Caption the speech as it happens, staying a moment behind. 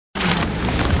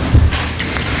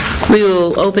We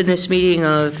will open this meeting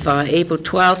of April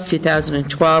 12th,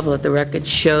 2012. Let the record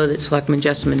show that Selectman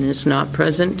Jessamine is not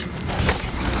present.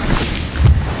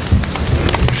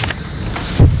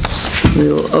 We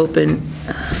will open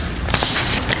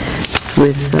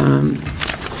with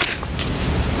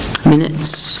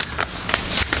minutes.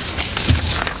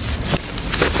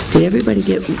 Did everybody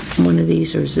get one of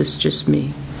these, or is this just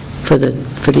me for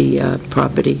the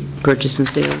property purchase and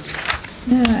sales?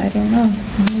 No, I don't know.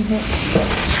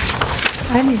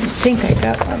 I didn't think I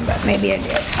got one, but maybe I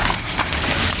did.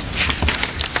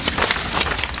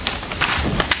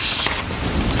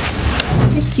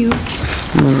 Just you.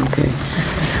 Oh, okay.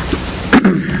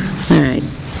 All right.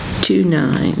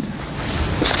 2/9.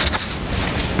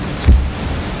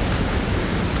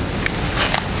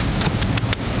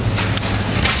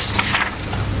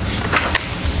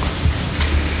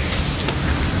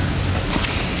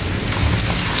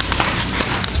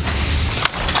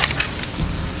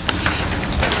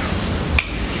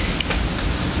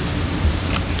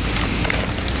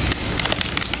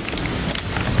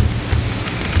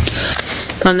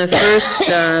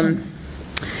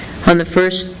 On the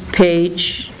first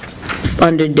page,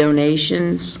 under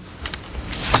donations,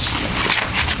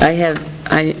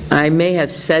 I may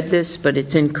have said this, but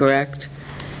it's incorrect.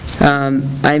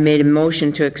 I made a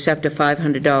motion to accept a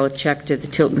 $500 check to the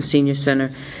Tilton Senior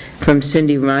Center from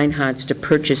Cindy Reinhardt's to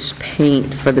purchase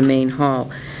paint for the main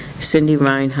hall. Cindy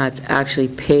Reinhardt's actually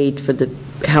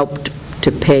helped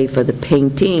to pay for the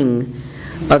painting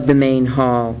of the main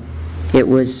hall. It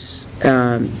was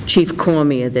Chief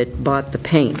Cormier that bought the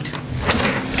paint.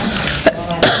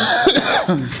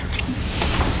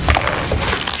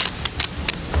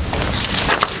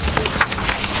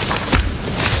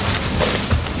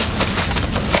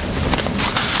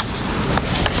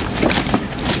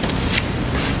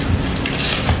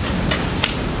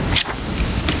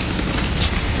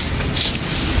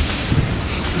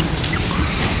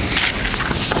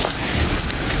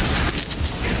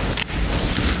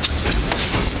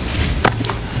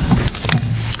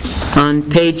 On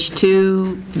page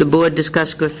 2, the board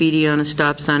discussed graffiti on a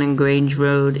stop sign in Grange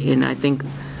Road, and I think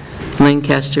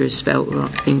Lancaster is spelled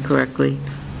wrong, incorrectly.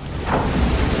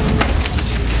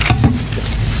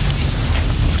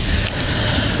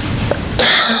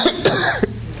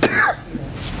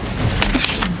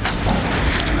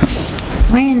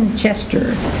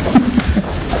 Lancaster.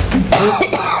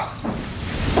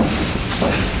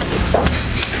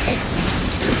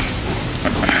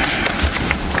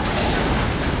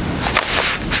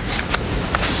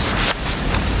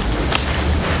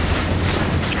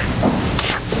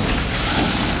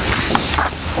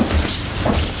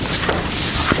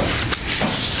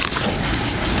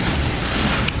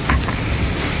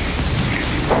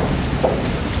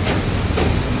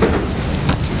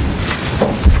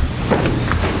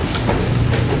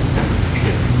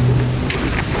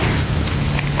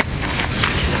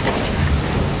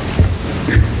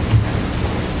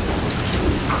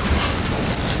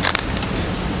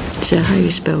 Is that how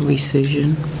you spell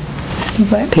rescission?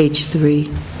 What? Page 3.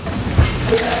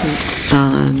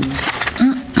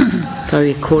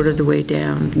 Probably a quarter of the way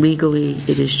down. Legally,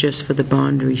 it is just for the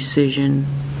bond rescission.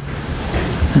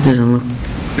 That doesn't look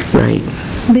right.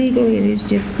 Legally, it is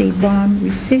just the bond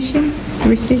rescission?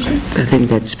 I think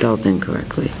that's spelled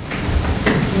incorrectly.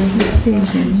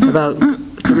 Rescission. About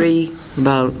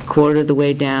a quarter of the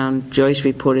way down, Joyce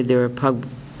reported there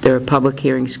are public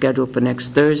hearings scheduled for next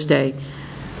Thursday.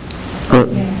 Bond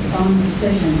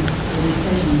rescission.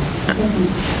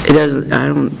 It doesn't,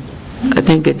 I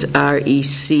think it's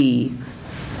RECI.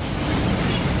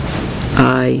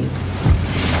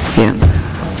 Yeah.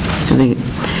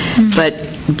 But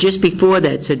just before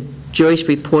that, it said Joyce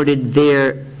reported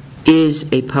there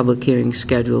is a public hearing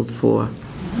scheduled for.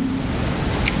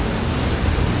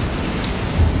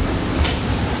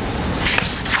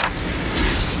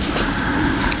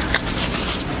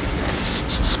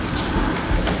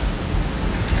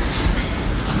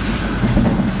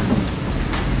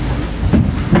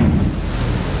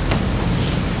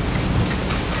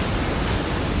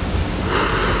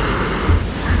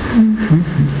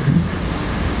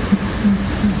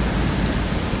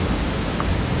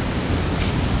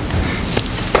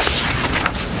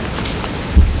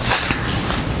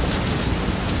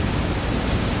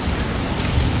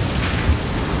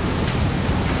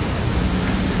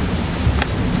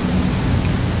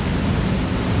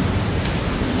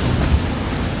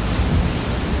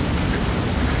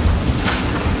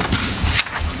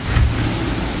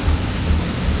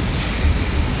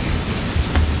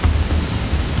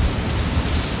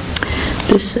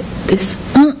 This,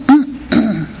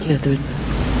 Catherine,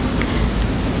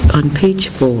 on page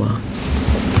 4,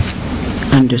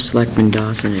 Under Selectman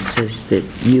Dawson, it says that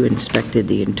you inspected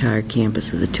the entire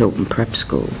campus of the Tilton Prep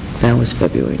School. That was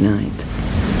February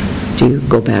 9th. Do you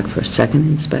go back for a second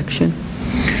inspection?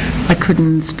 I couldn't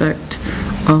inspect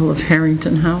all of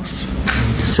Harrington House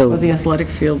or the athletic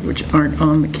field, which aren't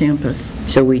on the campus.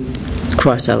 So we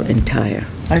cross out entire.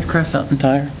 I'd cross out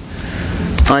entire.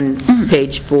 On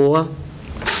page 4,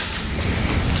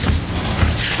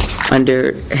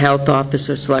 under Health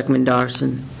Officer, Selectman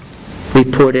Dawson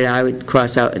reported, I would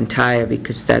cross out entire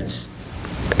because that's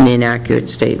an inaccurate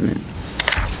statement.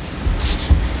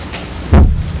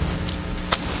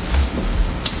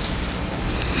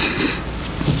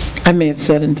 I may have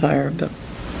said entire, but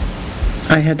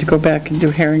I had to go back and do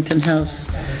Harrington House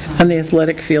and the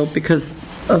athletic field because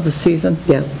of the season.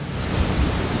 Yeah.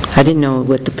 I didn't know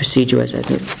what the procedure was. I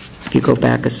think if you go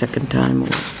back a second time.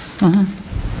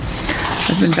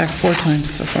 I've been back 4 times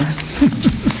so far.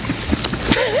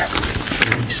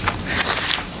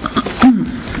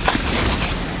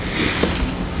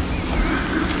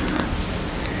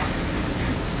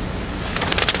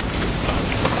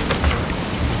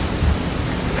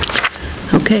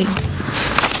 Okay.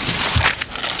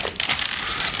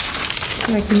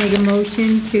 I'd like to make a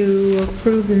motion to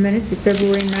approve the minutes of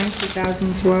February 9th,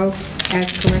 2012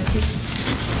 as corrected.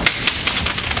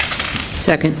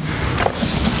 Second.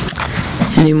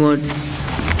 Any more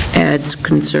adds,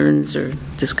 concerns, or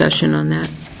discussion on that?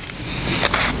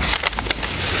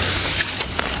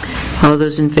 All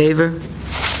those in favor?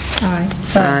 Aye.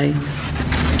 Aye.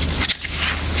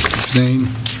 Abstain.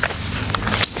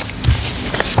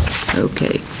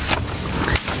 Okay.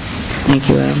 Thank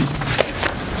you, Adam.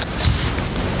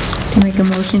 To make a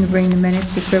motion to bring the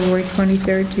minutes of February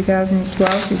 23rd,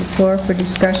 2012 to the floor for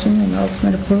discussion and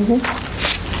ultimate approval.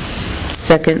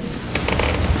 Second.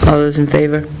 All those in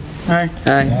favor? Aye.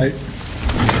 Aye. Aye.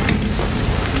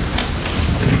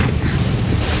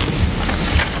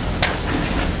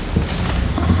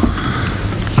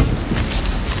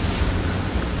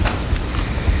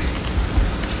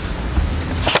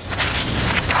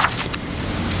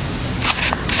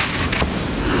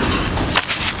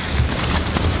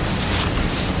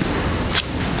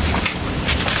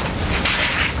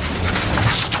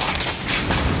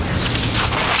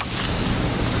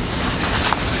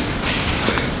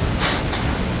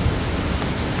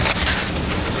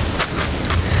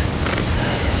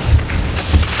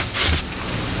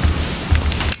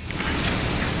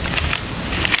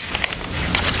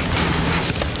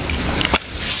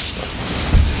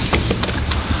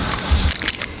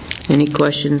 Any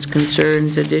questions,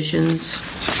 concerns, additions?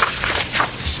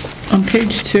 On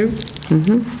page 2,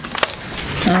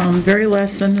 very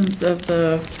last sentence of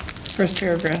the first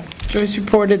paragraph. Joyce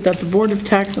reported that the Board of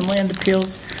Tax and Land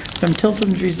Appeals from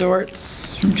Tilton's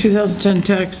Resorts from 2010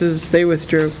 taxes they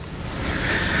withdrew.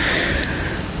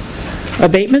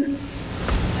 Abatement?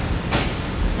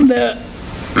 I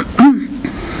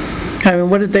mean,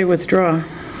 what did they withdraw?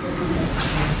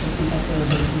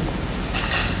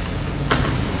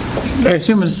 I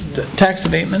assume it's tax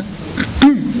abatement.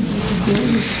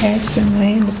 Tax and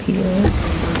land appeals.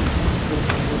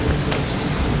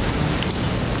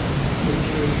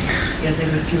 Yeah, they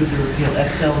withdrew the repeal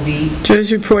XLV.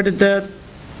 Joyce reported that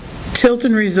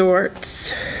Tilton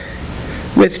Resorts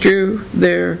withdrew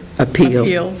their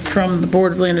Appeal. from the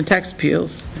Board of Land and Tax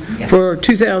Appeals for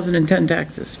 2010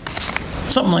 taxes.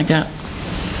 Something like that.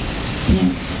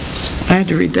 I had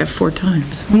to read that 4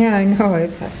 times. Yeah, I know, I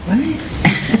was like, what?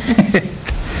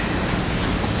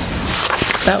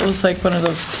 That was like one of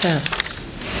those tests.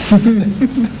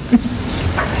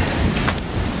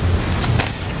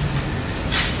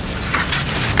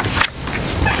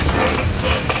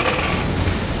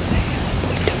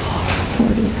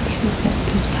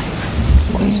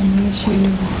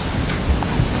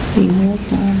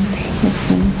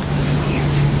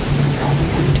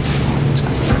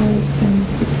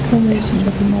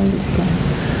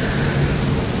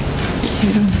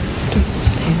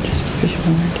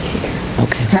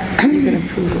 Okay. You can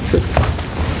approve it with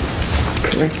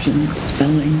correction,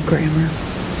 spelling, grammar.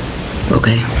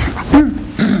 Okay.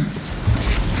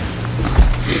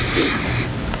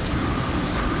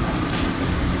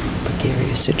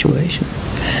 Precarious situation.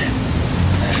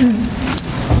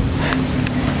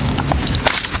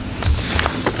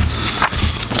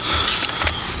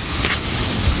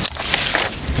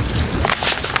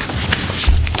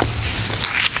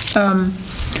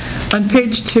 On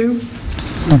page 2,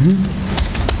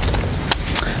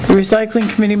 the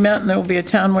recycling committee met and there will be a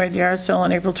townwide yard sale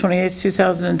on April 28,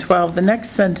 2012. The next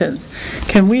sentence,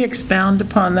 can we expound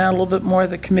upon that a little bit more?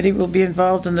 The committee will be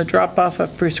involved in the drop-off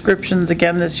of prescriptions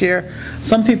again this year.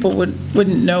 Some people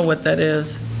wouldn't know what that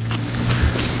is.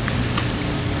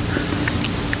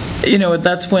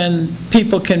 that's when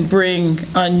people can bring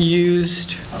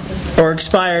unused or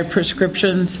expired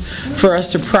prescriptions for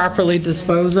us to properly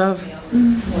dispose of.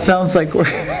 Sounds like we're,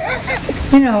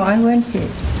 I went to,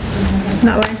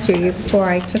 not last year, year before,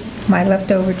 I took my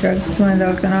leftover drugs to one of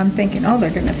those, and I'm thinking, oh, they're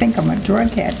gonna think I'm a drug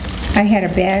head. I had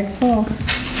a bag full.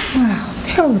 Wow,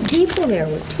 there were people there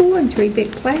with 2 and 3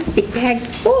 big plastic bags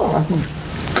full of them.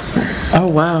 oh,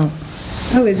 wow.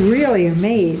 I was really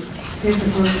amazed. There's a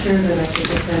brochure that I could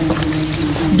get that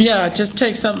information on. Yeah, just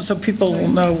take something so people will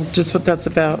know just what that's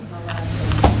about.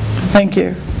 Thank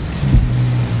you.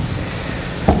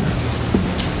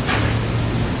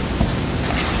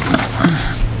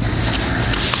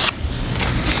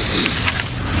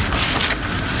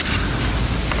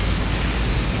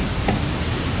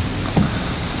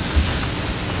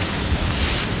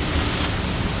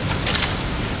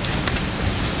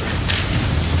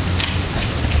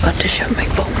 Got to shut my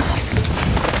phone off.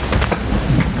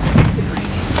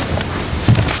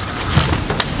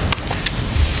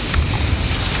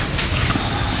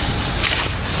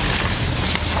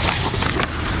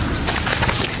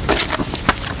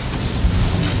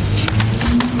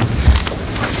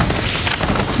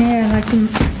 Yeah, I'd like to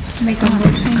make a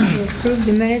motion to approve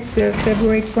the minutes of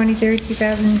February 23rd,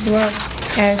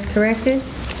 2012 as corrected.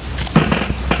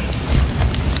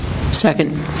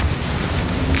 Second.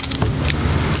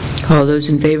 All those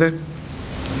in favor?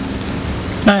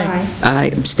 Aye.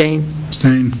 Aye, abstain?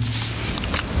 Abstain.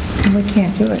 We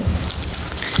can't do it.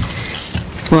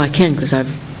 Well, I can, because I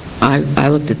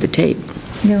looked at the tape.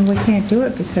 No, we can't do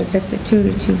it because that's a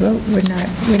 2-2 vote.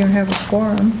 We don't have a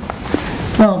quorum.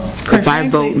 Well, quite If I frankly,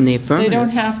 vote in the they affirmative. don't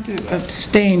have to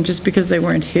abstain just because they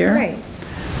weren't here. Right.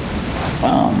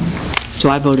 So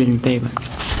I voted in favor.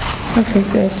 Okay,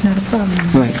 so it's not a problem.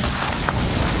 Right.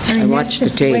 mean, I watched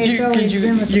that's the way tape. it's always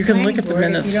been with the You can look planning at the board. If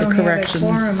minutes you for don't have a corrections,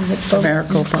 quorum that votes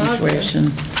numerical in positive, punctuation.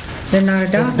 they're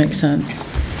not Doesn't adopted. make sense.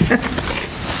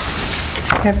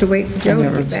 Have to wait for I Joe to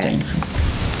never get back. abstain from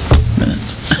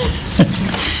minutes.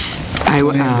 I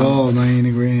ain't involved, I ain't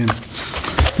agreeing.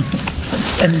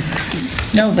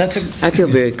 No, that's a, I feel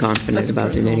very confident That's a about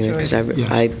it personal anyway, because choice.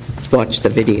 Yeah. I watched the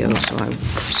video, so I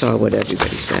saw what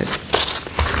everybody said.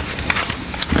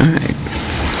 All right.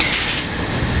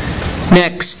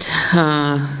 Next,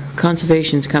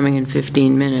 Conservation's coming in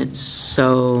 15 minutes,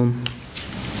 so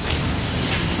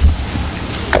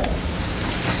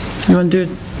you want to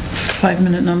do a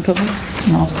 5-minute non-public?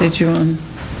 And I'll update you on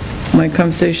my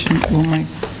conversation,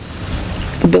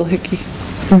 the Bill Hickey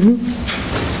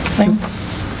thing.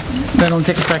 That'll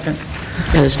take a second.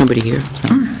 yeah, there's nobody here,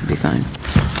 so it'll be fine.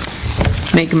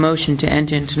 Make a motion to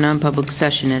enter into non-public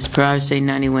session as per RSA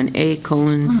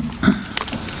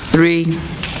 91A:3.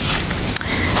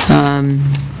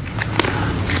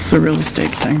 It's the real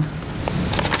estate thing.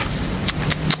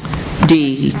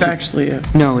 D, It's actually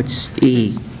no, it's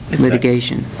E,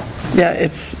 litigation.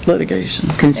 it's litigation.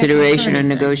 Consideration or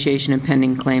negotiation of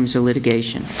pending claims or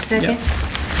litigation. Second?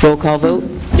 Roll call vote?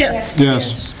 Yes.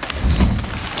 Yes.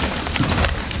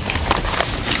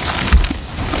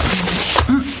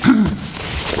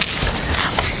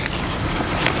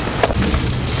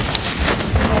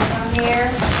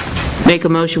 Make a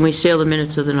motion, we seal the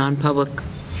minutes of the non-public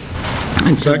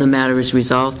until the matter is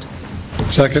resolved.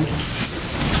 Second?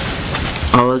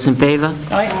 All those in favor?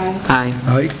 Aye. Aye.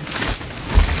 Aye.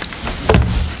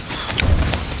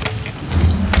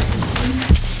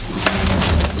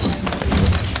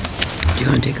 Do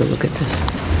you want to take a look at this?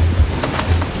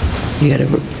 You gotta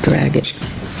drag it.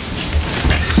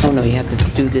 Oh, no, you have to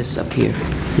do this up here,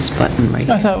 this button right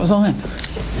I here. thought it was on.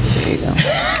 There you go.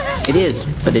 It is,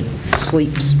 but it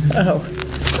sleeps Oh.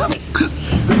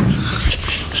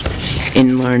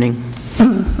 in learning.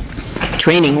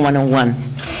 Training 101.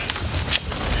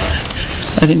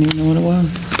 I didn't even know what it was.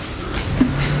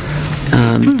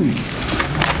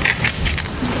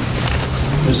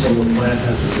 This little plant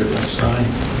has a different sign.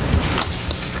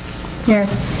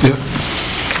 Yes. Yep.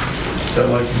 Is that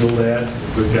like the old ad,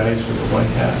 the guys with the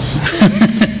white hats?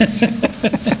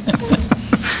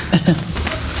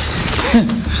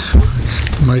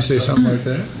 Might say something like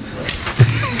that.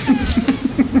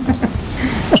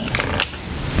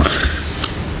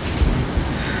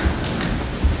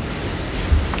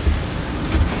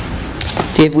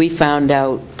 Have we found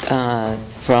out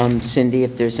from Cindy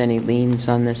if there's any liens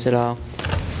on this at all?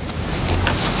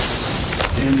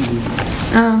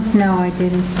 Oh, no, I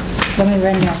didn't. Let me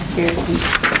run downstairs and...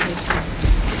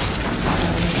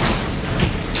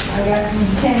 I got from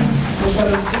Tim.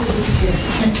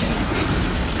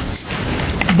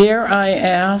 Dare I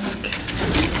ask,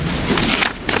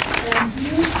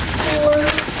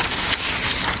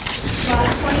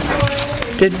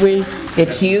 Did we?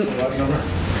 It's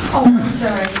Oh, I'm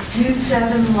sorry,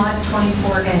 U7 Lot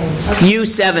 24A.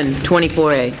 U7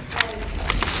 24A.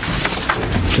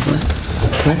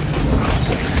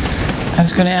 I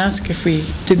was going to ask if we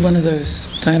did one of those,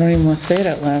 I don't even want to say it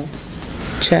out loud,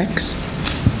 checks.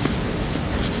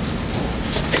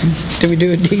 Did we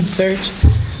do a deed search?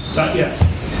 Not yet.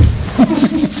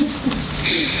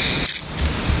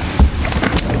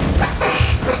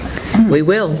 We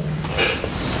will.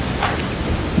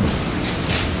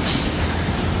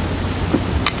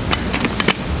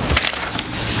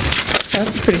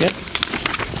 That's pretty good.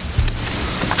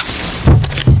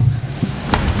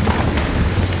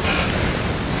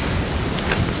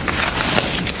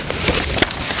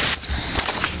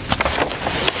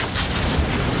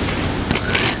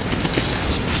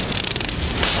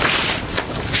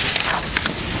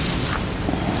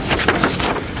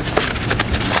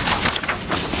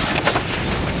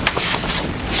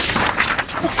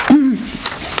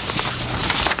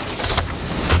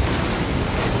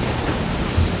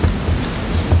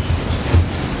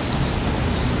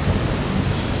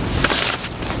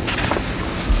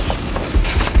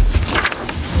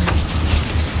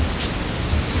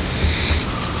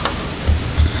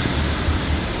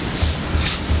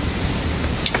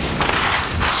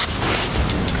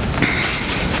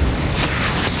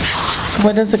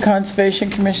 What does the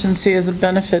Conservation Commission see as a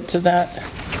benefit to that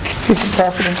piece of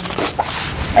property?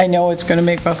 I know it's going to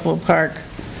make Buffalo Park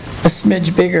a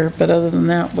smidge bigger, but other than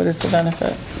that, what is the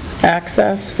benefit?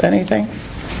 Access, anything?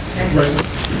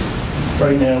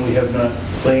 Right now, we have not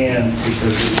planned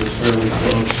because it was fairly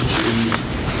close to,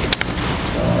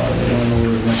 I don't know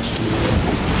where next to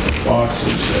the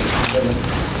boxes that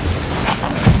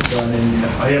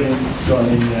I haven't gone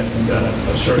in yet and done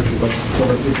a search of which one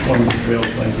of the trails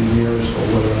might be nearest or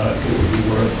whether or not it would be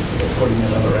worth putting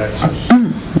another access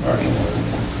parking lot in.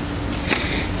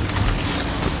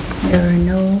 There are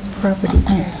no property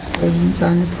tax liens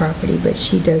on the property, but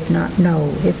she does not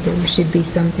know if there should be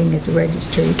something at the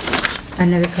registry,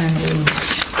 another kind of lien.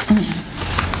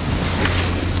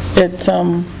 It's,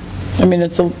 I mean,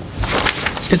 it's a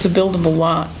buildable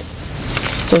lot.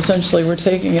 So essentially, we're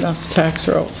taking it off the tax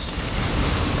rolls.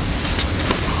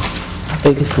 How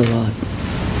big is the lot?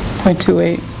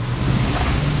 0.28,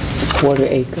 Quarter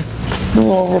acre. a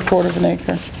little over a quarter of an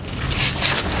acre.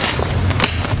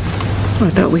 I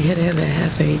thought we had to have a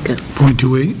half acre.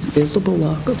 0.28 Buildable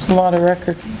lot. It's a lot of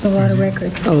record. It's a lot of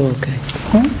record. Oh, okay.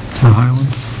 on Highland.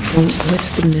 Well,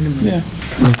 what's the minimum? Yeah.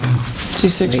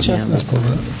 G6 Right now. Chestnut.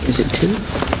 Is it 2?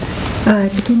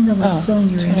 It depends on what Oh, zone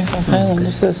you're in. 25 Highland,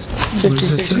 this is What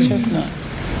does it 56 say? Chestnut.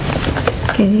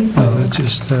 Okay, these Oh, are, that's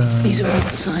just, These are all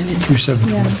signed. you're 7.4,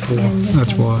 Yeah, and this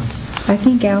that's one. why. I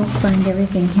think Al signed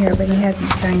everything here, but he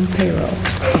hasn't signed payroll.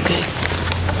 Okay.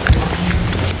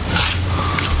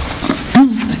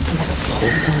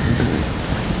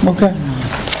 Okay.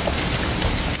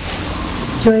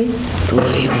 Joyce?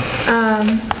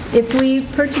 Delightful. If we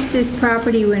purchase this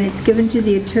property when it's given to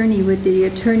the attorney, would the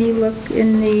attorney look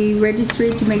in the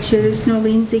registry to make sure there's no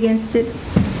liens against it?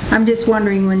 I'm just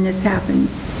wondering when this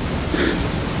happens.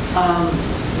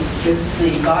 It's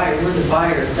the buyer, we're the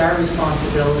buyer, it's our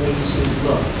responsibility to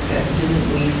look.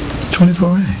 Didn't we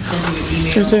 24A. send you an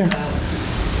email? Sure, sure. about-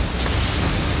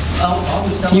 all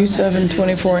the seller U7 has to do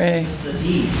is 24A. just give us a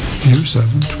deed. U7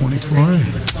 24A.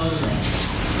 For closing.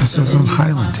 That says on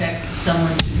Highland. Contact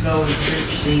someone to go and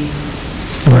search the,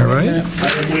 Am I right?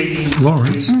 I've been waiting.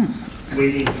 Lawrence.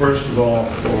 Waiting, first of all,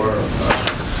 for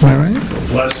Am I right? the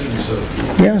blessings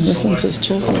of. Yeah, this one says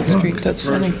Chestnut Street, that's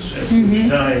funny. Purchase. At which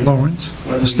time, Lawrence,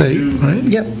 when we Estate, do, right?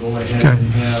 Yep. we'll go ahead Okay.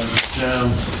 and have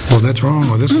them Well, that's wrong,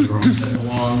 or this is wrong. send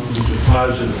along with a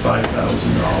deposit of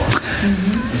 $5,000.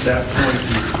 At that point,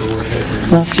 we go ahead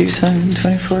and That's U7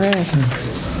 24A.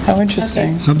 How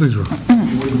interesting. Something's wrong.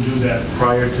 you wouldn't do that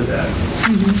prior to that.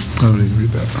 I don't even read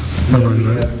that. I Then don't we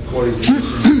read that. have according to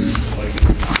this, like,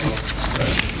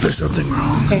 There's something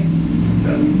wrong.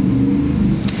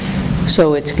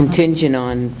 So it's contingent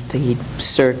on the deed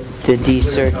search,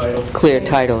 title. clear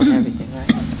title and everything, right?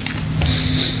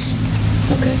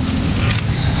 Okay.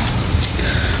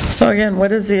 So again,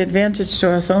 what is the advantage to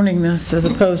us owning this as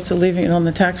opposed to leaving it on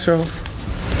the tax rolls?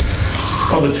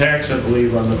 Well, the tax, I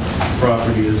believe, on the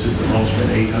property is at the most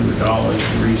been $800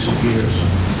 in recent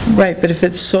years. Right, but if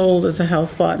it's sold as a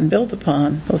house lot and built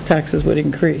upon, those taxes would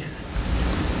increase.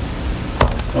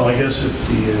 Well, I guess if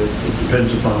it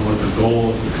depends upon what the goal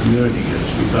of the community is.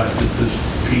 We thought that this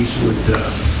piece would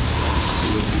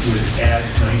add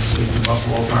nicely to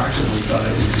Buffalo Park, and we thought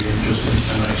it would be just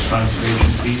a nice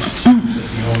conservation piece. At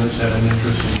the the owners had an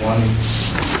interest in wanting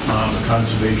the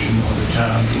conservation or the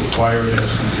town to acquire it as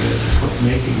compared to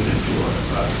making it into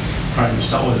trying to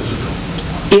sell it as a building.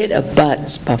 It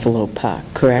abuts Buffalo Park,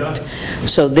 correct?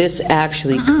 So this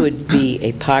actually could be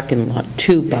a parking lot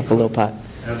to Buffalo Park.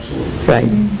 Absolutely. Right,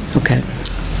 okay.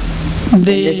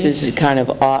 This is kind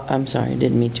of, I'm sorry, I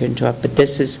didn't mean to interrupt, but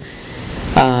this is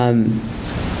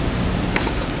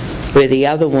where the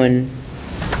other one,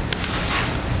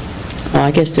 well,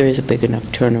 I guess there is a big enough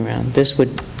turnaround. This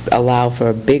would allow for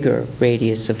a bigger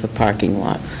radius of a parking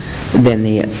lot than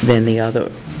the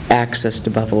other access to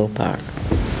Buffalo Park.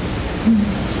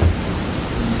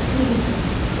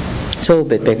 It's a little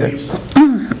bit bigger.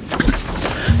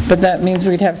 But that means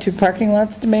we'd have 2 parking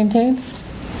lots to maintain?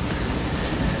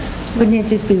 Wouldn't it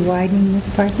just be widening this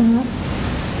parking lot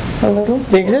a little?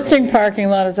 The existing parking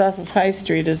lot is off of High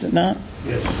Street, is it not?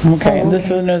 Yes. Okay, and this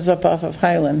okay. one is up off of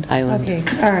Highland. Island. Okay,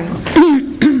 all right.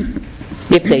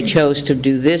 If they chose to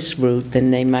do this route,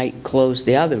 then they might close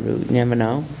the other route, you never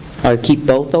know. Or keep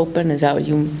both open, is that what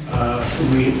you...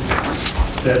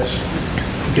 That's,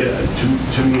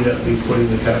 to me, that'd be putting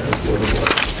the cart before the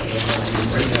horse.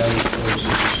 Right now, there's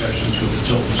discussions with the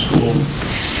Tilton School.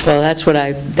 Well,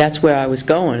 that's where I was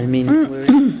going. I mean,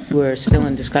 we're still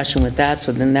in discussion with that,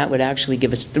 so then that would actually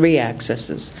give us 3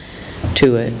 accesses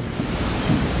to it.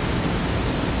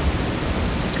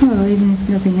 Well, even if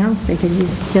nothing else, they could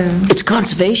just, It's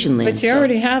conservation land. But you so-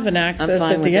 already have an access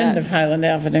fine at with the end that. of Highland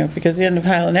Avenue, because the end of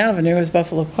Highland Avenue is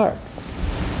Buffalo Park,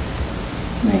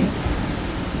 right.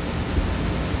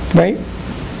 right?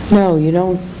 No, you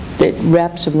don't, it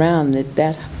wraps around,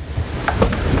 that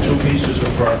 2 pieces of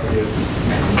property.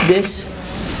 this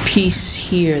piece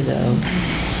here, though,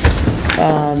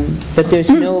 but there's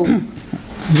no,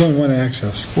 There's only one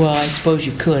access. well, I suppose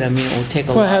you could, I mean, it will take a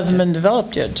lot. Well, it hasn't been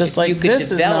developed yet, just If like you could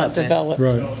this is not develop it.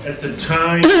 developed. Right. At the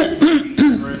time we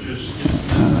purchased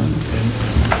and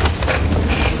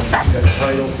got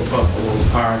title for Buffalo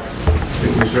Park,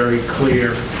 it was very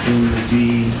clear in the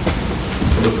deed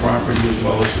for the property as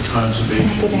well as the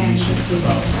conservation easement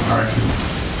about the parking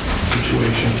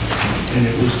situation, and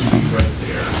it was to be right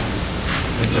there.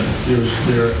 And there's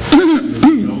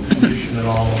no condition at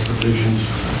all or provisions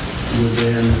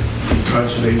within the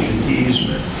conservation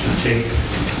easement to take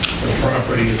the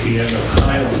property at the end of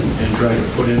Highland and try to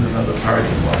put in another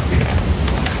parking lot here.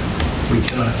 We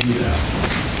cannot do that.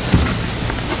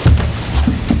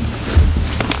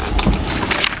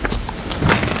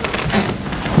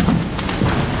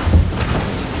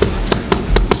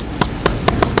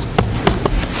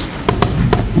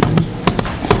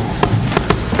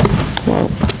 Well,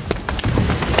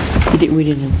 we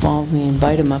didn't involve me,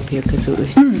 invite him up here, because it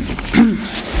was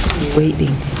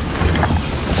waiting.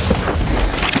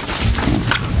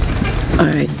 All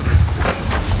right.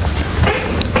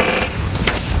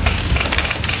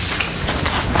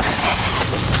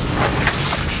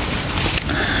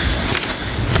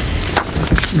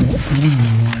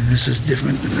 This is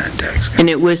different than that tax. And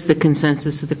it was the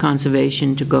consensus of the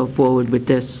conservation to go forward with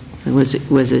this? Was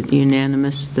it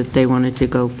unanimous that they wanted to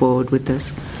go forward with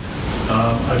this?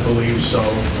 I believe so.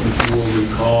 If you will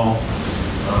recall,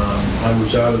 I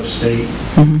was out of state.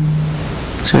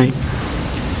 That's right.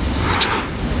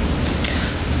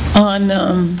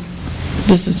 On,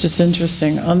 this is just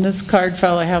interesting, on this card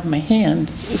file I have in my hand,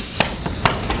 this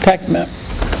tax map,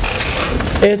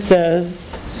 it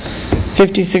says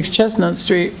 56 Chestnut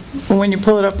Street. When you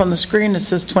pull it up on the screen, it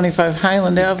says 25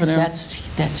 Highland Avenue.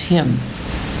 That's him.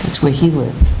 That's where he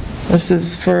lives. This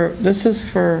is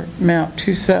for map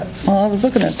 27. Oh, I was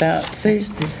looking at that. See,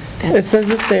 it says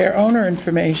it there, owner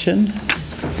information.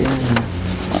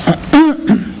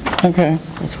 Okay.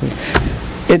 That's where it's...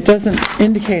 It doesn't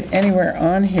indicate anywhere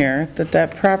on here that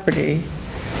that property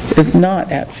is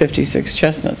not at 56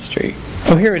 Chestnut Street.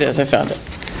 Oh, here it is, I found it.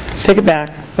 Take it back,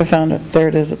 I found it. There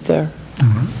it is up there.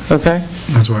 Okay?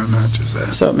 That's why it matches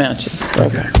that. So it matches,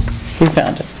 okay. We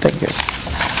found it, thank you.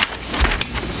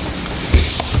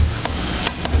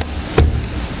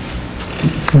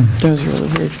 That was really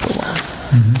weird for a while.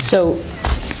 So,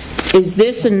 is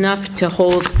this enough to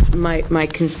hold, my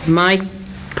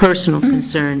personal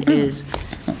concern is,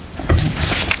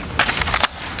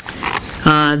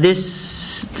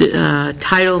 this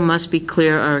title must be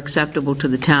clear or acceptable to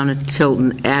the town of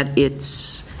Tilton at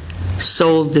its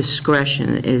sole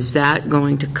discretion. Is that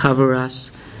going to cover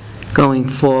us going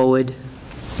forward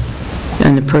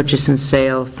in the purchase and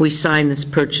sale? If we sign this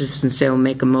purchase and sale,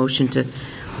 make a motion to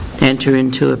enter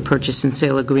into a purchase and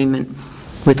sale agreement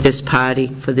with this party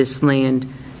for this land,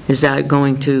 is that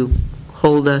going to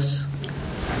hold us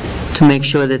to make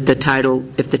sure that the title,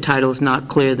 if the title is not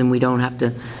clear, then we don't have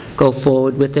to go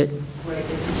forward with it? Right,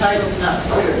 if title's not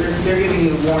clear. They're giving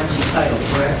you a warranty title,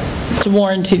 correct? It's a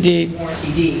warranty deed.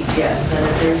 Warranty deed, yes. And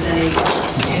if there's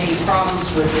any problems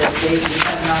with this, they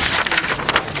have an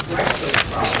opportunity to correct those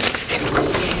problems. If you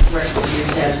can't correct them to your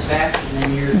satisfaction, then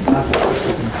you're not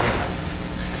purchasing sale.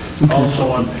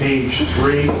 Also on page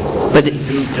 3, But it-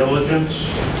 due diligence,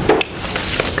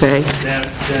 Okay, that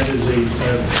is a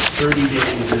 30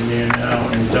 days in there now,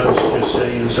 and it does just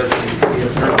say in section, we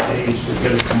have 30 days to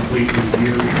get a complete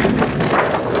review.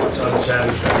 It's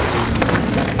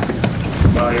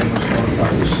unsatisfactory. Buyer must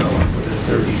notify the seller within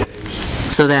 30 days.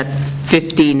 so that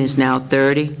 15 is now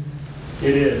 30?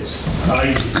 It is.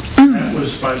 That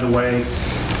was, by the way,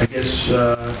 I guess,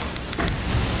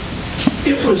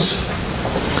 it was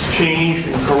changed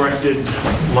and corrected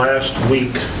last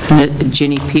week.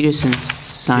 Ginny Peterson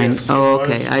signed, Yes, oh, it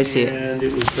okay, was, I see it. And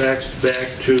it was faxed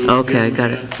back to. Okay, I Jim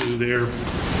got it. and to their.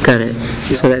 Got it.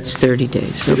 So that's 30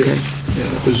 days, It is. okay. Yeah,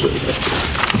 it was,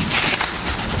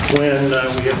 when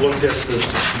we had looked at the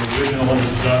original one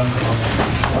was done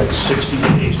like 60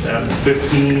 days down to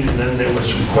 15, and then there were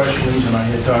some questions, and I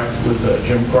had talked with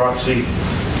Jim Croxey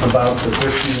about the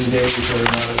 15 days, whether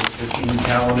or not it was 15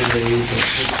 calendar days or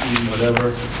 15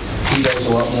 whatever. He does a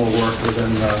lot more work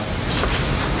within the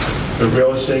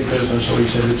real estate business, so he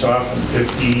said it's often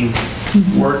 15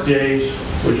 work days,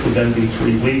 which would then be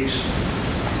 3 weeks.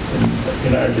 And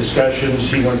in our discussions,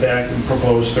 he went back and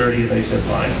proposed 30, and they said,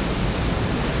 fine.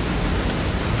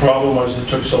 Problem was it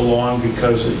took so long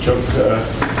because it took, there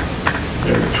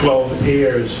were 12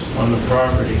 heirs on the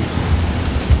property.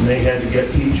 And they had to get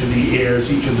each of the heirs,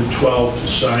 each of the 12 to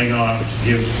sign off to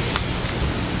give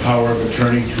power of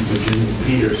attorney to Virginia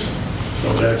Peterson. So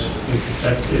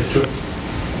it took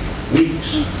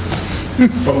weeks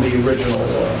from the original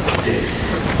date.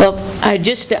 Well, I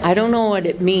don't know what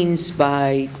it means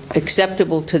by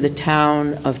acceptable to the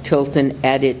town of Tilton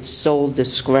at its sole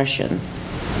discretion.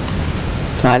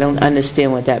 I don't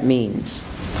understand what that means.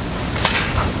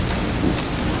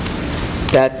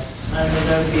 That's, I mean,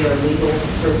 that would be illegal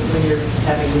for when you're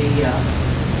having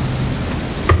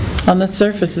the, On the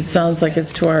surface, it sounds like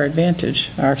it's to our advantage,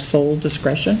 our sole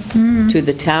discretion. to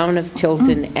the town of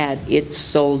Tilton at its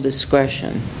sole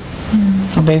discretion.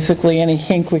 Basically, any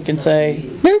hink we can say,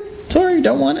 nope, sorry,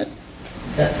 don't want it.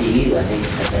 it's up to you, I think.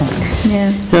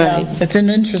 Yeah. Right. It's an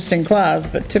interesting clause,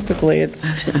 but typically it's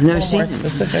I've a never little seen more it.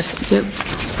 specific. Yep,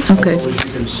 okay. Although, as you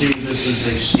can see, this is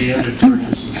a standard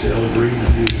purchase and sale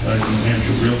agreement used by New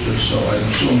Hampshire Realtors, so I'm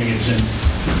assuming it's in.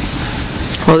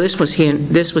 Well, this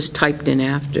was typed in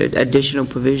after, additional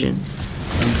provision.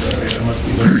 I'm sorry, I must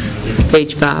be looking at a different.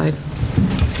 Page 5.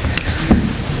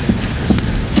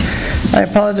 I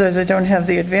apologize, I don't have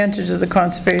the advantage of the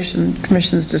Conservation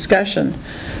Commission's discussion,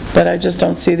 but I just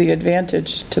don't see the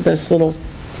advantage to this little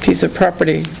piece of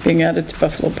property being added to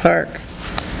Buffalo Park.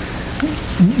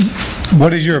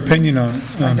 What is your opinion on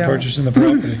don't. purchasing the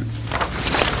property?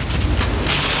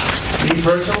 Me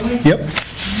personally, Yep.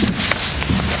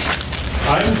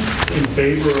 I'm in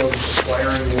favor of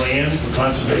acquiring land for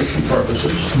conservation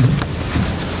purposes.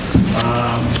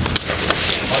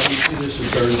 Obviously, this is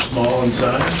very small in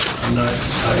size. I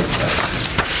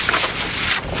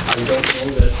don't know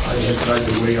that I have tried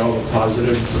to weigh all the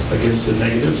positives against the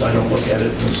negatives. I don't look at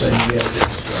it in the same way as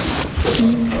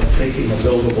taking a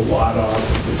buildable lot off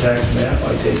of the tax map.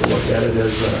 I take a look at it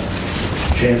as a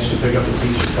chance to pick up a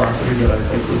piece of property that I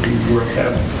think would be worth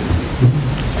having.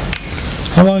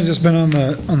 How long has this been on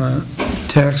the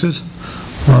taxes?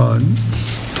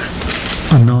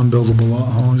 A non-buildable lot,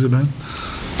 how long has it been?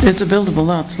 It's a buildable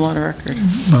lot, it's a lot of record.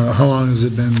 How long has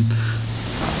it been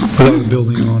without a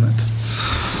building on it?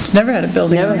 It's never had a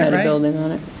building Never on it, had a right? building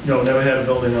on it. No, never had a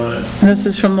building on it. And this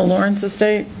is from the Lawrence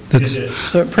estate, That's It is.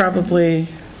 so it probably,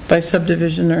 by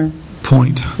subdivision or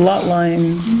point. lot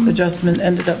line adjustment,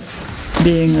 ended up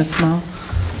being this small,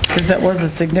 because that was a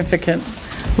significant,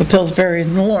 with Pillsbury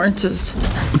and the Lawrences.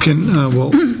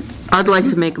 Well, I'd like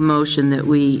to make a motion that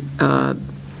we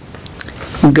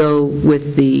go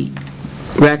with the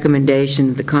recommendation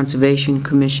of the Conservation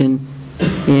Commission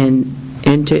and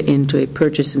enter into a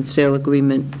purchase and sale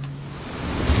agreement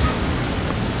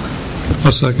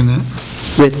I'll second that.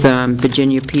 with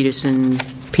Virginia Peterson,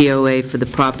 POA, for the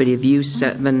property of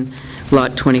U7,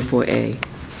 Lot 24A.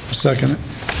 I'll second it.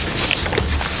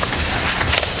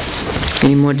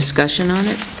 Any more discussion on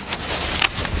it?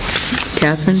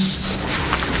 Catherine?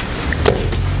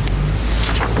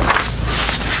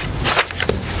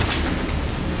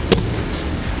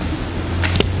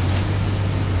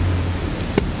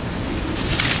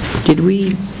 Did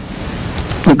we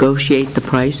negotiate the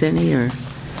price any, or?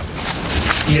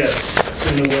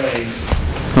 Yes, in a way.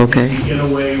 Okay. In a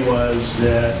way was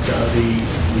that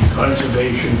the the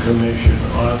Conservation Commission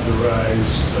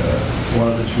authorized one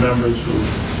of its members who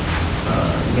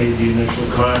made the initial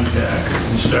contact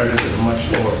and started at a much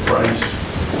lower price.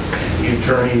 The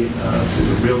attorney to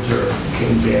the realtor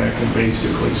came back and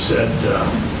basically said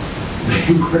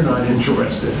they were not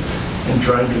interested in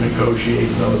trying to negotiate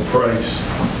another price.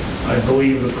 I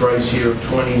believe the price here of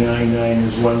 $29,900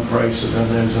 is one price, and then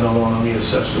there's another one on the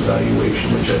assessed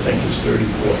evaluation, which I think is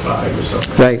 $34,500 or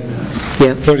something. Right. Like that.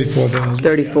 Yep, 34,000.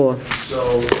 34.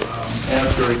 So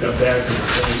after it got back to the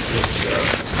point that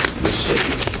the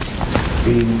state,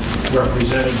 being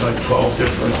represented by 12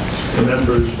 different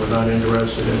members, were not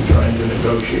interested in trying to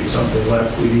negotiate something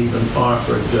left, we'd even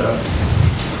offered that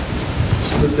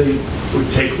they would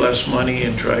take less money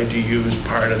and tried to use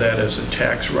part of that as a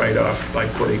tax write-off by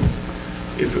putting,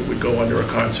 if it would go under a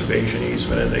conservation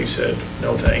easement, and they said,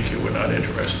 no, thank you, we're not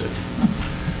interested.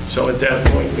 So at that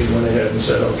point, we went ahead and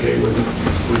said, okay, would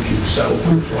you sell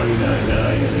for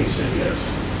 $29,900? And they said yes.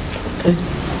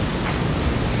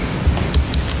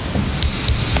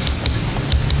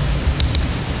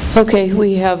 Okay,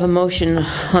 we have a motion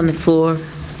on the floor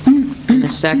and a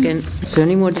second. Is there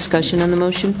any more discussion on the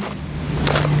motion?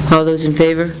 All those in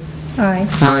favor? Aye.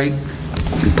 Aye.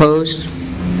 Opposed?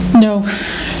 No.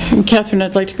 And Catherine,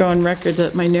 I'd like to go on record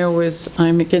that my no is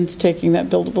I'm against taking that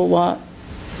buildable lot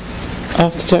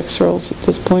off the tax rolls at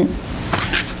this point.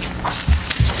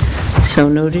 So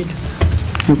noted.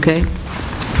 Okay.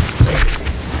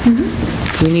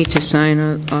 We need to sign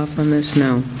off on this?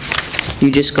 No.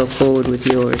 You just go forward with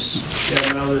yours.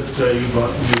 Yeah, now that you've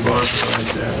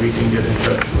authorized that, we can get in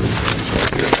touch with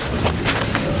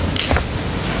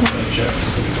check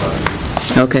for the body.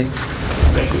 Okay.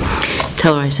 Thank you.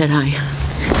 Tell her I said hi.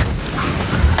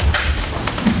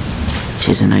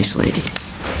 She's a nice lady.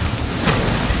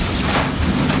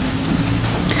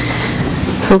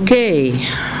 Okay.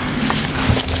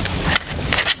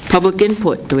 Public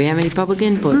input. Do we have any public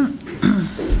input?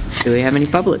 Do we have any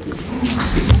public?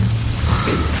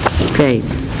 Okay.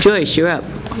 Joyce, you're up.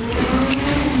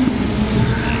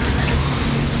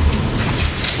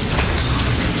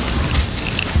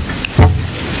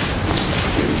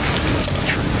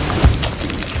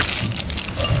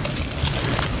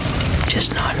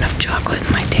 Just not enough chocolate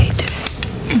in my day today.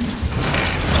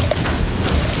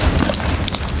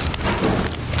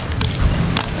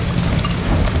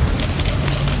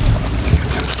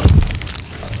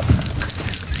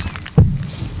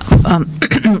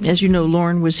 As you know,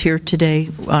 Lauren was here today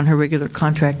on her regular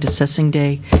contract assessing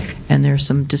day, and there's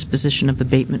some disposition of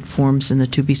abatement forms in the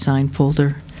to-be-signed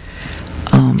folder.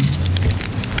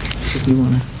 If you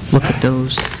want to look at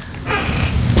those.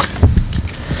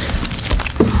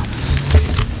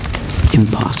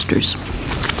 Imposters.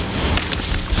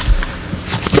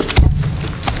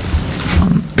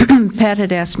 Pat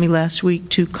had asked me last week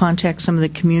to contact some of the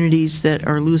communities that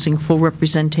are losing full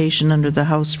representation under the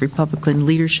House Republican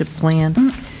Leadership Plan.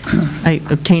 I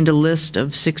obtained a list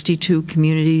of 62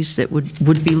 communities that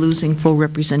would be losing full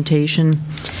representation,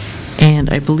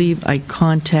 and I believe I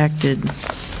contacted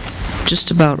just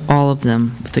about all of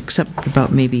them, except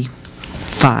about maybe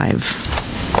 5.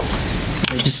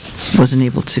 I just wasn't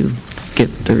able to get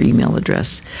their email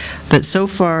address. But so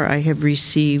far I have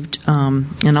received,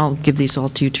 and I'll give these all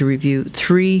to you to review,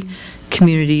 3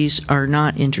 communities are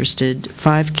not interested,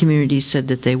 5 communities said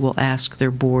that they will ask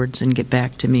their boards and get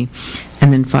back to me,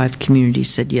 and then 5 communities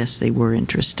said yes, they were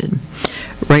interested.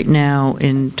 Right now,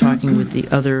 in talking with the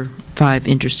other 5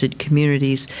 interested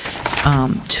communities,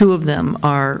 2 of them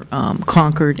are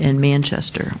Concord and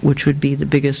Manchester, which would be the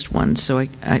biggest ones. So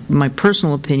my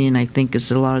personal opinion, I think, is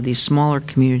that a lot of these smaller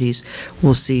communities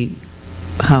will see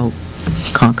how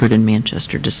Concord and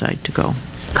Manchester decide to go.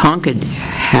 Concord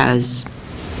has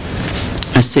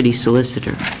a city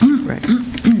solicitor. Right.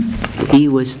 He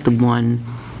was the one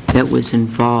that was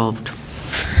involved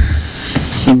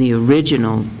in the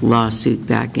original lawsuit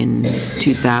back in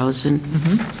 2000,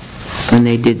 when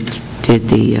they did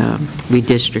the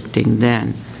redistricting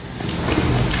then.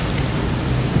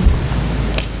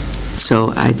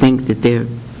 So I think that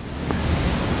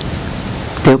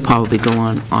they'll probably go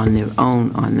on their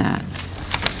own on that.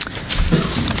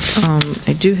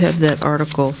 I do have that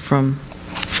article from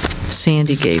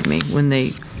Sandy gave me when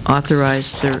they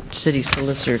authorized their city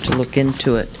solicitor to look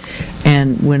into it.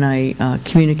 And when I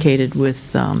communicated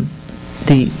with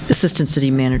the assistant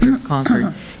city manager of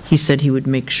Concord, he said he would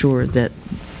make sure that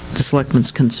the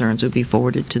selectmen's concerns would be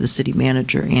forwarded to the city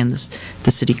manager and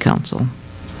the city council.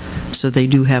 So they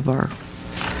do have our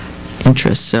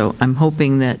interest. So I'm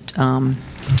hoping that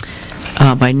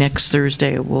by next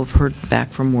Thursday we'll have heard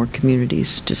back from more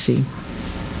communities to see.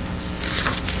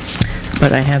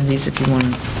 But I have these if you want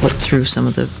to flip through some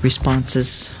of the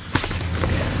responses.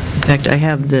 In fact, I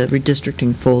have the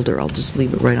redistricting folder. I'll just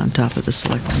leave it right on top of the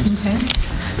selectmen's.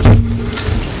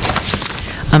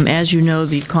 As you know,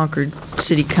 the Concord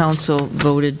City Council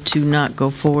voted to not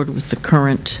go forward with the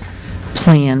current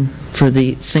plan for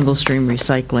the single-stream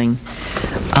recycling.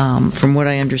 From what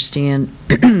I understand,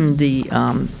 the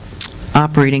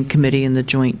operating committee and the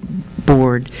joint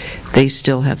board, they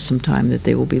still have some time that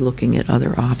they will be looking at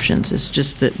other options. It's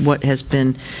just that what has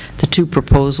been the two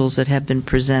proposals that have been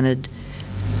presented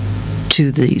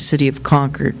to the City of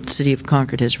Concord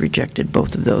has rejected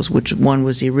both of those, which one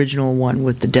was the original one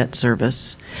with the debt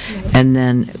service, and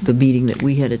then the meeting that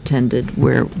we had attended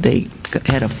where they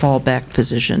had a fallback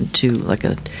position to like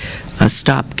a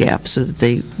stopgap so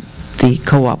that the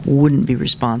co-op wouldn't be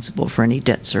responsible for any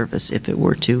debt service if it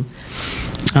were to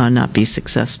not be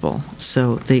successful.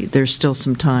 So there's still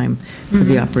some time for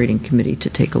the operating committee to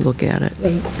take a look at it.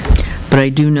 But I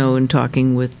do know in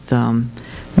talking with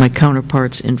my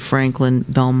counterparts in Franklin,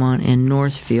 Belmont, and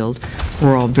Northfield,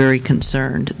 we're all very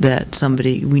concerned that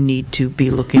we need to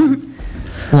be looking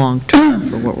long-term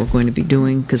for what we're going to be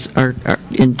doing, because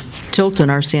in Tilton,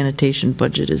 our sanitation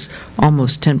budget is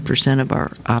almost 10% of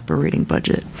our operating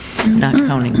budget, not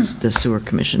counting the sewer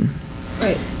commission,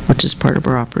 which is part of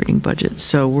our operating budget.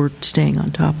 So we're staying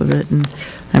on top of it, and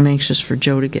I'm anxious for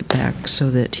Joe to get back so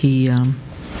that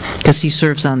because he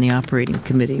serves on the operating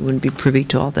committee, wouldn't be privy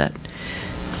to all that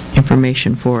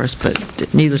information for us.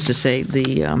 But needless to say,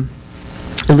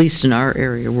 at least in our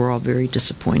area, we're all very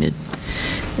disappointed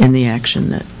in the action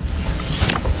that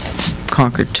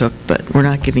Concord took, but we're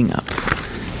not giving up.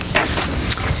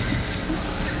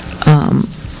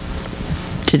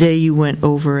 Today you went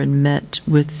over and met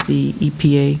with the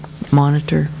EPA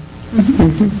monitor,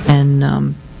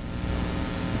 and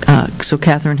so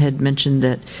Catherine had mentioned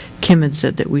that Kim had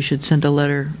said that we should send a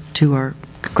letter to our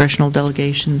congressional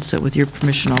delegation, so with your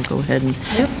permission I'll go ahead and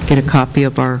get a copy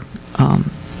of our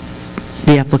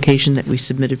the application that we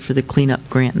submitted for the cleanup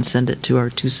grant and send it to our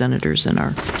two senators and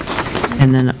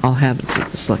then I'll have it so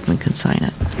the selectmen can sign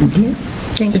it.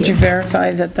 Did you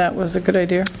verify that was a good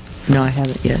idea? No, I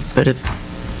haven't yet, but if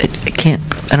it can't,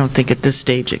 I don't think at this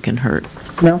stage it can hurt.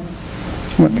 No?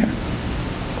 Okay.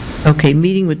 Okay,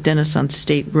 meeting with Dennis on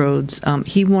state roads.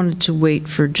 He wanted to wait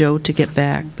for Joe to get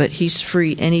back, but he's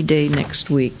free any day next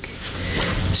week.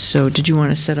 So did you want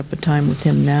to set up a time with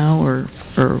him now, or?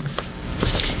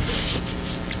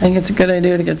 I think it's a good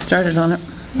idea to get started on it.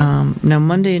 Now,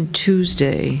 Monday and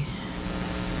Tuesday,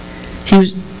 I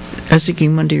was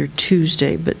thinking Monday or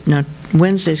Tuesday, but now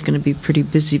Wednesday's going to be pretty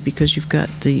busy because you've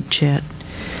got the chat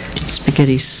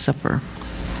spaghetti supper.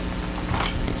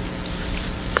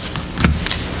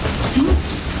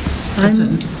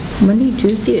 Monday,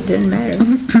 Tuesday, it doesn't matter.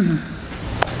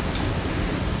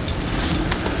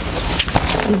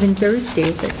 Even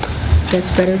Thursday, but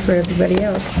that's better for everybody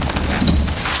else.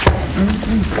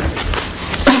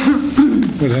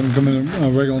 Would him come in a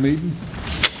regular meeting?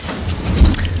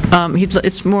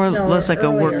 It's more or No, less like a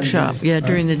earlier. workshop,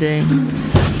 during the day.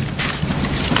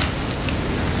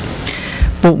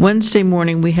 Well, Wednesday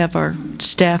morning, we have our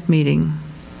staff meeting.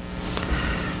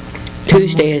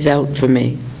 Tuesday is out for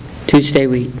me. Tuesday,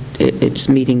 it's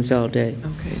meetings all day.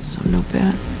 Okay, so no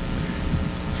bad.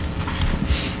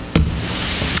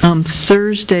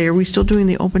 Thursday, are we still doing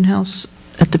the open house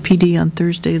at the PD on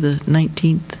Thursday, the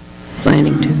 19th?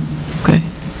 Planning to. Okay.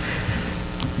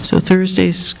 So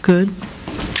Thursday's good?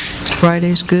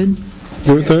 Friday's good?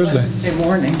 We're Thursday. Wednesday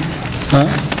morning. Huh?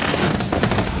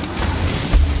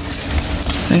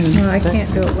 No, I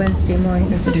can't do it Wednesday morning.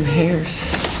 We have to do hairs.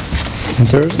 On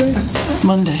Thursday?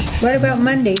 Monday. What about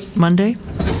Monday? Monday?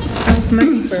 How's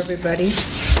Monday for everybody?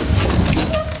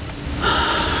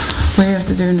 We have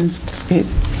to do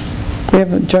we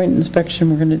have a joint inspection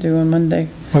we're going to do on Monday.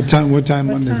 What time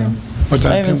Monday then? What I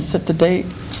time? haven't set the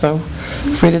date, so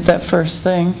if we did that first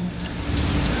thing,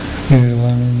 Yeah,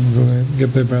 11, go ahead,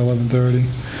 get there by 11:30.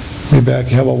 Be back,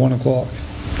 how about 1 o'clock?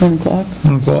 1 o'clock.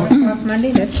 1 o'clock? 1 o'clock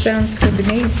Monday? That sounds good to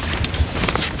me.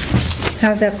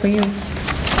 How's that for you?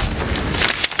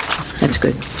 That's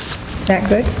good. That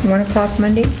good? 1 o'clock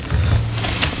Monday?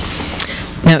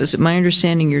 Now, is it my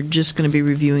understanding you're just going to be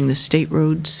reviewing the state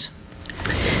roads?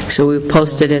 So we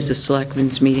post it as a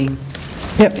selectmen's meeting,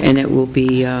 Yep. and it will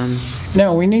be,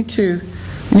 No, we need to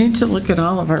look at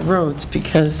all of our roads,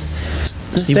 because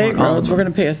the So you state want all of roads, them? we're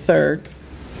going to pay a third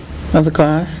of the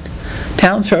cost.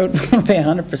 Town's road, we're going to pay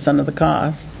 100% of the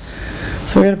cost.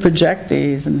 So we're going to project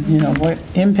these and, what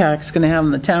impact it's going to have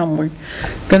on the town. We're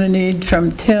going to need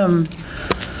from Tim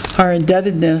our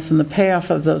indebtedness and the payoff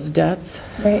of those debts.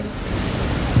 Right.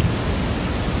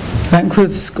 That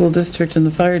includes the school district and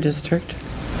the fire district,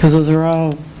 because those are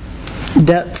all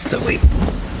debts that we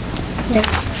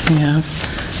have.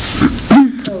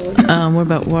 What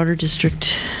about water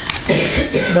district?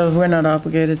 Though we're not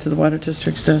obligated to the water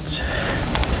district's debts.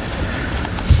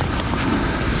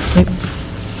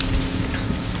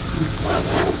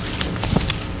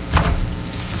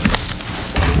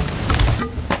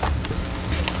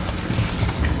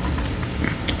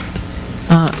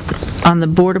 On the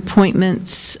board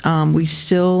appointments, we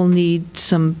still need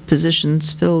some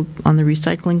positions filled on the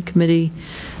recycling committee,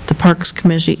 the Parks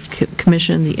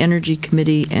Commission, the Energy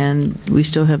Committee, and we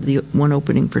still have the one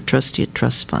opening for trustee at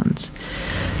trust funds.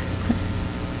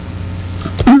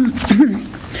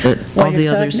 But all While the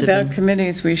you're others talking have about been...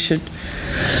 committees, we should,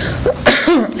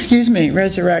 excuse me,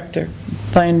 resurrect or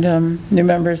find new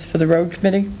members for the road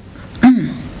committee,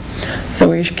 so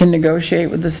we can negotiate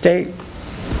with the state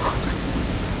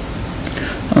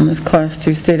on this Class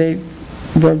 2 state aid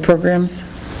road programs.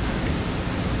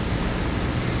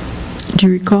 Do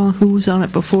you recall who was on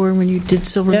it before when you did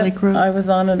Silver Yeah, Lake Road? I was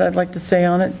on it. I'd like to stay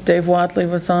on it. Dave Wadley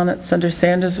was on it. Senator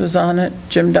Sanders was on it.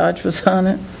 Jim Dodge was on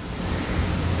it.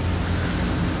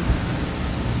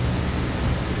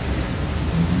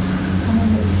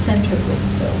 Center would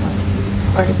so want to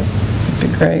be part of it.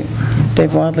 It'd be great.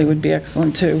 Dave Wadley would be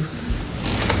excellent, too.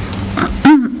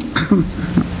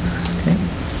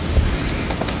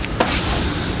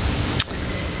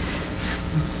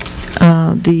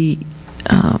 The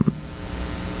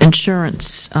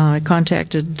insurance, I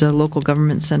contacted the local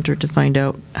government center to find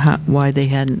out why they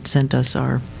hadn't sent us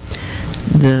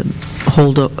the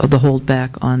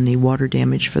holdback on the water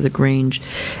damage for the Grange,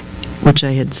 which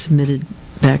I had submitted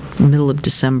back middle of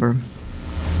December.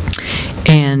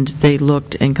 And they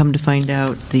looked, and come to find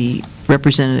out, the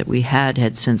representative we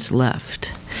had since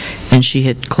left, and she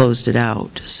had closed it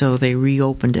out. So they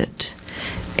reopened it.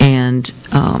 And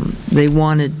they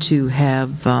wanted to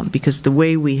have, because the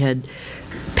way we had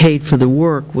paid for the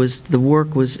work was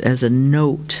as a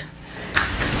note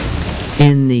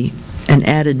an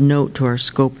added note to our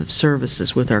scope of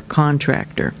services with our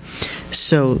contractor.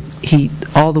 So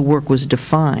all the work was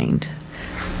defined,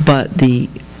 but the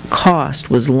cost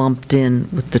was lumped in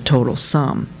with the total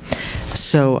sum.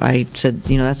 So I said,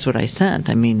 that's what I sent.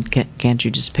 I mean, can't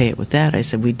you just pay it with that? I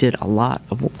said, we did a lot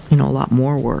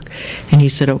more work. And he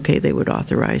said, okay, they would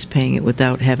authorize paying it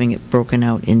without having it broken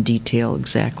out in detail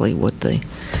exactly what the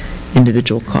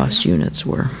individual cost units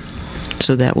were.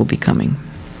 So that will be coming.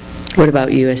 What about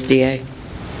USDA?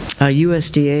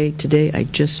 USDA, today I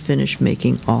just finished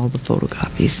making all the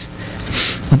photocopies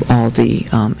of all the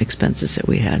expenses that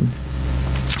we had,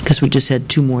 because we just had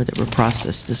 2 more that were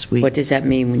processed this week. What does that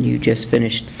mean when you just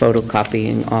finished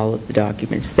photocopying all of the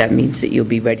documents? That means that you'll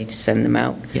be ready to send them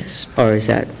out? Yes. Or is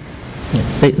that...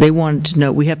 Yes. They wanted to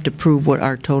know, we have to prove what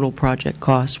our total project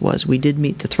cost was. We did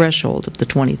meet the threshold of the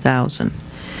 $20,000,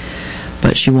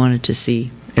 but she wanted to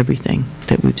see everything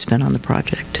that we've spent on the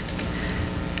project.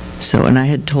 So, and I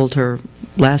had told her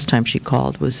last time she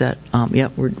called was that,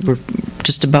 we're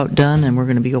just about done and we're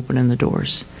going to be opening the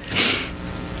doors.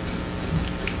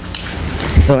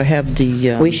 So I have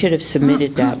the... We should have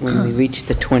submitted that when we reached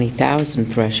the 20,000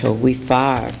 threshold. We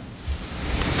far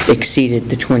exceeded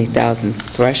the 20,000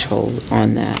 threshold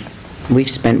on that. We've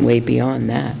spent way beyond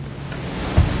that.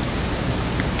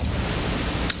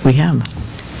 We have.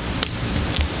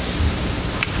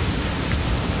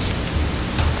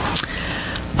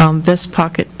 Best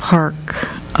Pocket Park.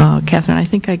 Catherine, I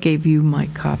think I gave you my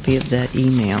copy of that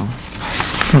email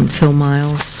from Phil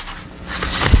Miles.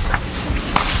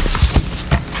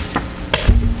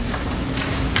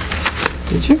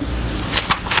 Did you?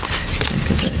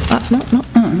 No.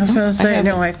 I was going to say,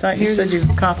 no, I thought you said you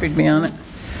copied me on it.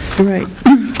 Right.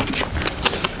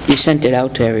 You sent it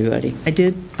out to everybody. I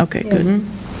did? Okay, good.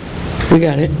 We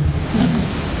got it.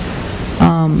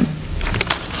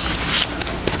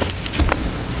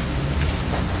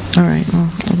 All right, well,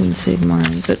 I didn't save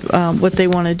mine, but what they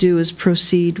want to do is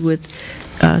proceed with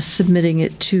submitting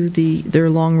it to their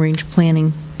long-range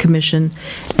planning commission,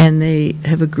 and they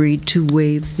have agreed to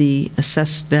waive the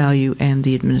assessed value and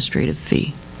the administrative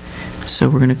fee. So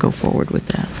we're going to go forward with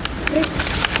that.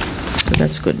 So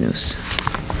that's good news.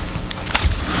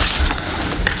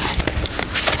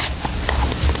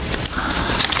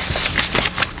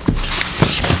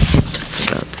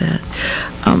 About that.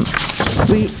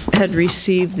 We had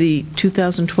received the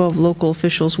 2012 local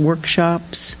officials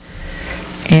workshops,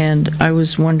 and I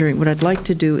was wondering, what I'd like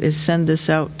to do is send this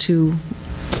out to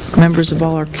members of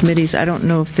all our committees. I don't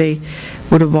know if they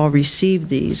would have all received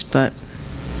these, but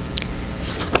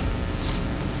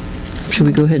Should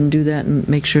we go ahead and do that and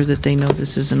make sure that they know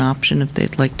this is an option if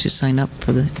they'd like to sign up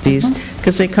for these?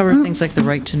 Because they cover things like the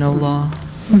right-to-know law.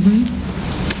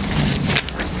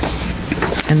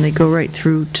 And they go right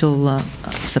through till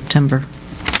September.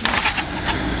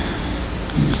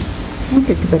 I think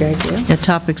it's a good idea. Yeah,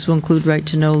 topics will include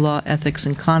right-to-know law, ethics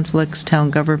and conflicts, town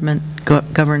government,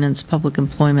 governance, public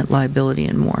employment, liability,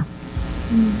 and more.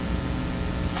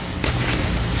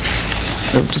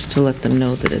 So just to let them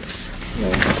know that it's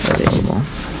available.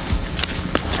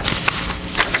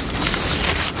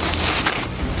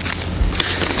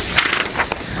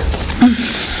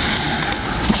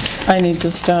 I need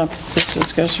to stop this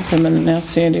discussion for a minute and ask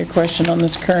Sandy a question on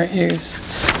this current use.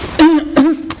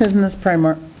 Isn't this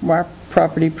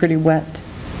property pretty wet?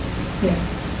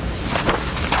 Yes.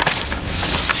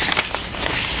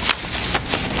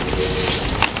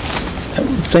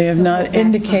 They have not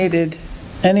indicated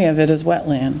any of it as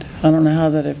wetland. I don't know how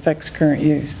that affects current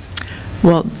use.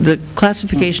 Well, the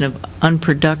classification of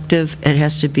unproductive, it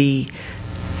has to be,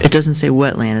 it doesn't say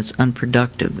wetland, it's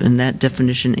unproductive, and that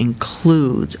definition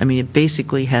includes, I mean, it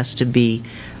basically has to be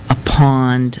a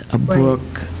pond, a brook,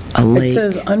 a lake. It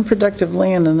says unproductive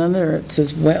land, and under it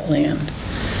says wetland.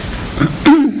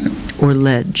 Or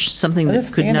ledge, something There's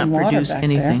that could not standing water produce back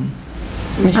anything.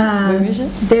 Where is it?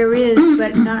 There is,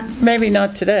 but not, Maybe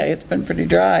not today, it's been pretty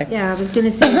dry. yeah, I was going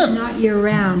to say, it's not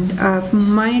year-round.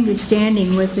 From my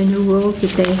understanding with the new rules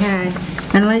that they had,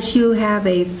 unless you have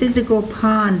a physical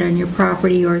pond on your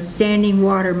property or standing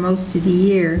water most of the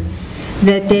year,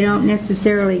 that they don't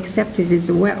necessarily accept it as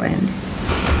a wetland.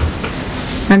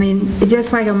 I mean,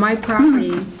 just like on my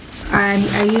property,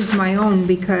 I use my own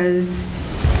because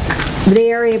the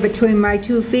area between my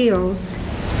two fields,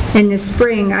 in the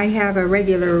spring, I have a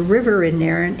regular river in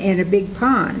there and a big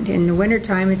pond. In the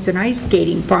wintertime, it's an ice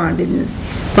skating pond, and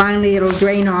finally it'll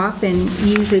drain off, and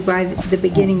usually by the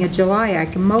beginning of July, I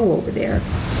can mow over there.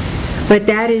 But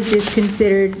that is just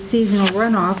considered seasonal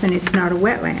runoff, and it's not a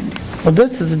wetland. Well,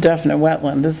 this is a definite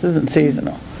wetland, this isn't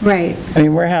seasonal. Right. I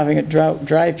mean, we're having a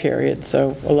dry period,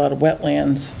 so a lot of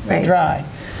wetlands are Right. dry.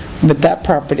 But that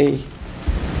property,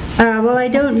 Well, I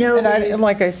don't know. and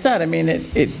like I said, I mean,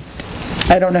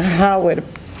 I don't know how it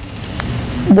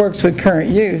works with current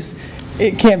use.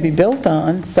 It can't be built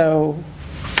on, so,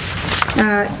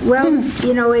 Well,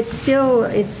 you know, it's,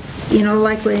 you know,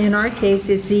 like in our case,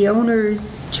 it's the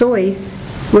owner's choice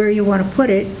where you want to put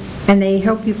it, and they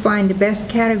help you find the best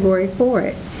category for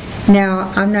it.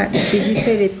 Now, I'm not, did you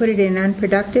say they put it in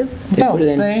unproductive? no, put it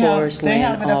in they forest land,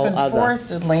 have it all up in other.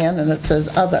 forested land, and it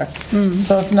says other.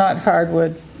 So it's not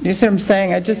hardwood. You see what I'm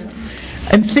saying?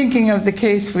 I'm thinking of the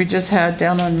case we just had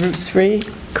down on Route 3.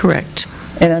 Correct.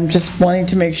 And I'm just wanting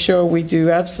to make sure we do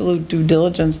absolute due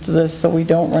diligence to this so we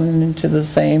don't run into the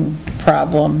same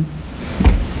problem.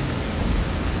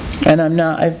 And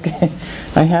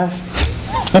I have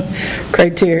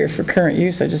criteria for current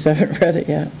use, I just haven't read it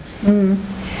yet.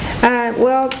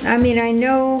 Well, I mean, I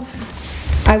know,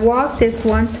 I walked this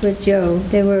once with Joe.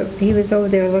 He was over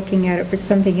there looking at it for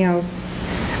something else.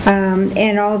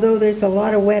 And although there's a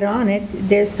lot of wet on it,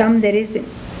 there's some that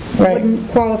wouldn't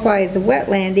qualify as a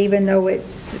wetland, even though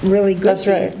it's really good. That's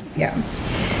right. Yeah.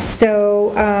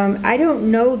 So I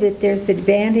don't know that there's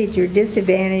advantage or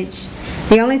disadvantage.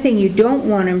 The only thing you don't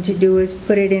want them to do is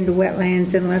put it into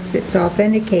wetlands unless it's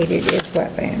authenticated as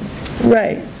wetlands.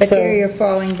 Right. But So- there you're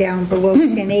falling down below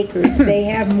 10 acres. They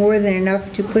have more than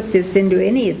enough to put this into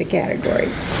any of the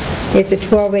categories. It's a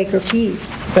 12-acre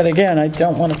piece. But again, I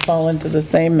don't want to fall into the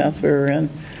same mess we were in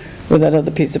with that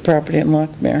other piece of property in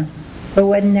Lockmere. But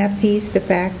wasn't that piece the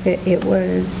fact that it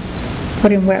was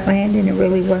put in wetland and it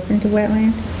really wasn't a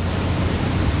wetland?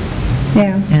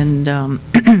 Yeah. And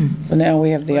But now we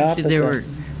have the actually, opposite.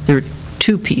 there were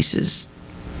two pieces.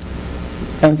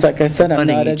 And it's like I said, I'm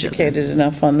Butting not each other. educated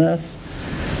enough on this.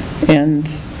 And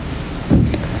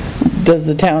does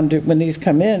the town do, when these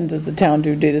come in, does the town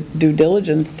do due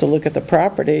diligence to look at the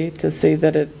property to see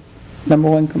that it, number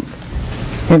one,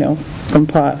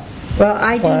 comply?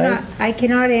 Well, Wise. I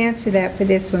cannot answer that for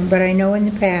this one, but I know in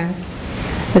the past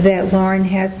that Lauren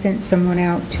has sent someone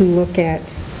out to look at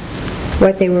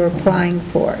what they were applying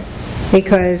for.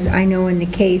 Because I know in the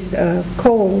case of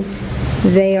Coles,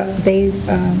 they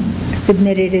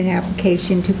submitted an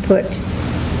application to put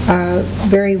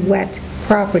very wet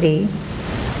property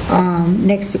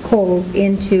next to Coles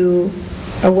into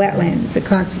a wetlands,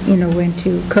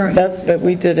 into current. But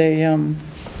we did a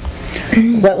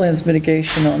wetlands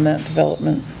mitigation on that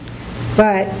development.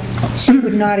 But she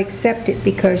would not accept it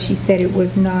because she said it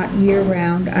was not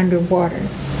year-round underwater.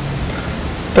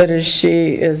 But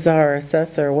is our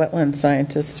assessor, a wetland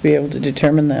scientist, to be able to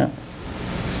determine that?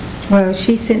 Well,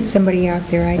 she sent somebody out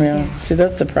there, I Yeah, can't. see,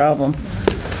 that's the problem.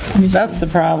 That's the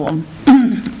problem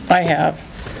I have.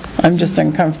 I'm just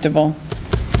uncomfortable.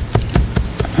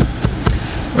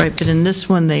 Right, but in this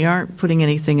one, they aren't putting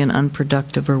anything in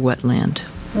unproductive or wetland.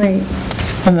 Right,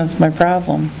 And that's my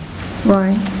problem.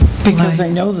 why? Because Why? I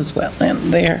know there's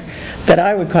wetland there that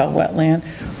I would call wetland.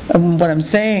 And what I'm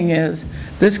saying is,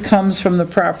 this comes from the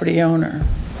property owner.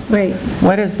 Right,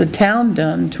 What has the town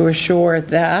done to assure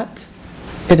that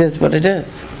it is what it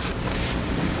is?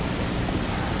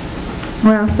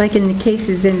 well, like in the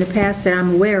cases in the past that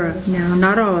I'm aware of now,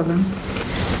 not all of them,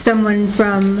 someone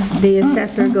from the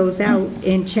assessor goes out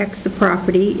and checks the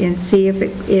property and see if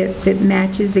it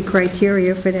matches the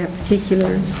criteria for that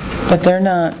particular, But they're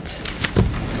not,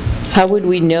 How would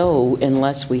we know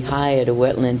unless we hired a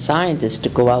wetland scientist to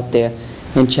go out there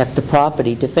and check the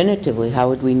property definitively? How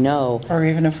would we know? or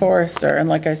even a forester. And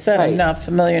like I said, I'm Right. not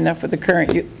familiar enough with the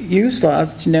current use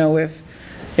laws to know if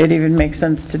it even makes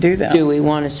sense to do that. Do we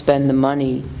want to spend the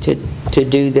money to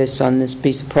do this on this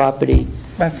piece of property?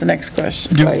 That's the next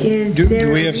question. Do Is do- there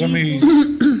do we a have somebody,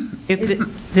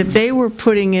 If they were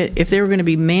putting it, if they were going to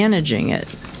be managing it,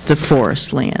 the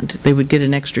forest land, they would get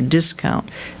an extra discount.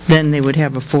 Then they would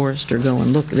have a forester go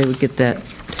and look, they would get that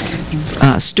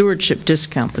stewardship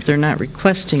discount, but they're not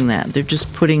requesting that. They're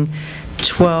just putting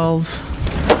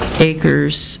 12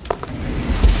 acres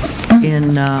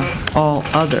in all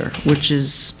other, which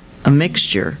is a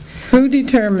mixture. Who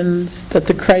determines that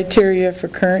the criteria for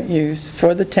current use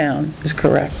for the town is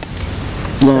correct?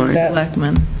 Lauren? That-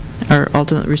 Selectmen are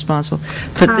ultimately responsible.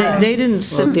 But they didn't Well,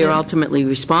 submit. they're ultimately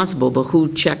responsible, but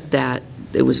who checked that?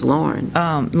 It was Lauren.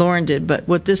 Lauren did, but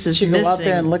what this is Should you go out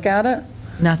there and missing, look at it?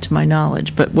 not to my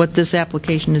knowledge, but what this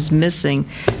application is missing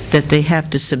that they have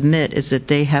to submit is that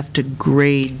they have to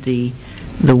grade the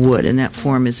wood, and that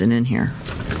form isn't in here.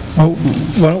 well,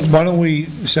 why don't we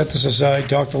set this aside,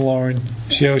 talk to Lauren,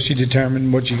 see how she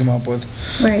determined what she come up with?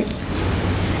 right.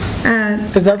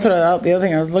 Because that's what the other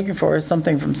thing I was looking for is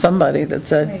something from somebody that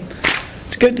said,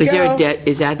 it's good to Is there a go. debt,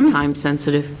 is that time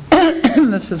sensitive?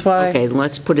 This is why, Okay,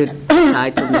 let's put it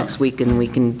aside till next week, and we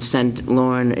can send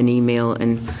Lauren an email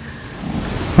and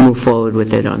move forward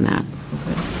with it on that.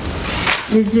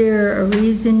 Is there a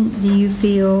reason, do you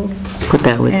feel, Put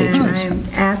that with and you. I'm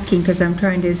asking because I'm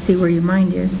trying to see where your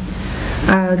mind is,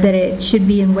 that it should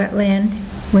be in wetland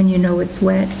when you know it's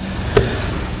wet?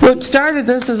 what started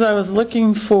this is I was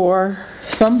looking for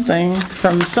something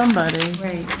from somebody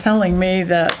Right. telling me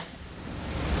that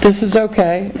this is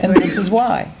okay and this is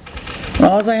why.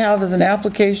 All I have is an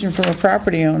application from a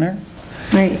property owner,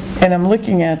 Right, and I'm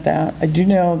looking at that. I do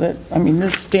know that, I mean,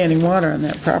 there's standing water on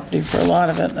that property for a lot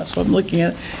of it, and that's what I'm looking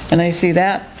at, and I see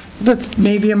that's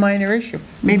maybe a minor issue,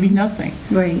 maybe nothing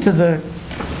right. to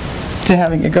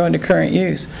having it go into current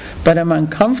use. But I'm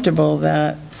uncomfortable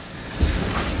that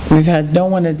we've had no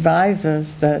one advise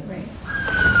us that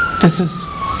Right. this is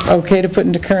okay to put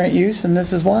into current use, and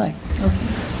this is why.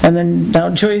 And then now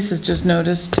Joyce has just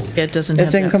noticed It doesn't have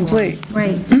it's that form. incomplete.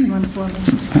 Right, one for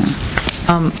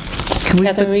Can we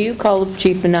Catherine, put, will you call the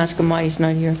chief and ask him why he's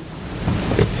not here?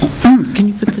 can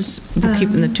you put this,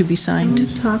 bookkeeping the to be signed?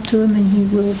 Talk to him and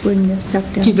he will bring this stuff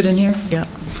down. Keep it in here. Yeah.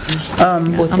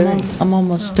 4:30. I'm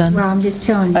almost done. Well, I'm just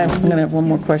telling I'm you. going to have one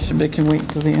more question, but it can wait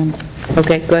until the end.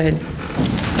 Okay, go ahead.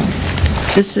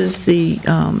 This is the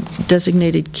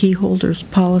designated key holders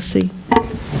policy.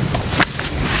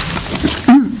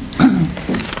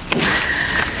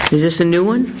 Is this a new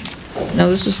one? Now,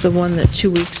 this is the one that 2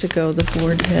 weeks ago the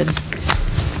board had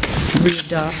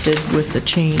readopted with the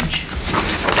change.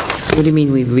 What do you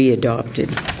mean we readopted?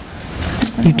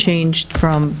 You changed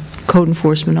from code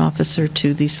enforcement officer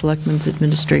to the selectman's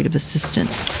administrative assistant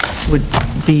would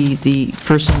be the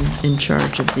person in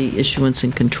charge of the issuance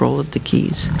and control of the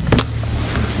keys.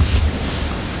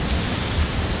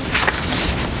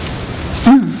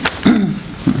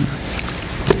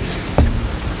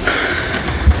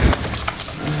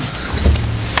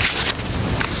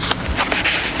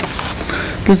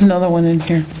 There's another one in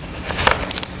here.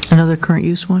 Another current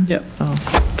use one? Yep.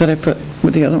 Oh, That I put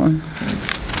with the other one.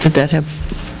 did that have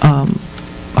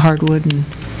hardwood and,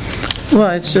 Well,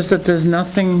 it's just that there's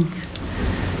nothing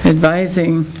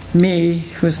advising me,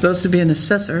 who's supposed to be an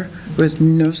assessor, who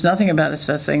knows nothing about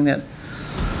assessing, that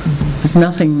there's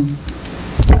nothing,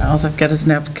 all I've got is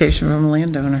an application from a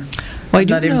landowner. well, I I'm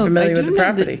do not even know, familiar I with do the know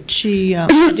property. that she,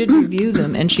 I did review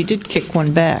them, and she did kick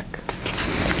one back.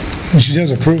 And she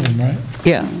does approve them, right?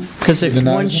 Yeah, because Denies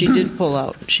one them? she did pull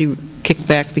out, she kicked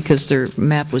back because their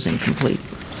map was incomplete.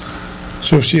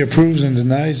 So if she approves and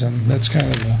denies them, that's kind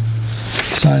of a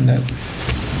sign that,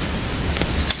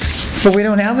 But we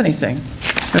don't have anything,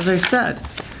 as I said.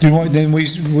 Then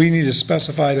we need to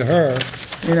specify to her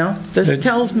You know, this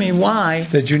tells me why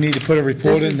that you need to put a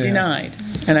report this in is there. denied.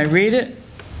 And I read it,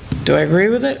 do I agree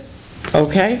with it?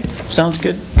 Okay, sounds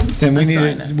good. Then I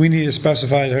sign it. we need to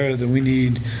specify to her that we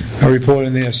need a report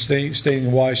in there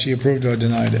stating why she approved or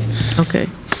denied it. Okay.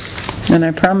 And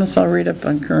I promise I'll read up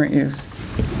on current use.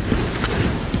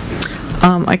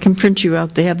 I can print you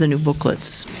out, they have the new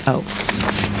booklets out.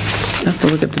 I have to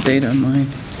look at the date on mine.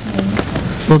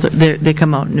 Well, they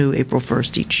come out new April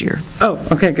 1st each year. Oh,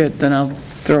 okay, good, then I'll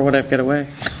throw what I've got away.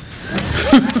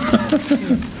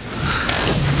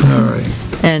 All right.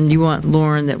 And you want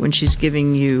Lauren, that when she's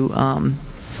giving you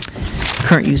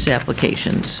current use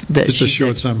applications, that Just a she's-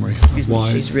 short summary. excuse me,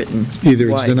 Why she's written. either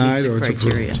it's why it denied meets the or it's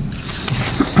criteria. approved.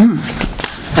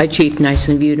 Hi, Chief, nice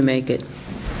of you to make it.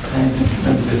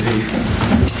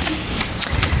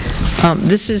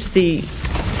 This is the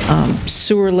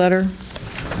sewer letter.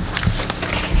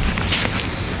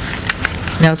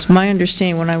 Now, it's my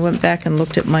understanding, when I went back and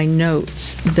looked at my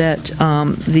notes, that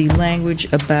the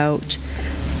language about,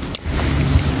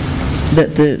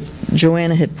 that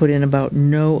Joanna had put in about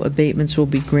no abatements will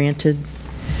be granted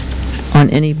on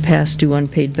any past due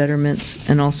unpaid betterments,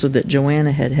 and also that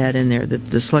Joanna had in there that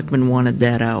the selectmen wanted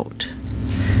that out.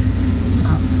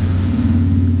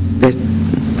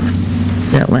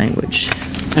 That language.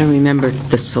 I remember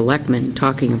the selectmen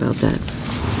talking about that.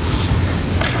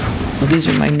 Well, these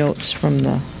are my notes from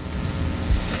the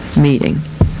meeting.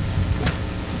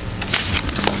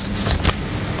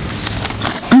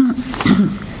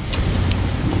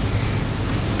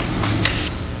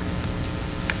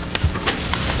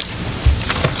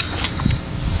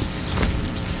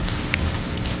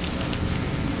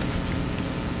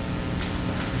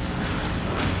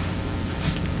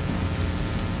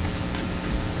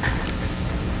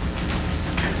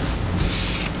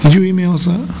 Did you email us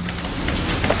that?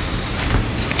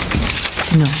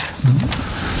 No.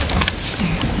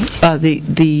 The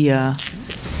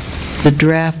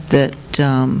draft that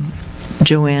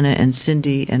Joanna and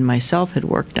Cindy and myself had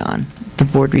worked on, the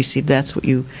board received, that's what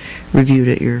you reviewed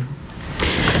at your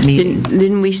meeting.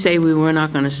 Didn't we say we were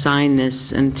not going to sign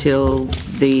this until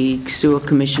the sewer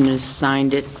commissioners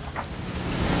signed it?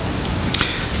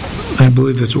 I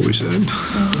believe that's what we said.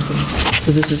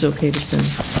 So this is okay to send,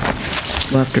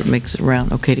 well, after it makes it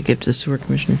around, okay to give to the sewer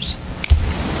commissioners?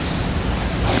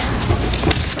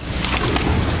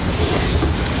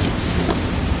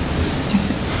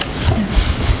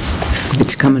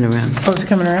 It's coming around. Oh, it's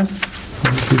coming around?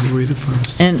 People read it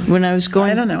first. And when I was I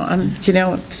going, don't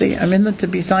know, see, I'm in the to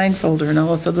be signed folder and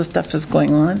all this other stuff is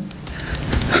going on.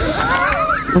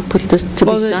 We'll put this to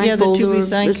be well, signed yeah, the to folder be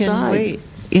signed can aside. wait,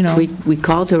 you know. We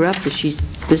called her up, but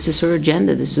this is her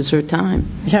agenda, this is her time.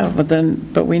 Yeah,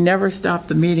 but we never stopped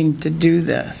the meeting to do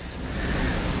this.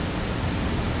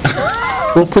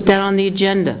 We'll put that on the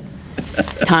agenda.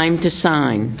 Time to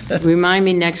sign. Remind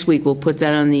me next week, we'll put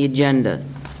that on the agenda.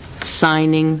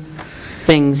 Signing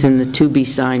things in the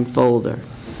to-be-signed folder.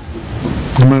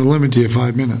 I'm going to limit to you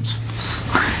 5 minutes.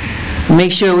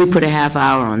 Make sure we put a half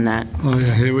hour on that. Oh,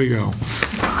 yeah, here we go.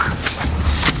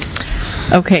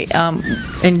 Okay,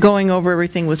 and going over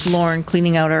everything with Lauren,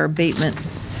 cleaning out our abatement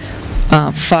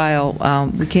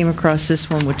file, we came across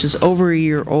this one, which is over a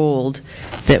year old,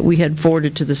 that we had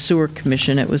forwarded to the Sewer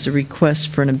Commission. It was a request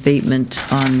for an abatement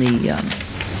on the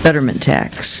betterment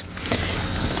tax.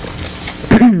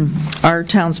 Our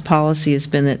town's policy has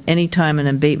been that any time an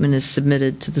abatement is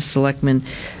submitted to the selectmen,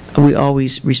 we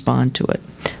always respond to it.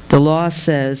 The law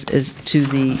says, as to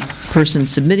the person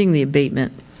submitting the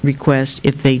abatement request,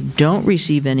 if they don't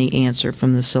receive any answer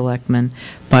from the selectmen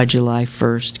by July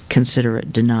 1st, consider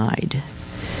it denied.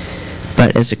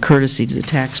 But as a courtesy to the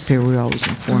taxpayer, we always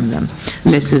inform them.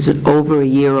 This is over a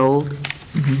year old,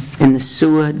 and the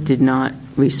sewer did not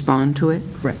respond to it?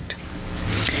 Correct.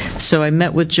 So I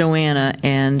met with Joanna,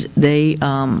 and they,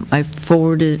 I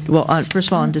forwarded, well, first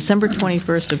of all, on December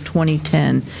 21st of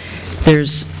 2010,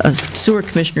 there's a sewer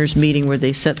commissioners meeting where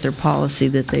they set their policy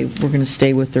that they were going to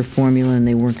stay with their formula and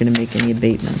they weren't going to make any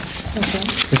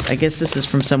abatements. Okay. I guess this is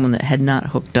from someone that had not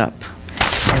hooked up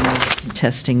and was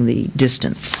testing the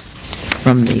distance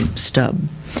from the stub.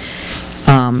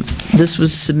 This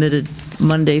was submitted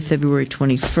Monday, February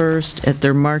 21st. At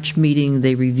their March meeting,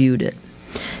 they reviewed it.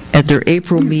 At their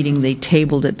April meeting, they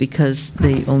tabled it because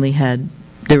they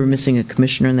were missing a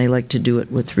commissioner, and they like to do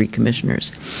it with 3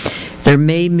 commissioners. Their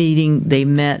May meeting, they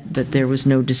met, but there was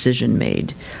no decision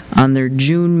made. On their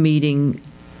June meeting,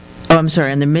 on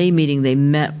their May meeting, they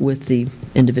met with the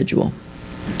individual.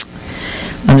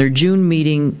 On their June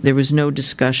meeting, there was no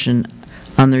discussion.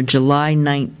 on their July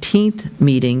 19th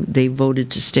meeting, they voted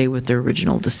to stay with their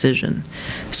original decision.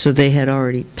 So they had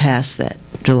already passed that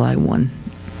July 1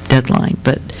 deadline,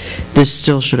 but this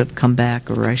still should have come back,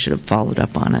 or I should have followed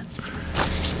up on it.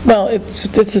 Well, it's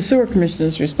the sewer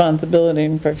commissioner's responsibility,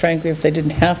 and quite frankly, if they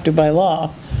didn't have to by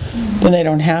law, then they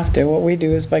don't have to. What we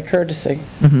do is by courtesy.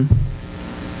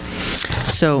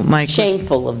 So my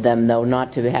Shameful of them, though,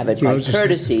 not to have it Yeah, I by was just-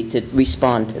 courtesy to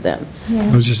respond to them.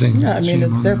 I was just thinking. Yeah, I mean, shame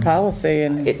it's on their them. policy,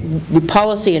 and The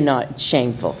policy are not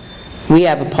shameful. We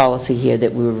have a policy here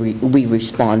that we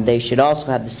respond. They should also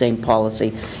have the same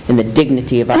policy and the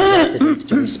dignity of our residents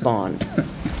to respond.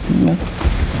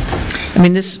 I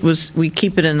mean, we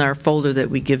keep it in our folder that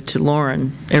we give to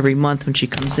Lauren every month when she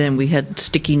comes in. We had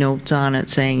sticky notes on it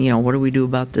saying, what do we do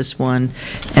about this one?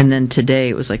 And then today,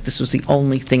 it was like this was the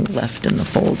only thing left in the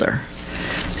folder.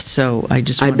 So I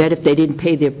just I want... bet if they didn't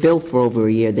pay their bill for over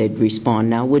a year, they'd respond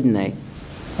now, wouldn't they?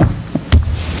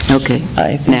 Okay,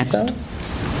 I think next. so.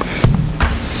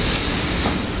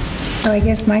 So I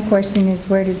guess my question is,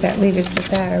 where does that leave us with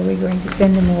that? Are we going to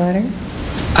send them a letter?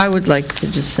 I would like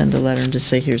to just send a letter and just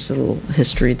say, here's a little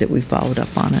history that we followed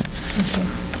up on it.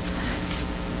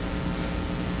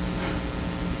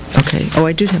 Okay. Oh,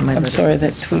 I do have my letter. I'm sorry,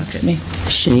 that tweaks me.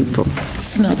 Shameful.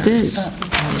 It's not. It is.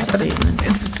 But it's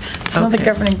not the Okay.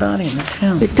 governing body in the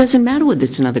town. It doesn't matter whether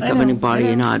it's another I know, governing body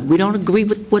I or know. not. We don't agree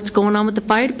with what's going on with the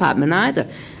fire department either.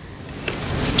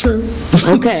 True.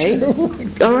 Okay,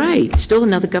 all right, still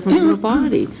another governmental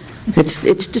body.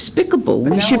 It's despicable.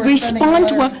 We should respond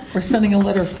to our... We're sending a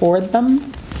letter for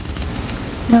them?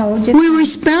 No, just, We're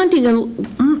responding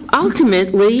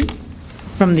ultimately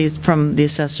From the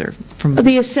assessor, from...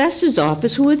 the assessor's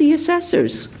office. Who are the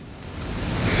assessors?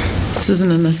 This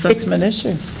isn't an assessment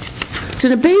issue. It's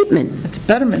an abatement. It's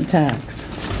betterment tax.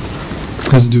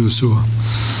 Has to do with sewer.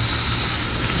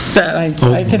 But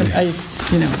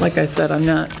like I said, I'm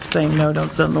not saying no,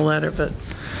 don't send the letter, but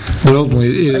But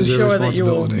ultimately, it I'm is their sure that you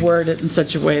will responsibility. word it in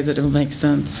such a way that it'll make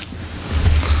sense.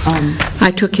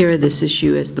 I took care of this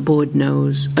issue, as the board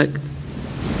knows.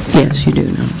 Yes, you do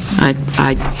know.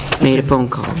 I made a phone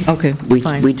call. Okay, We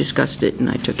fine. discussed it, and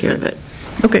I took care of it.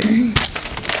 Okay.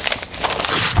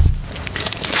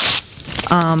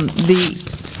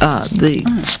 The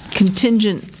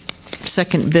contingent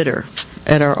second bidder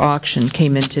at our auction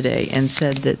came in today and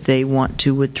said that they want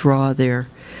to withdraw their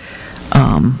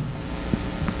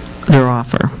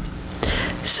offer.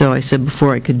 So I said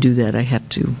before I could do that, I have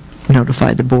to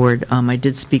notify the board. I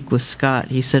did speak with Scott.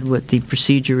 He said what the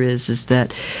procedure is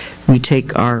that we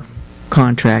take our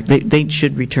contract, they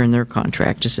should return their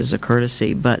contract just as a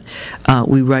courtesy, but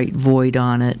we write void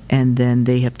on it, and then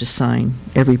they have to sign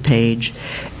every page,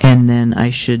 and then I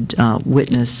should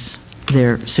witness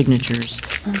their signatures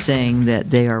saying that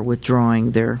they are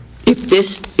withdrawing their... If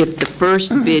the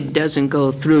first bid doesn't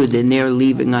go through, then they're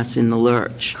leaving us in the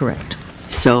lurch. Correct.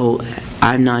 So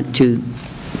I'm not too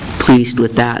pleased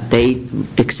with that. They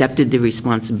accepted the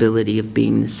responsibility of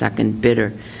being the second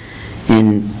bidder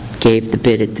and gave the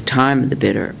bid at the time of the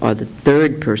bidder, or the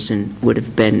third person would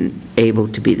have been able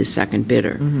to be the second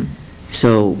bidder.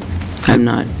 So I'm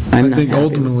not I think happy with-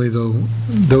 ultimately, though,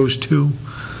 those two,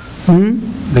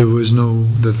 there was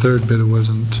the third bidder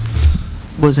wasn't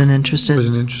interested?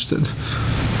 interested.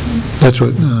 That's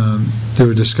what they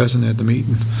were discussing at the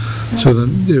meeting. So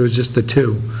it was just the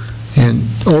two. And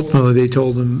ultimately, they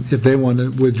told them if they want to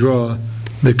withdraw,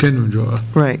 they can withdraw.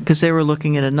 Right, because they were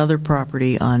looking at another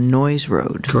property on Noyes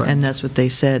Road. Correct. And that's what they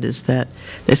said, is that,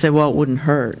 they said, well, it wouldn't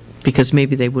hurt, because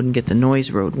maybe they wouldn't get the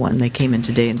Noyes Road one. They came in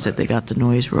today and said they got the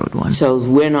Noyes Road one. So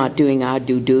we're not doing our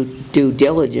due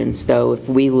diligence, though, if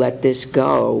we let this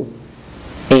go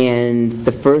and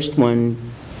the first one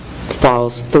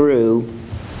falls through,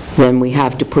 then we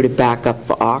have to put it back up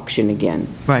for auction again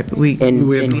Right, but we... and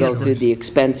We have no go choice. through the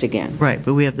expense again. Right,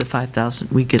 but we have the 5,000,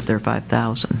 we get their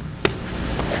 5,000.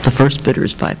 The first bidder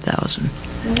is 5,000.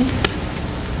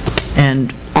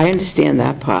 And, I understand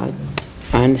that part.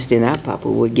 But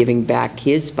we're giving back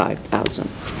his 5,000.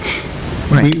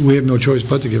 right, We have no choice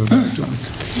but to give it back to them.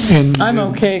 And I'm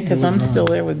okay, because I'm still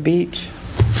there with Beach.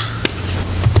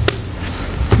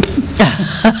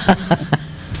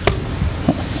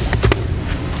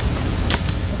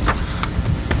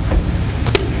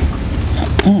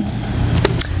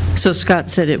 so Scott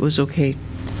said it was okay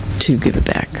to give it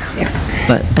back.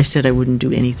 But I said I wouldn't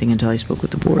do anything until I spoke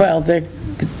with the board. Well,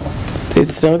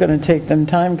 it's still going to take them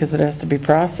time, because it has to be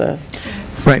processed.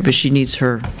 Right, but she needs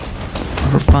her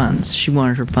her funds. She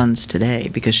wanted her funds today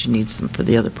because she needs them for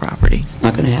the other property.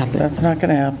 Not going to happen. That's not going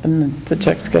to happen. The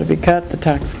check's got to be cut, the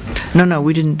tax, No,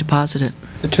 we didn't deposit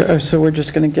it, so we're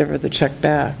just going to give her the check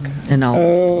back. and I'll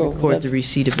Oh, record the that's-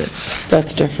 receipt of it.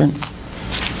 That's different.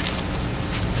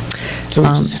 So we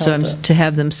just So I'm held it. to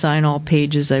have them sign all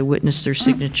pages, I witness their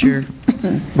signature,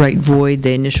 write void,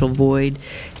 the initial void,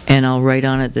 and I'll write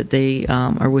on it that they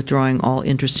are withdrawing all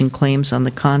interest and claims on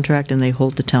the contract, and they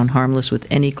hold the town harmless with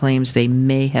any claims they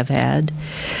may have had.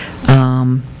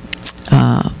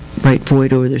 Write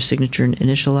void over their signature and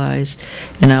initialize,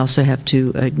 and I also have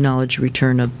to acknowledge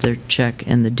return of their check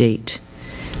and the date.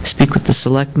 Speak with the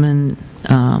selectmen.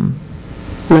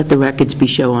 Let the records be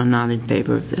shown I'm not in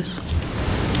favor of this.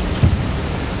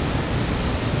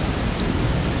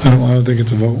 I don't think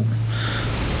it's a vote.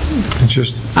 It's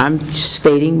just, I'm just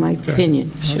stating my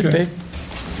opinion. Should Okay. be.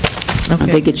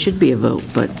 I think it should be a vote,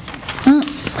 but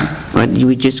are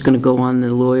we just going to go on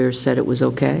the lawyer said it was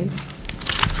okay?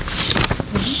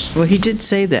 Well, he did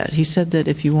say that. He said that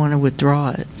if you want to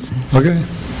withdraw it. okay.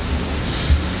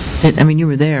 I mean, you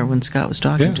were there when Scott was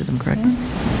talking Yeah. to them, correct?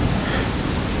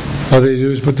 All they do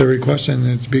is put their request in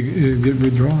and it get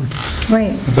withdrawn.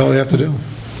 Right. That's all they have to do.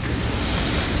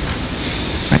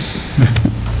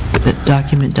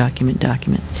 Document.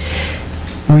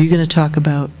 Were you going to talk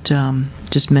about,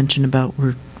 just mention about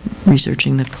we're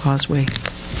researching the causeway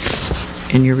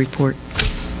in your report?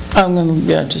 I'm going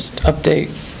to, just update.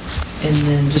 And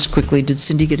then just quickly, did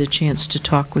Cindy get a chance to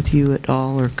talk with you at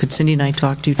all? Or could Cindy and I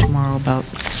talk to you tomorrow about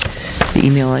the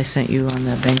email I sent you on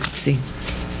the bankruptcy?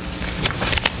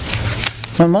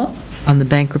 Mama? On the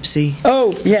bankruptcy?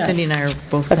 Oh, yeah. Cindy and I are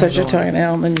both I gonna thought you were go talking to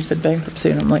Al, and then you said bankruptcy,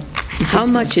 and I'm like, How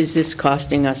much is this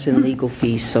costing us in legal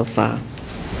fees so far?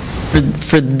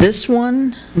 For this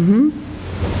one?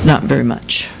 Not very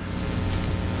much.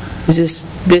 This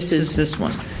This is is this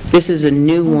one. this is a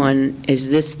new one. Is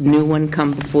this new one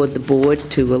come before the board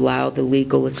to allow the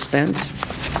legal expense?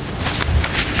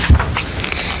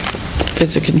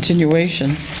 it's a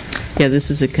continuation. Yeah, this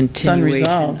is a continuation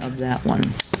unresolved. of that one.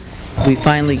 We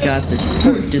finally got the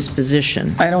court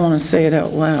disposition. I don't want to say it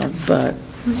out loud, but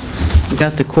We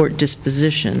got the court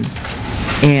disposition,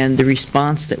 and the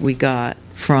response that we got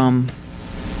from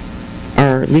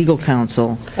our legal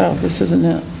counsel, oh, this isn't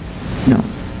it. no,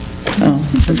 Oh,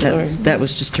 I'm sorry. that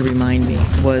was just to remind me,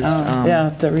 was, Yeah,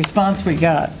 the response we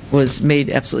got, was made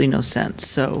absolutely no sense.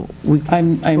 So we,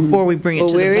 I'm before we bring it Well,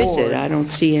 to the board. where is it? I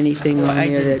don't see anything on I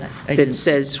there didn't- I that didn't.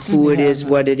 says who it is,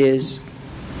 what it is.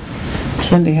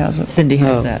 Cindy has it. Cindy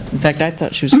has Oh. that. In fact, I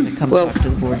thought she was going to come Well- talk to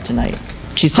the board tonight.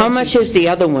 She said How much she- has the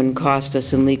other one cost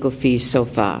us in legal fees so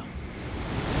far,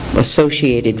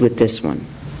 associated with this one?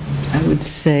 I would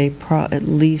say at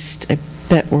least, I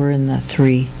bet we're in the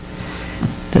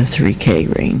 3K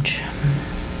range.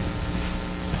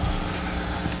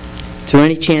 Is there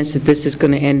any chance that this is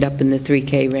going to end up in the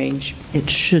 3K range? It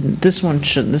shouldn't. This one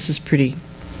shouldn't. This is pretty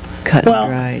cut and Well-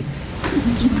 dried.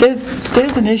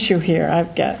 There's an issue here. I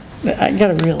got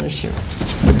a real issue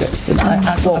with this, and I'm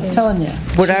telling you.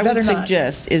 What it I would better not-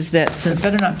 suggest is that It since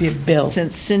better not be a bill.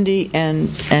 Since Cindy and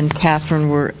Catherine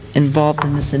were involved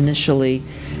in this initially,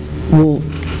 we'll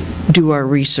do our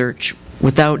research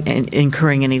without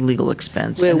incurring any legal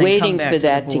expense. We're and then come waiting back for the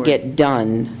that to board. get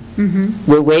done.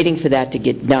 We're waiting for that to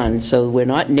get done, so we're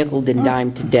not nickeled and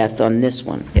dimed to death on this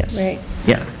one. Yes. Right.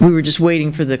 Yeah. We were just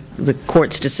waiting for the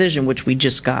court's decision, which we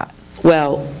just got,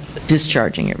 Well,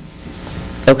 discharging it.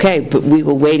 okay, but we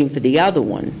were waiting for the other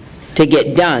one to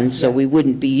get done, so we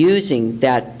wouldn't be using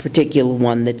that particular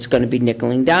one that's going to be nickel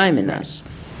and diming us.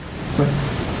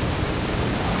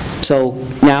 So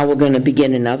now we're going to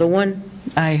begin another one?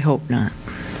 I hope not.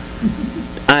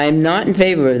 I'm not in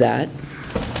favor of that.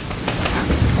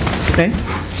 Okay?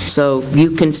 So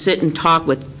you can sit and talk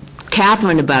with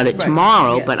Catherine about it Right,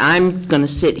 tomorrow, yes. but I'm going to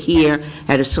sit here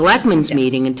at a selectmen's Yes.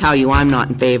 meeting and tell you I'm not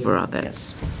in favor of it.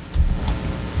 Yes.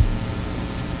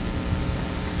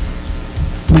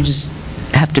 We just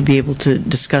have to be able to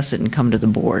discuss it and come to the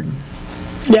board.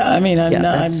 Yeah, I mean, Yeah,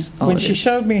 that's all when it she is.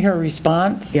 showed me her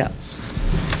response. Yeah.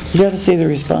 You got to see the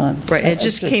response. Right, it It's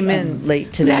just came in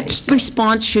late today. That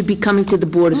response should be coming to the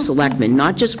Board of Selectmen,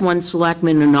 not just one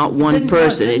selectman or not one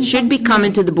person. It should be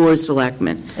coming to the Board of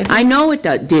Selectmen. I know it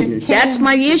didn't. That's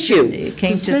my issue. It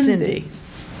came to to Cindy.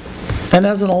 And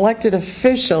as an elected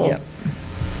official, Yep.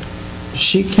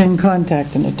 she can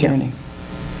contact an attorney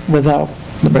without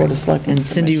the Board of Selectmen. And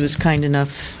Cindy was kind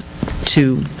enough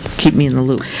to keep me in the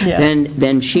loop. Yeah.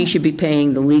 Then she should be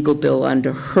paying the legal bill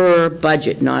under her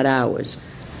budget, not ours.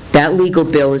 That legal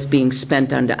bill is being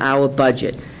spent under our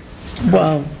budget.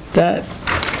 Well,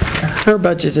 her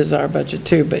budget is our budget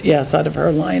too, but yes, out of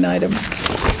her line item.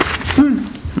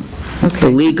 The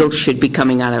legal should be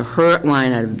coming out of her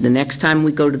line item. The next time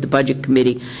we go to the Budget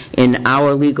Committee and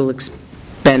our legal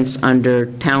expense under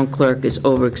town clerk is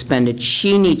overexpended,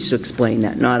 she needs to explain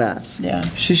that, not us. Yeah,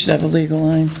 she should have a legal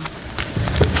line.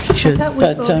 She should. I thought we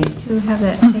But, voted to have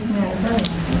that taken out of her.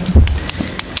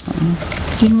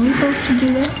 Didn't we vote to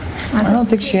do that? I don't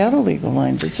think she had a legal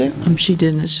line, did she? She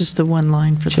didn't, it's just the one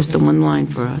line for Just the one line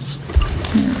for us,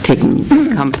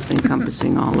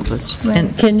 encompassing all of us.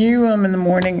 And, Can you, in the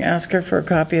morning, ask her for a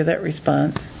copy of that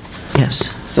response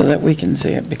yes, so that we can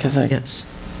see it? Because yes,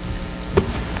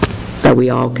 That we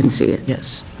all can see it.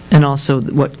 yes. And also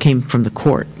what came from the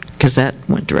court, because that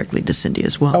went directly to Cindy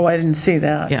as well. Oh, I didn't see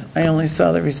that. Yeah. I only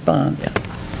saw the response.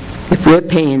 If we're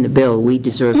paying the bill, we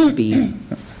deserve to be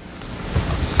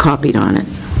copied on it.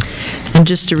 And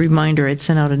just a reminder, I'd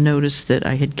sent out a notice that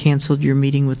I had canceled your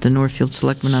meeting with the Northfield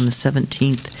Selectmen on the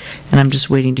 17th, and I'm just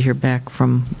waiting to hear back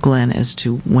from Glenn as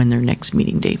to when their next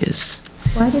meeting date is.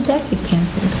 Why did that get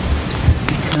canceled?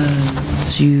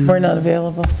 So you, We're not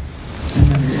available.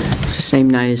 It's the same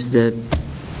night as the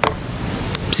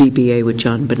ZBA with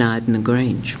John Bernard and the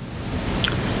Grange.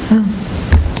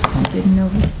 Oh, I didn't know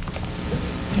that.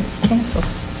 It's canceled.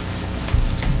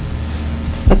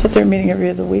 I thought they were meeting every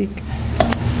other week.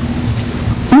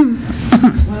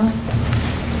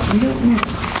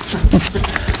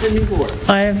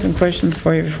 I have some questions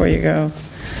for you before you go.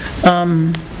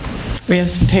 We have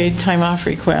some paid time off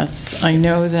requests. I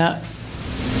know that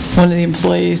one of the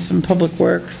employees from Public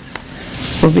Works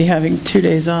will be having 2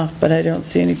 days off, but I don't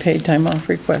see any paid time off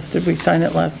requests. Did we sign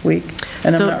it last week?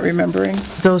 And I'm not remembering.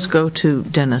 those go to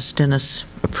Dennis. Dennis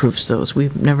approves those.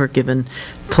 We've never given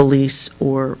police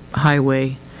or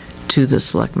highway to the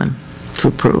selectmen to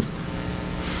approve.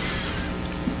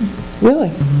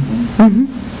 Really?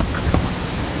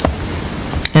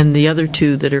 And the other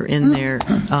two that are in there,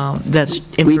 that's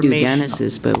informational. We do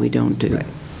Dennis's, but we don't do,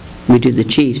 we do the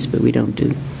chiefs, but we don't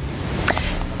do.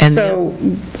 And So,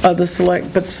 the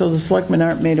selectmen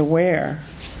aren't made aware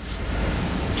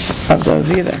of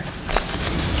those either,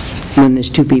 When there's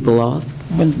two people off,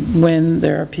 when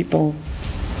there are people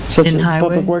such In as highway?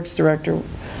 Public Works Director,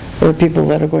 or people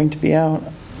that are going to be out,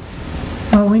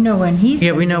 Oh, we know when he's.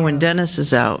 yeah, we gonna know be when out. Dennis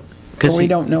is out. but Because we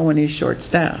don't know when he's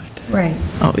short-staffed. Right.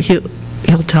 Oh, he'll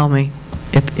tell me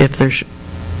if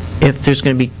there's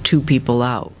going to be two people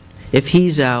out. If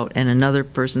he's out and another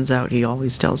person's out, he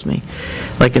always tells me.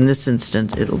 Like in this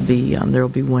instance, it'll be, there'll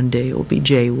be one day, it'll be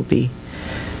Jay will be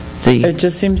It the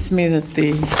just seems to me that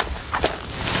the,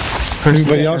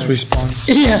 Everybody else responds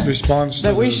to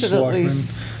that we the should at selectmen.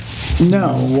 least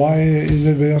know. Why is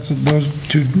everybody else, those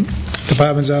two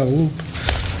departments out of the loop?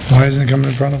 Why isn't it coming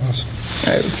in front of us?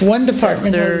 If one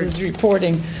department Yes, head is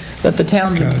reporting that the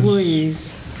town's Because-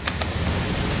 employees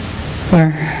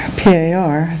are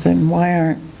PAR, then why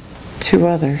aren't two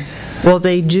others? Well,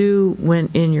 they do, when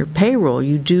in your payroll,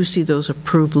 you do see those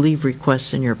approved leave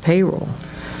requests in your payroll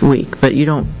week, but you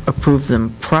don't approve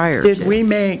them prior to. Did we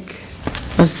make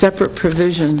a separate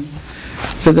provision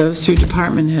for those two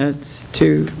department heads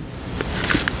to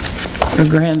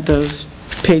grant those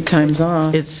paid times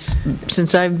off It's,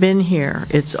 since I've been here,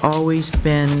 it's always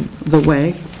been, the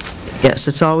way? yes,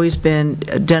 it's always been,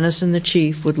 Dennis and the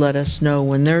chief would let us know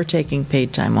when they're taking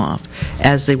paid time off,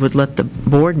 as they would let the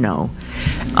board know.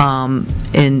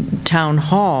 In town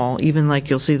hall, even like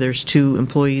you'll see there's two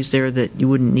employees there that you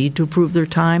wouldn't need to approve their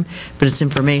time, but it's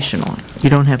informational. You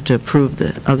don't have to approve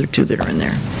the other two that are in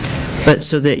there. But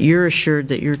so that you're assured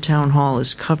that your town hall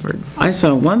is covered. I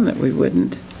saw one that we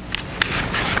wouldn't.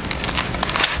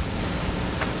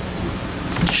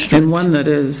 And one that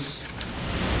is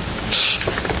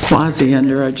quasi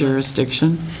under our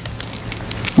jurisdiction.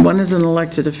 One is an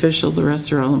elected official, the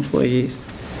rest are all employees.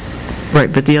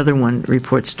 Right, but the other one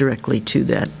reports directly to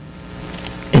that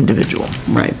individual.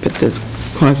 Right, but there's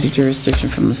quasi jurisdiction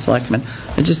from the selectmen.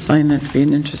 I just find that to be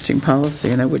an interesting policy,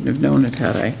 and I wouldn't have known it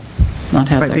had I not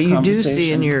had Right, that but you do conversation.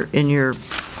 see in your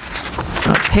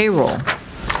payroll,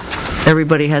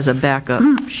 everybody has a backup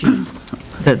sheet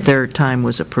that their time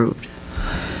was approved.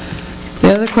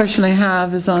 The other question I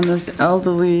have is on this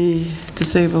elderly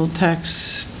disabled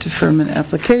tax deferment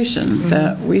application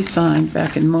that we signed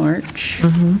back in March.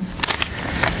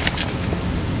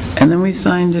 And then we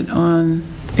signed it on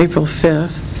April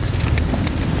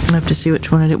 5th. I have to see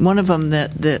which one it is. One of them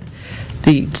that the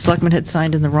selectman had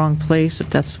signed in the wrong place, if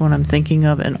that's what I'm thinking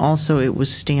of, and also it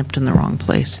was stamped in the wrong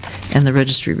place, and the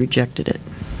registry rejected it.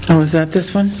 Oh, is that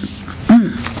this one?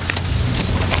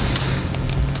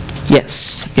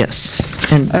 Yes, yes.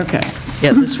 And, Okay.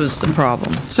 yeah, this was the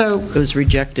problem. So, It was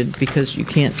rejected because you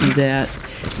can't do that,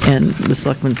 and the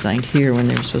selectmen signed here when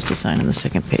they were supposed to sign on the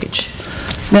second page.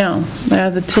 Now,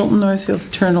 the Tilton Northfield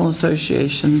Fraternal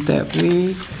Association that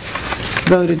we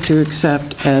voted to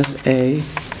accept as a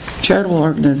charitable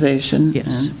organization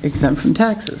Yes. and exempt from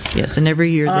taxes. Yes, and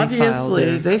every year they file Obviously,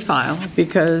 their... they file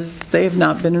because they have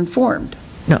not been informed.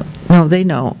 No, they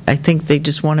know. I think they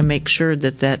just want to make sure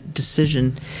that that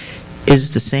decision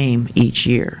is the same each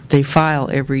year. They file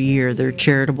every year their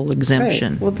charitable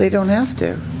exemption. Right. Well, they don't have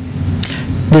to.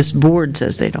 This board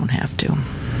says they don't have to.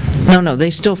 No, they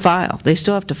still file. They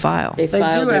still have to file. They They do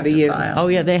filed have every to year. file. Oh,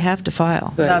 yeah, they have to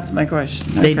file. Right. That's my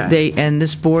question. Okay. And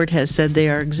this board has said they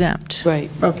are exempt Right,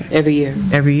 Okay. every year.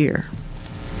 every year.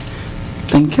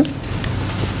 Thank you.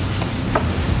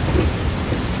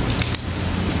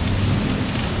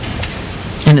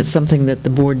 And it's something that the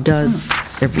board does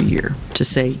every year, to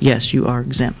say, yes, you are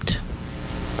exempt.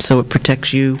 So it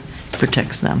protects you,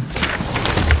 protects them.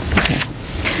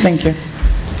 Thank you.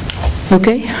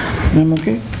 Okay, I'm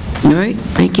okay. all right,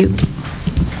 thank you.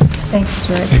 Thanks,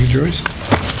 George. Thank you, Joyce.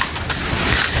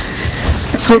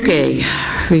 Okay,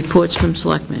 reports from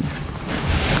selectmen.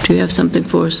 Do you have something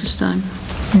for us this time?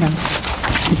 No.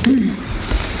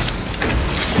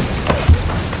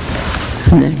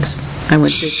 Next,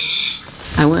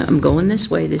 I'm going this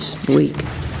way this week.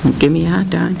 Give me a hard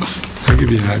time. I'll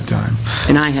give you a hard time.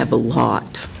 And I have a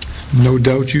lot, No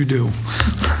doubt you do.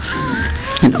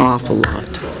 an awful lot.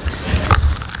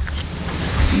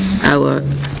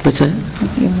 What's that?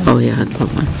 Oh, yeah, I'd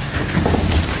love one.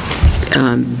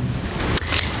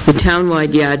 The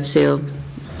townwide yard sale,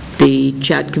 the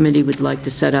chat committee would like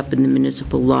to set up in the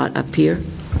municipal lot up here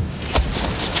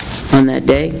on that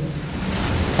day.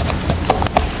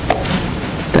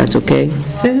 That's okay?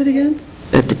 Say that again?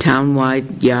 At the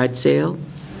townwide yard sale,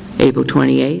 April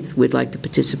 28th, we'd like to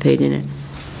participate in it.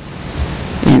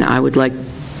 And I would like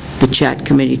the chat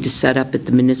committee to set up at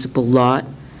the municipal lot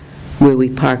where we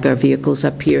park our vehicles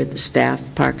up here, the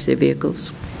staff parks their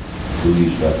vehicles. We'll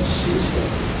use that to see as well.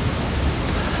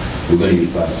 We're going to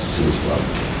use that to see as well.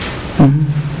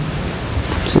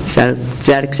 So is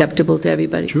that acceptable to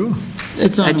everybody? Sure.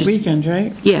 It's I on a just- weekend,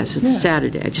 right? Yes, it's a Yeah.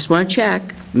 Saturday. I just want to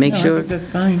check, make No, I sure. think that's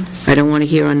fine. I don't want to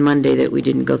hear on Monday that we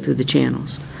didn't go through the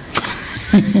channels.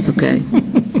 Okay?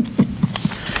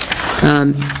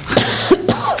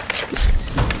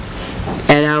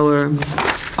 At our,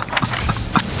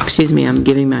 excuse me, I'm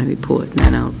giving my report, and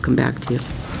then I'll come back to you.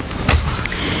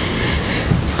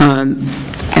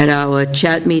 At our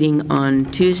chat meeting on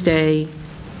Tuesday,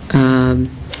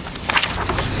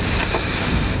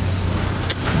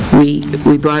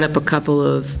 we brought up a couple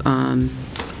of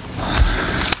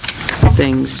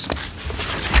things.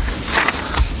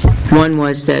 One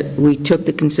was that we took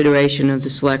the consideration of the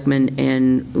selectmen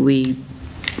and we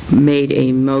made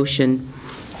a motion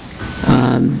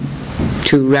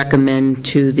to recommend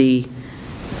to the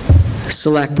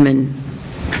selectmen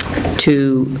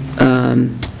to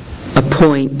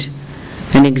appoint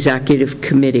an executive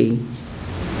committee.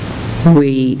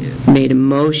 We made a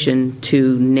motion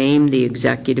to name the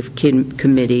executive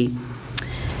committee.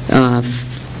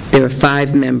 There are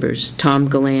 5 members: Tom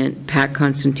Gallant, Pat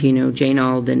Constantino, Jane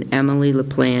Alden, Emily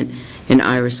LaPlante, and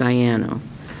Iris Iano.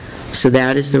 So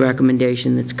that is the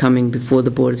recommendation that's coming before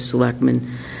the Board of Selectmen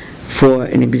for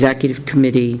an executive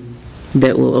committee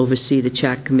that will oversee the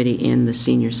chat committee and the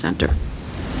senior center.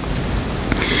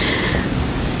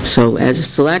 So as a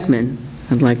selectman,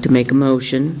 I'd like to make a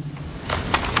motion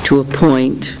to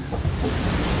appoint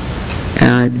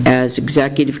as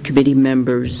executive committee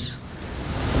members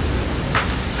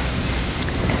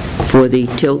for the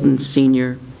Tilton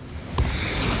Senior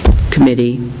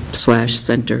Committee /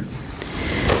 Center: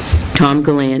 Tom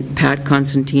Gallant, Pat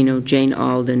Constantino, Jane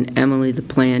Alden, Emily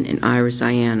LaPlante, and Iris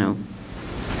Iano.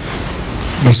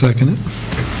 I'll second it.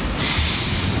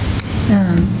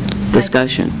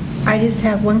 Discussion. I just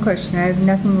have one question. I have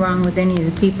nothing wrong with any of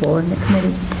the people in the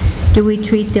committee. Do we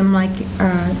treat them like,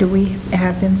 do we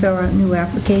have them fill out new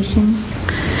applications?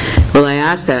 Well, I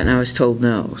asked that and I was told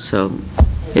no, so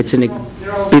it's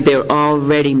they're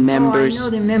already members. Oh, I know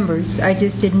they're members. I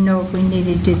just didn't know if we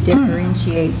needed to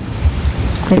differentiate.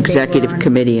 that they were Executive on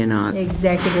committee or not.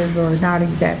 Executive or not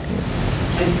executive.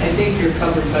 I think you're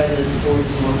covered by the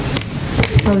board's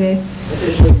motion, Okay.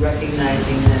 officially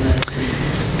recognizing them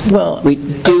as Well, We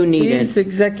do need these it.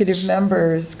 executive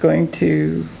members going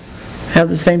to have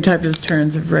the same type of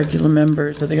terms of regular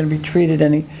members? Are they going to be treated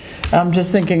any? I'm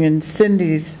just thinking in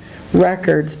Cindy's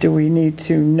records, do we need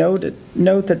to note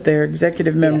that they're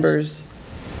executive members?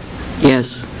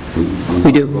 Yes.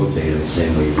 We do. rotate it the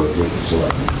same way you rotate the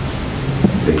selectmen,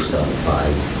 based on the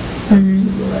 5 that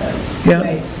we'll add. Yeah.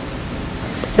 Right.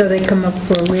 So they come up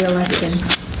for re-election.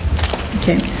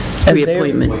 Okay. And they-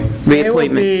 Reappointment. They will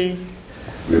Reappointment.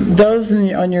 be Those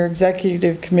on your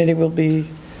executive committee will be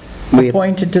We-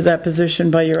 appointed to that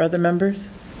position by your other members?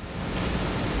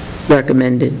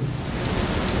 Recommended.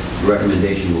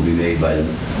 Recommendation will be made by, I can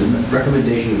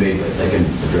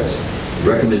address it. The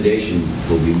recommendation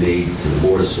will be made to the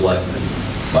Board of Selectmen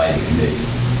by the committee.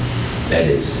 That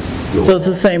is. So it's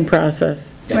the same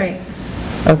process? Yeah. Right.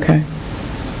 Okay.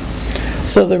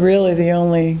 So really the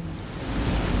only,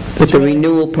 But the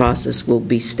renewal process will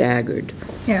be staggered.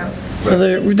 Yeah. so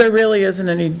there really isn't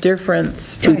any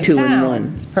difference for the 2 and 1.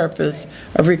 town's purpose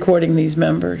of recording these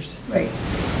members? Right.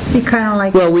 Be kind of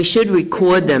like, Well, we should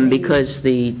record them because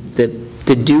the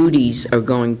duties are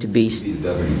going to be Be the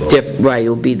governing body. right,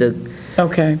 it'll be the,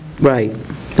 Okay. right,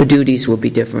 the duties will be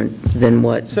different than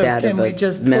what So that can of we a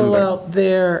just pull member. out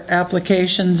their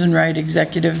applications and write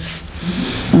executive,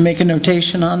 and make a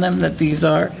notation on them that these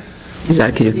are,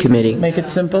 Executive committee. make it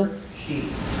simple? Sheet.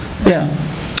 Yeah,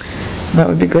 that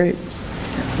would be great.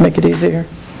 Make it easier.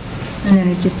 and then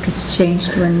it just gets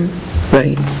changed when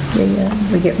Right.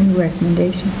 we get new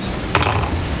recommendations.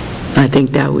 I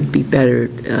think that would be better,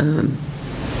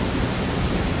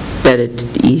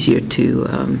 easier to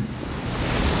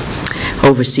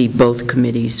oversee both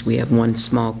committees. We have one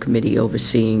small committee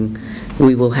overseeing.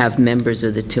 We will have members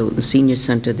of the Tilton Senior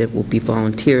Center that will be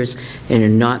volunteers and are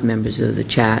not members of the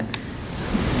chat,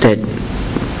 that,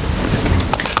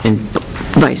 and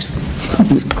vice.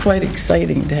 It's quite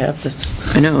exciting to have this.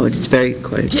 I know, it's very,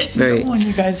 very. When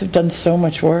you guys have done so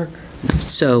much work.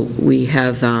 So we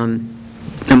have a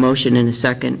motion and a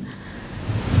second.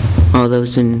 All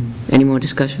those in, any more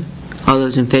discussion? All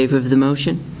those in favor of the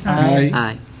motion? Aye.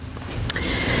 Aye.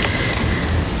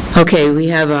 Okay, we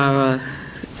have our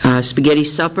spaghetti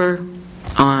supper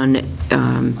on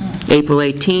April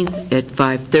 18th at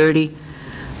 5:30.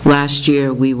 Last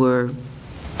year,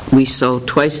 we sold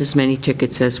twice as many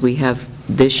tickets as we have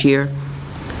this year,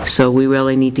 so we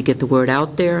really need to get the word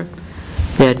out there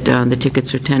that the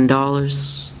tickets are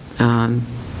 $10.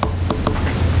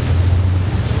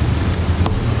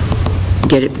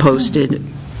 Get it posted,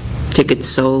 tickets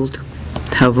sold,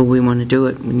 however we want to do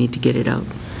it, we need to get it out.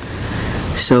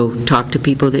 So talk to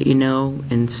people that you know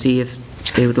and see if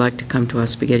they would like to come to our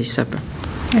spaghetti supper.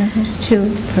 Yeah, there's 2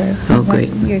 for Oh,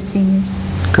 great. your seniors.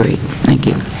 Great, thank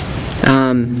you.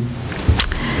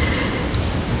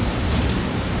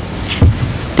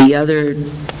 The other,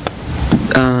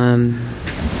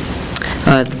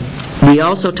 we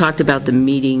also talked about the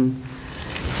meeting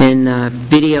and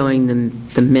videoing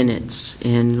the minutes,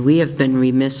 and we have been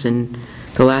remiss in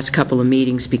the last couple of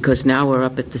meetings because now we're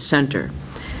up at the center.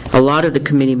 A lot of the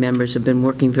committee members have been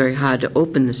working very hard to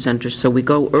open the center, so we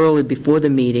go early before the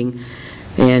meeting,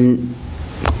 and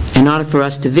in order for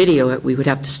us to video it, we would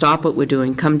have to stop what we're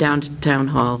doing, come down to Town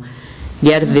Hall,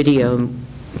 get a video,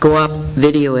 go up,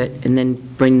 video it, and then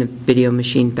bring the video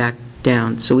machine back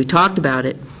down. So we talked about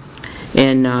it,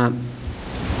 and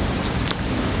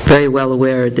very well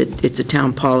aware that it's a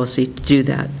town policy to do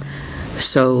that.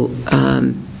 So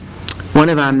one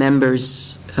of our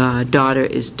members' daughter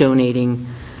is donating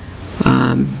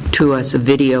to us a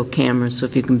video camera, so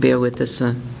if you can bear with us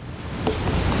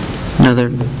another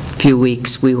few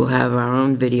weeks, we will have our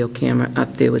own video camera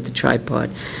up there with the tripod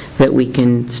that we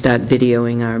can start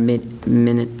videoing our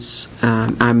minutes,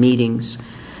 our meetings.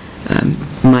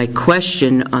 My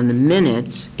question on the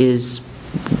minutes is,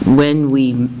 when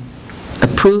we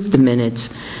approve the minutes,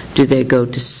 do they go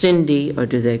to Cindy or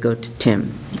do they go to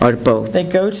Tim, or to both? They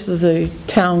go to the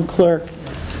town clerk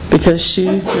because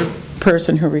she's the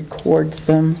person who records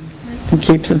them and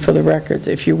keeps them for the records.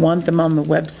 If you want them on the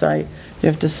website, you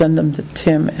have to send them to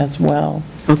Tim as well.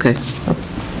 Okay.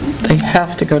 They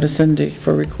have to go to Cindy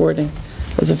for recording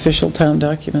as official town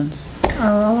documents.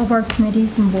 Are all of our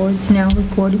committees and boards now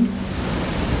recording?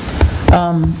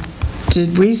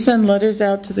 Did we send letters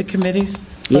out to the committees,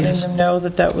 letting Yes. them know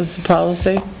that that was the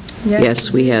policy?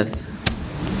 Yes, we have.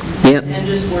 Yep, And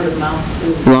just word of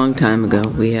mouth, too. long time ago,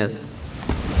 we have.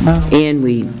 Wow.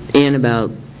 And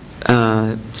about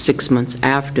 6 months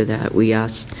after that, we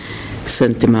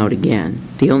sent them out again.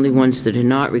 The only ones that are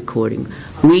not recording,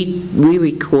 we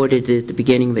recorded it at the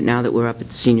beginning, but now that we're up at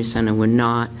the senior center, we're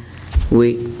not.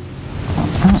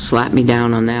 Slap me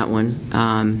down on that one.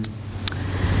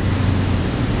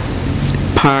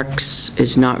 Parks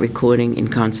is not recording in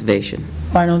conservation.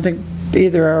 I don't think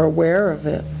either are aware of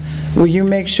it. Will you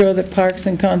make sure that Parks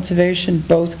and Conservation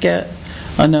both get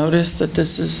a notice that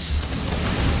this is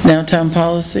now town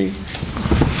policy?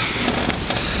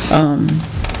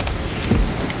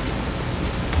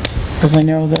 Because I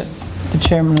know that the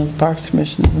chairman of the Parks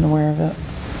Commission isn't aware of it.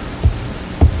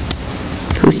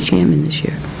 Who's chairman this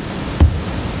year?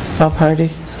 Bob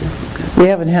Hardy? We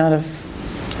haven't had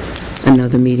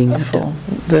Another meeting a after.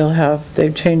 full,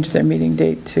 they've changed their meeting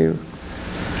date to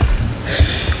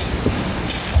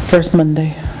first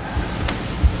Monday,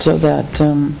 so that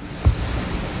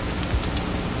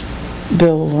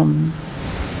Bill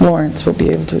Lawrence will be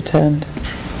able to attend.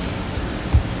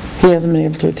 He hasn't been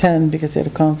able to attend because he had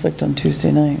a conflict on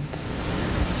Tuesday nights.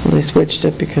 So they switched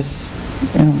it because,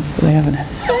 they haven't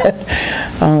had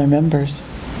all their members.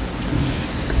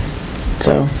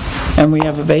 So, and we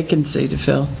have a vacancy to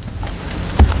fill.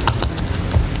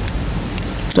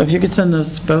 So if you could send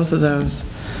us both of those,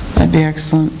 that'd be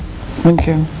excellent. Thank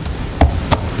you.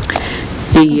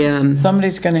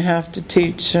 Somebody's going to have to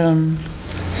teach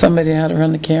somebody how to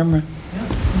run the camera.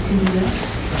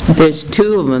 There's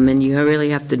two of them, and you really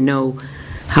have to know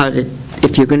how to,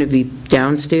 if you're going to be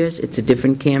downstairs, it's a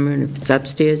different camera, and if it's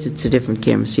upstairs, it's a different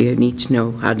camera, so you need to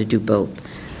know how to do both.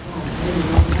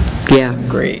 Yeah.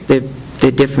 Great. They're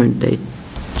different, they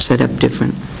set up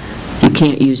different. You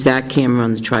can't use that camera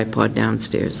on the tripod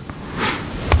downstairs.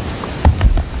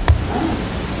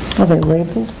 Are they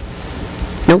labeled?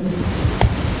 Nope.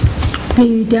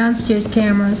 The downstairs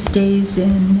camera stays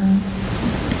in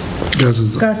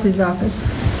Gus's. Gus's office.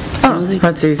 Oh,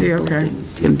 that's easy, okay.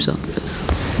 Tim's office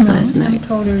No, last night. I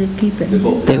told her to keep it.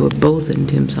 They were both in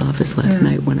Tim's office last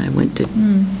night when I went to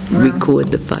Wow. record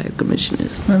the fire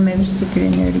commissioners. Or maybe stick it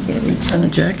in there to get it each And a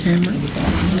one. jackhammer.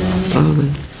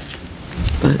 Probably.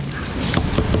 But,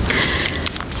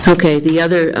 okay, the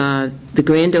other, the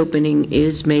grand opening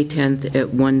is May 10th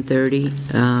at 1:30.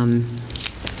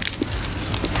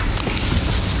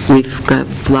 We've got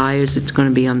flyers, it's going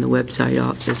to be on the website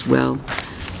as well.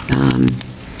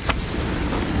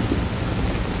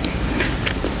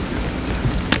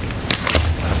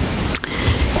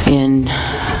 And,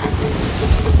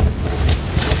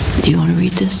 do you want to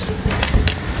read this?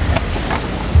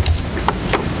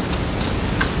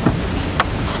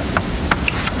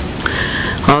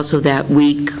 Also that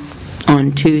week,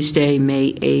 on Tuesday,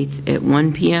 May 8th at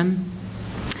 1 p.m.,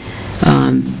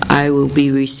 I will be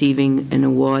receiving an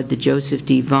award, the Joseph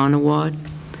D. Vaughn Award,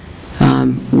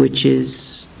 which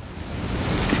is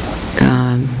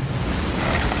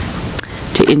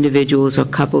to individuals or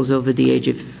couples over the age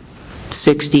of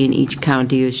 60 in each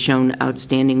county who has shown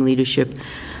outstanding leadership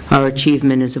or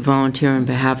achievement as a volunteer on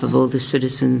behalf of older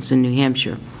citizens in New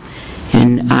Hampshire.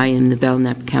 And I am the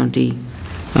Belknap County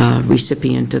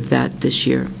recipient of that this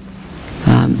year.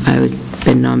 I've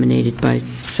been nominated by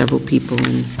several people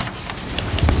in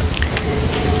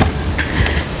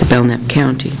the Belknap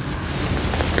County.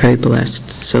 Very blessed.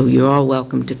 So you're all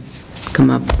welcome to come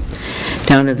up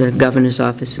down to the governor's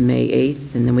office on May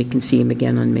 8th, and then we can see him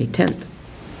again on May 10th.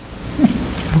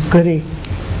 Goody.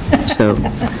 So,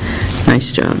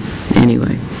 nice job.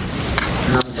 Anyway.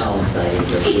 I'm so excited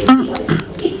to see it.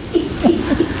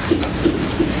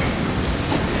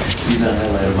 You've been a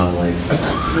highlight of my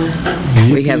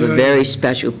life. We have a very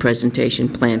special presentation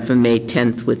planned for May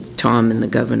 10th with Tom and the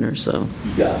governor, so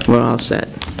Yeah, we're all set.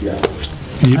 yeah.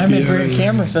 I may bring a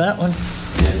camera for that one.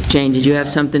 Jane, did you have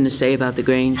something to say about the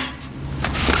Grange?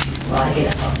 Well, I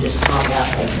guess I'll just talk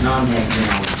about the comment,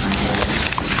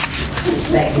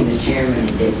 respecting the chairman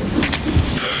and did,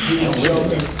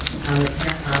 Wilson, on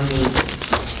the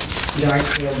yard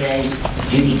sale day,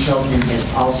 Judy Tilton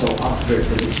has also offered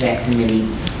for the exec committee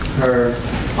her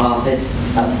office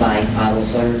up by Auto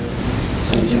Serve,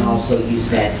 so we can also use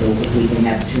that, so we can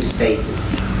have 2 spaces.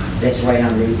 That's right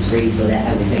on Route 3, so that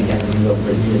I would think that would look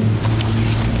really good.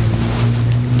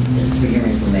 Just for your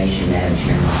information, Madam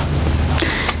Chairman.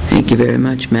 Thank you very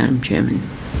much, Madam Chairman.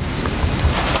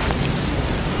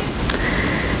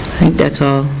 I think that's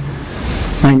all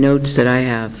my notes that I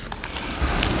have.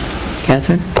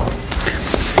 Catherine?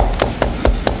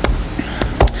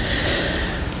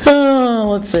 Oh,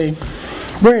 let's see.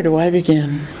 Where do I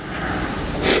begin?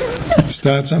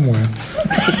 Start somewhere.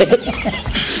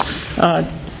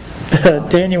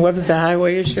 Daniel Webster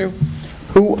Highway issue.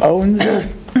 Who owns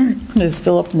it is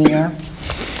still up in the air.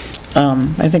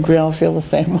 I think we all feel the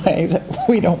same way, that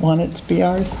we don't want it to be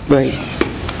ours. Right.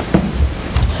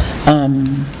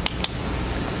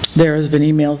 There has been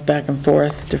emails back and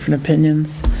forth, different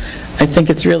opinions. I think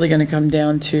it's really going to come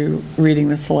down to reading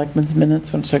the selectmen's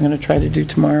minutes, which I'm going to try to do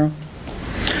tomorrow,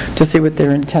 to see what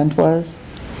their intent was.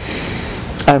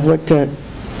 I've looked at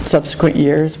subsequent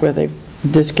years where they've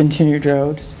discontinued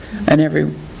roads, and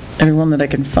everyone that I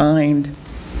can find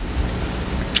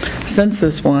since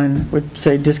this one would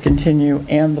say discontinue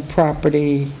and the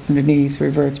property underneath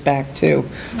reverts back to.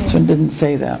 This one didn't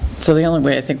say that. So the only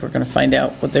way I think we're going to find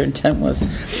out what their intent was,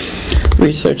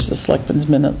 research the selectmen's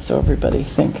minutes so everybody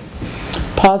think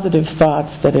positive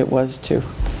thoughts that it was to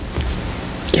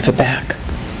give it back.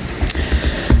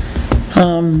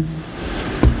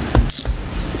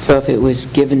 So if it was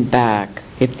given back,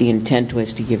 if the intent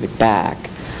was to give it back,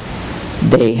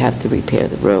 they have to repair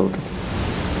the road.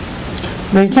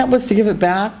 The intent was to give it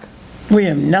back. We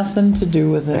have nothing to do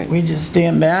with it. We just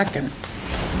stand back and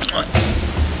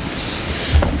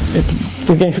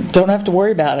we don't have to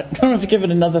worry about it. Don't have to give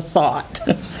it another thought.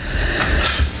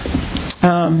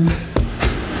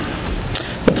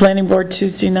 The planning board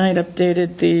Tuesday night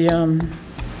updated the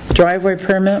driveway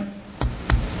permit.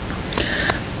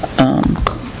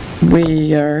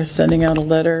 We are sending out a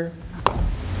letter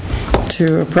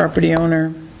to a property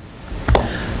owner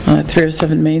at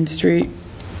 307 Main Street,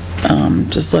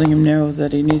 just letting him know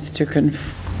that he needs to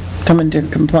come into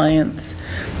compliance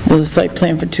with the site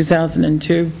plan for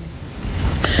 2002.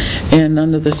 And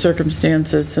under the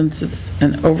circumstances, since it's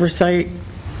an oversight,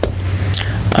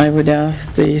 I would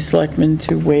ask the selectmen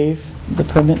to waive the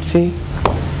permit fee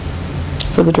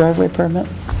for the driveway permit.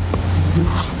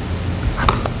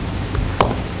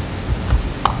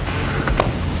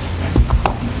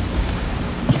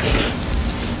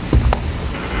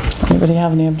 Anybody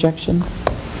have any objections?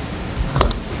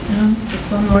 No,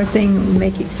 just one more thing we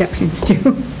make exceptions to.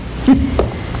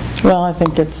 Well, I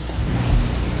think it's,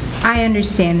 I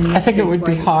understand. I think it would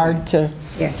be hard to,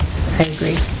 Yes, I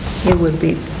agree. It would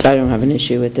be. I don't have an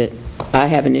issue with it. I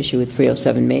have an issue with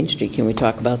 307 Main Street. Can we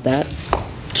talk about that?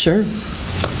 sure.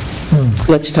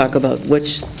 Let's talk about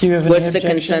what's Do you have any the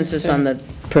objections consensus to- on the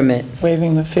permit?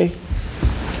 Waiving the fee.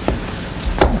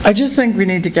 I just think we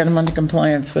need to get them under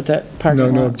compliance with that parking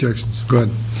lot. No objections. Go ahead.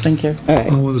 Thank you. All right.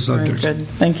 All other All right, subjects. good,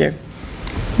 thank you.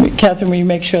 Catherine, will you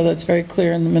make sure that's very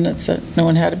clear in the minutes that no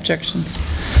one had objections?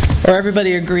 Or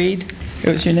everybody agreed?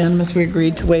 It was unanimous, we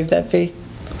agreed to waive that fee?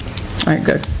 All right,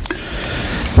 good.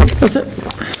 That's it.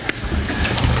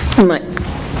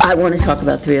 I want to talk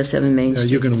about 307 Main Street.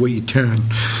 You're going to wait your turn.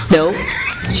 No,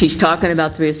 she's talking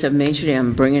about 307 Main Street,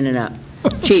 I'm bringing it up.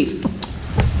 Chief,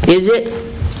 is it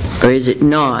or is it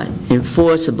not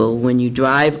enforceable when you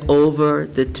drive over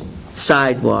the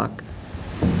sidewalk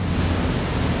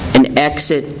and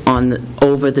exit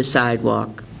over the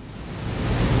sidewalk?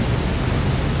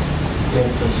 They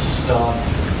have to stop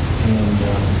and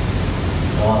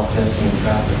allow pedestrian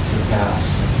traffic to pass.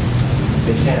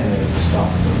 They can, they have to stop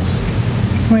those.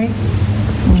 Right.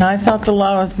 I thought the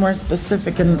law was more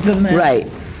specific than that. Right.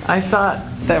 I thought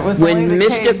that was When only the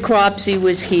Mr. case. Cropsey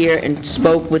was here and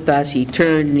spoke with us, he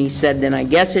turned and he said, then I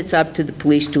guess it's up to the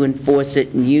police to enforce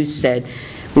it, and you said,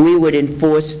 we would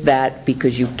enforce that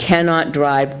because you cannot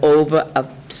drive over a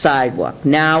sidewalk.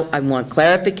 Now, I want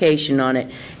clarification on it.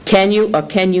 Can you or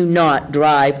can you not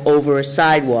drive over a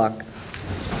sidewalk?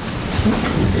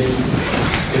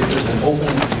 If there's an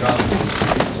opening to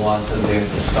the law says they have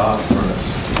to stop first.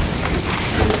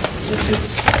 If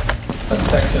it's a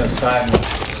section of sidewalk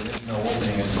where there's no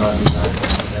opening, it's not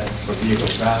designed for vehicle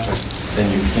traffic,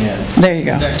 then you can. There you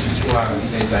go. It's actually 2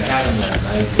 RSA's. I had them that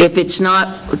night. If it's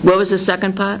not, what was the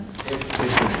second part? If the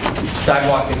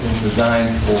sidewalk isn't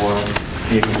designed for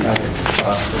vehicle traffic to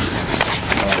cross,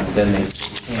 then they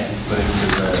can't. But if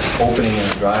there's an opening in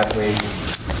a driveway,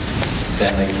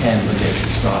 then they can, but they have to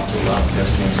stop to allow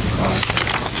pedestrians to cross.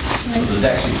 So there's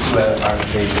actually 2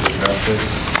 RSA's that address this,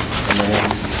 and then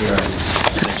here.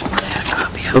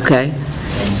 Okay.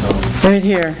 And so Right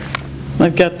here,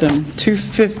 I've got them,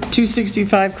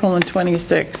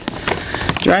 265:26.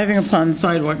 Driving upon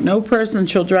sidewalk, no person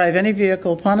shall drive any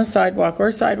vehicle upon a sidewalk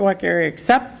or sidewalk area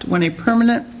except when a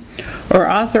permanent or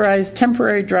authorized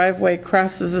temporary driveway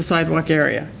crosses a sidewalk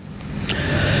area.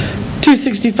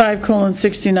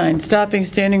 265:69, stopping,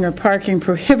 standing, or parking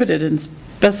prohibited in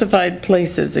specified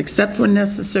places except when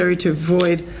necessary to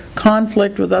avoid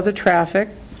conflict with other traffic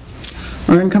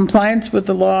or in compliance with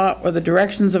the law or the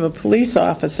directions of a police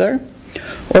officer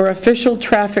or official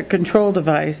traffic control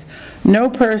device. No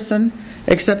person,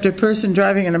 except a person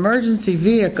driving an emergency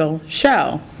vehicle,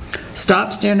 shall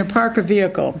stop, stand, or park a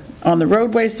vehicle on the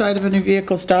roadway side of any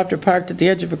vehicle stopped or parked at the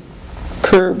edge of a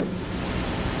curb,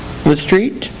 the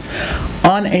street,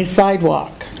 on a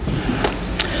sidewalk.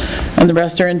 And the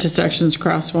rest are intersections,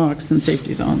 crosswalks, and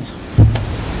safety zones.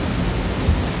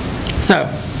 So,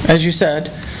 as you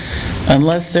said,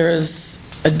 unless there is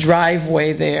a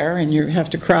driveway there and you have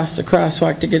to cross the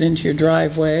crosswalk to get into your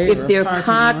driveway. If they're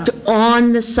parked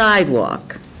on the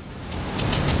sidewalk,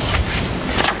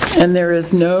 And there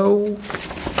is no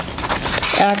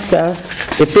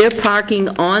access, if they're parking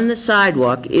on the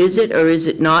sidewalk, is it or is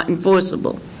it not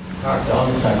enforceable? parked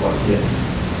on the sidewalk, yes.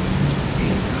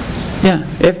 yeah,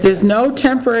 if there's no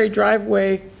temporary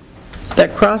driveway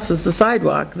that crosses the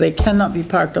sidewalk, they cannot be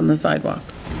parked on the sidewalk.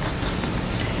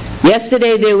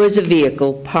 Yesterday, there was a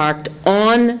vehicle parked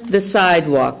on the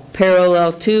sidewalk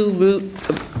parallel to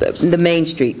the Main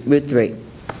Street, Route 3.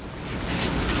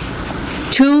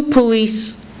 2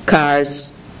 police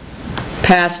cars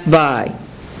passed by,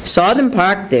 saw them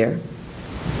parked there,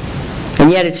 and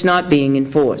yet it's not being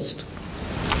enforced.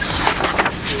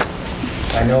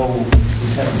 I know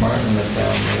Lieutenant Martin went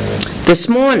down there. This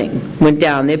morning, went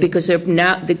down there because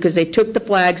they took the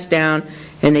flags down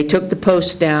and they took the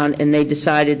posts down and they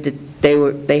decided that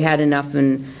they had enough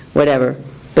and whatever.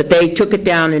 But they took it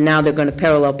down and now they're going to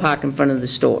parallel park in front of the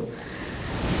store.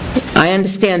 I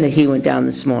understand that he went down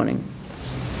this morning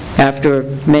after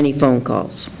many phone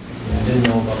calls. I didn't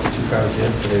know about the 2 cars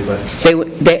yesterday, but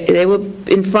They were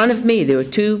in front of me. There were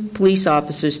 2 police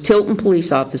officers, Tilton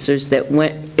police officers, that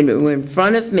were in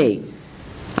front of me.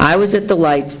 I was at the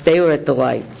lights, they were at the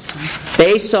lights.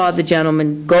 They saw the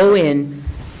gentleman go in,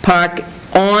 park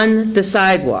on the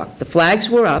sidewalk. The flags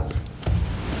were up. you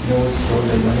know what store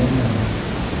they went in?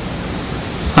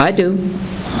 I do.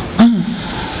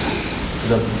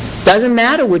 The Doesn't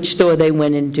matter which store they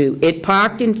went into. It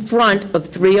parked in front of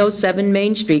 307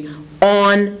 Main Street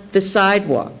on the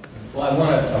sidewalk. Well, I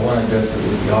want to address it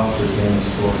with the officers in the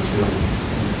store too,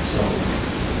 so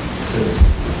to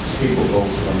speak with both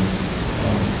of them.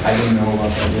 I didn't know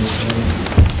about that yesterday,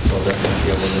 so I'll definitely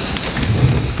deal with it.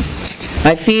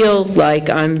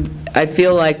 I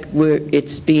feel like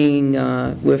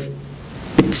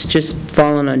it's just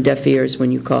fallen on deaf ears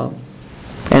when you call,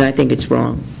 and I think it's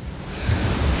wrong.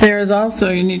 There is also,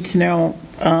 you need to know,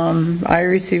 I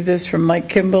received this from Mike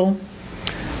Kimball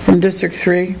from District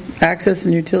 3, Access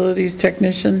and Utilities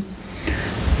Technician.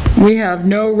 We have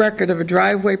no record of a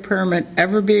driveway permit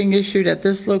ever being issued at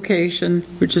this location,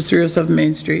 which is 307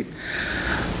 Main Street,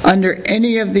 under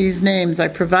any of these names. I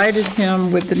provided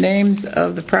him with the names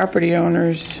of the property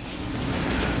owners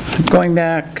going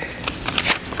back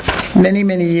many,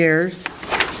 many years.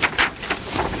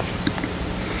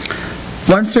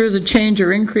 Once there is a change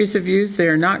or increase of use, they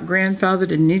are not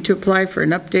grandfathered and need to apply for an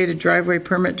updated driveway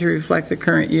permit to reflect the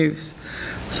current use.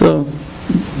 So,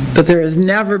 but there has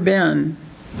never been,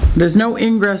 there's no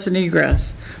ingress and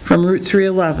egress from Route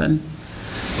 311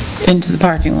 into the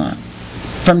parking lot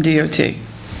from DOT. And you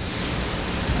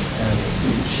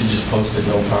should just post a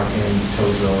no parking in the tow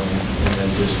zone and then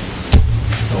just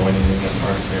throw anything that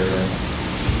parks there.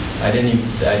 I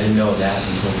didn't know that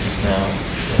until just now.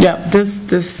 Yeah, this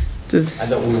I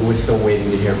thought we were still waiting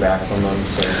to hear back from them.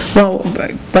 So. well,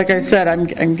 like I said,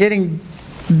 I'm getting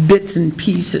bits and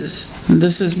pieces.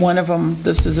 This is one of them.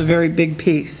 This is a very big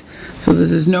piece. So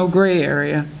there's no gray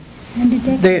area.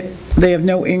 They have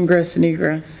no ingress and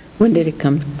egress. When did it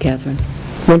come, Catherine?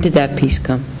 When did that piece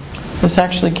come? This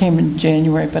actually came in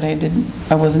January, but I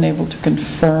wasn't able to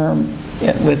confirm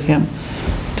it with him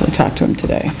until I talked to him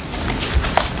today.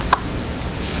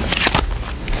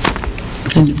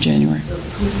 End of January. So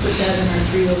can we put that in our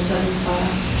 307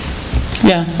 file?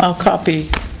 Yeah,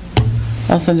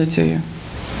 I'll send it to you.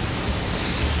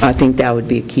 I think that would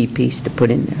be a key piece to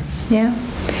put in there. Yeah.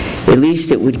 At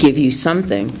least it would give you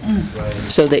something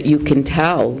so that you can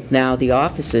tell now the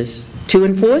officers to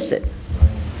enforce it.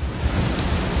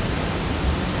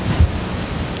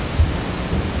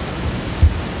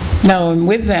 No, and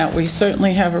with that, we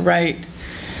certainly have a right,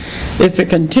 if it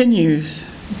continues,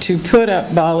 to put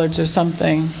up bollards or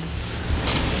something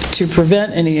to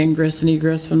prevent any ingress and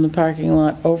egress from the parking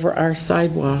lot over our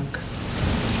sidewalk.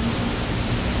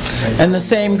 And the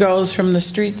same goes from the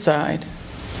street side.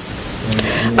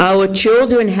 Our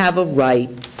children have a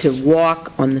right to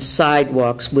walk on the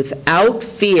sidewalks without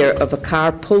fear of a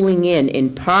car pulling in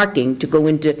and parking to go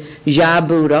into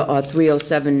Jabuda or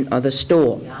 307 or the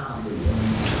store.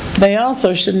 They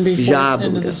also shouldn't be forced Jabuda.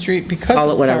 into the street because Call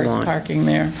it of what I cars want. parking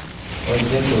there. Well, I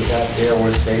think with that there,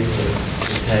 we're safe to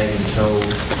tag and tow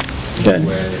Good.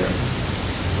 anywhere there.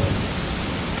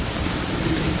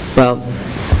 Well,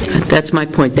 that's my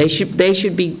point. They should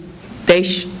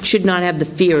not have the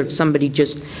fear of somebody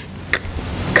just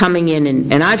coming in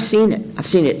and I've seen it. I've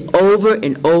seen it over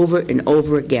and over and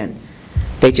over again.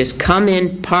 They just come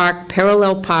in, park,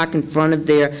 parallel park in front of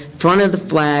the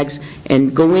flags,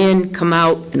 and go in, come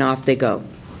out, and off they go.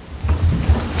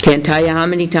 Can't tell you how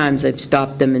many times I've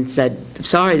stopped them and said,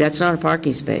 sorry, that's not a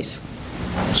parking space.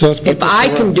 So let's put If this I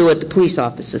to can rest. do it, the police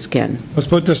officers can. Let's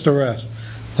put this to rest.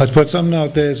 Let's put something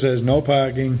out there that says no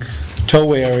parking,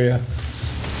 tow area,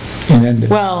 and end it.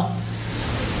 Well,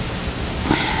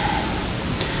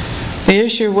 the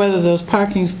issue of whether those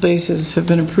parking spaces have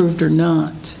been approved or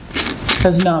not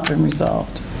has not been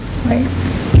resolved. Right.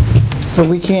 So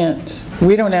we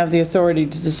don't have the authority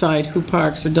to decide who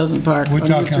parks or doesn't park on We're Route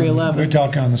talking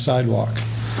 311. on the sidewalk.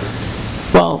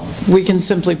 Well, we can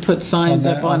simply put signs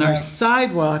On that- up on on our that-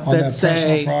 sidewalk On that that personal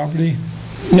say, property?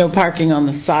 no parking on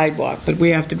the sidewalk, but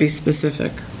we have to be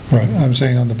specific. Right, I'm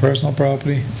saying on the personal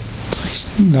property?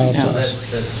 No, Yeah. That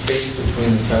space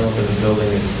between the sidewalk and the building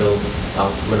is still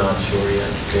out, we're not sure yet.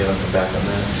 They haven't come back on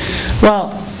that.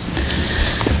 Well,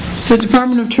 the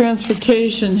Department of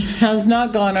Transportation has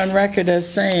not gone on record as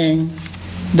saying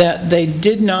that they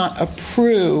did not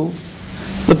approve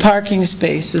the parking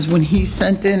spaces when he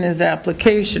sent in his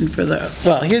application for the,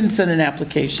 well, he didn't send an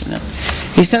application in.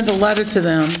 He sent a letter to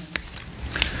them.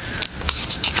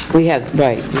 We have a copy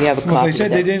Well, they of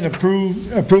said they that. didn't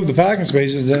approve the parking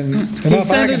spaces, then they're He not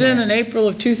sent parking it in there. April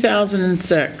of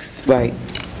 2006, Right.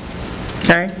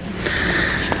 okay?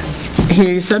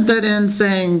 He sent that in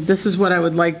saying, this is what I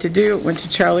would like to do. It went to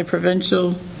Charlie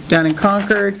Provincial down in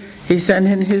Concord. He sent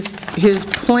in his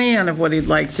plan of what he'd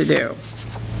like to do.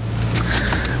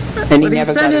 And he What he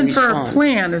never sent got a in for a response.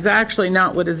 plan is actually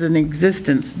not what is in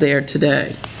existence there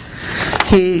today.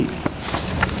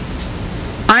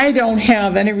 I don't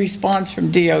have any response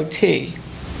from DOT.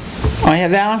 I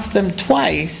have asked them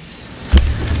twice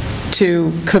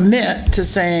to commit to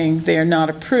saying they are not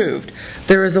approved.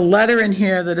 There is a letter in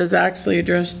here that is actually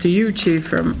addressed to you,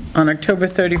 Chief, on October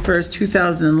 31st,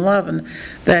 2011,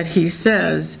 that he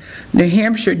says, New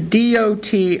Hampshire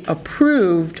DOT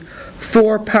approved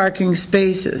 4 parking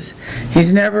spaces.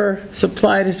 He's never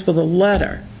supplied us with a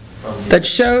letter that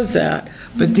shows that,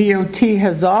 but DOT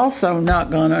has also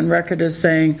not gone on record as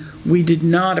saying, we did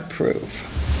not approve.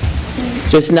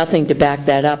 There's nothing to back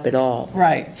that up at all.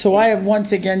 Right, so I have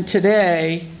once again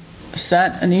today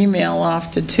sent an email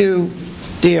off to 2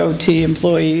 DOT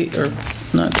employees, or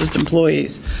not just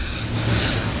employees,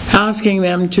 asking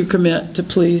them to commit to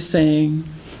please saying,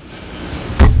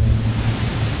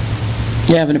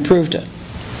 you haven't approved it.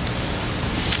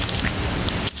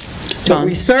 But Tom?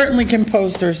 we certainly can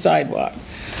post our sidewalk.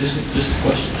 Just a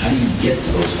question, how do you get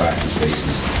to those parking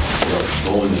spaces that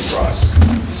are going across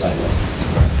the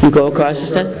sidewalk? You go across the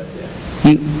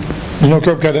street? There's no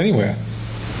curb cut anywhere.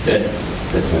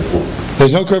 That's my point.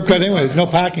 There's no curb cut anywhere, there's no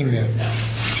parking there.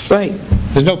 Right.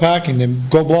 There's no parking, then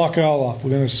go block it all off.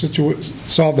 We're gonna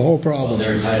solve the whole Well, problem.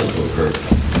 they're entitled to a curb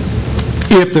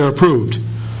cut. If they're approved,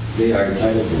 They are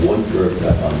entitled to one curb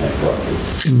cut on that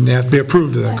property. and they have to be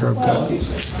approved of that curb cut.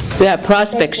 Obviously. Yeah,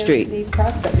 Prospect Street.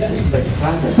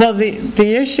 Well,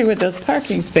 the issue with those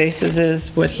parking spaces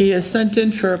is what he has sent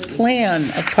in for a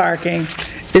plan of parking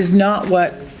is not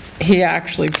what he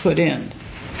actually put in.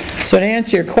 So to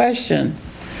answer your question,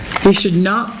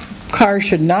 cars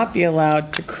should not be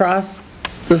allowed to cross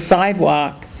the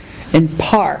sidewalk and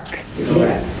park.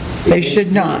 They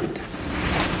should not.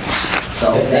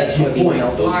 That's my point.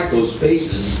 Those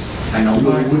spaces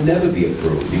would never be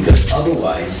approved, because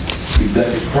otherwise, you've got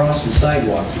to cross the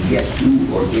sidewalk to get to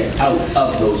or get out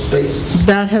of those spaces.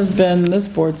 That has been this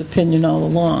board's opinion all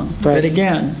along. But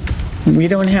again, we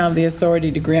don't have the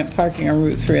authority to grant parking on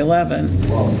Route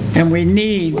 311, and we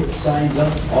need, Put signs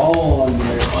up all on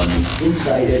there, on the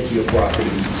inside edge of your property,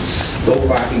 no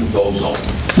parking, go zone.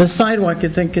 the sidewalk, I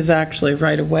think, is actually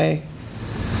right away,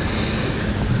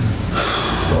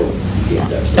 So you can't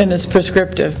touch it. and it's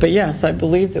prescriptive. But yes, I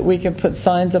believe that we can put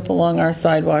signs up along our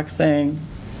sidewalk saying,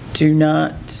 do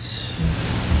not,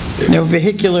 no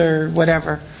vehicular,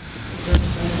 whatever.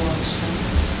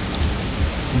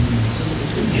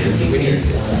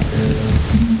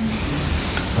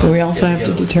 But we also have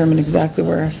to determine exactly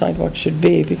where our sidewalk should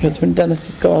be, because when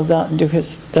Dennis goes out and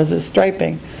does his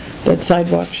striping, that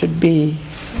sidewalk should be,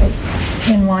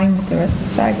 In line with the rest of the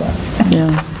sidewalks.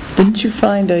 yeah. Didn't you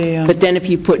find a, But then if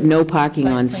you put no parking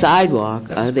on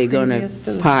sidewalk, are they going Previous to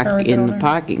to this park current in the owner?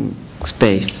 parking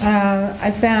space?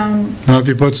 I found Now, if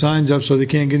you put signs up so they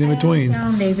can't get in between.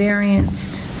 a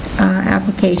variance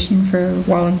application for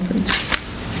Wallingford.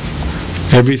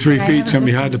 Every 3 feet, it's gonna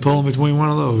be hard to pull in between one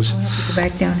of those. I'll have to go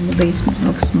back down in the basement and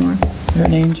look some more. you're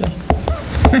an angel.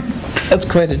 That's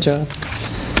quite a job.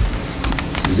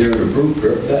 Is there an approved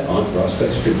curb cut on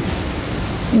Prospect Street?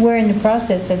 We're in the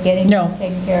process of getting No. them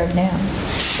taken care of now.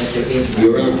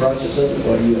 You're in the process of it,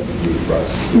 why do you have to do the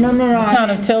process? No, The town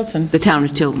of Tilton. The town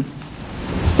of Tilton,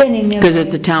 Sending them. because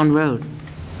it's a town road.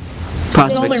 We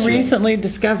Prospect only Street. recently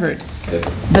discovered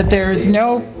that there is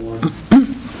no,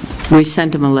 We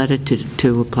sent them a letter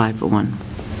to apply for one.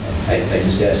 I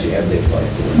just asked you, have they applied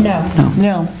for it? No.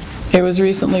 no. It was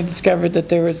recently discovered that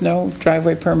there was no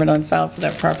driveway permit on file for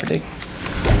that property.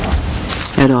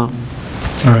 At all.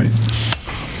 All right.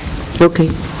 Okay.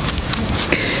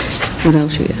 What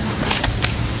else you got?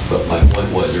 But my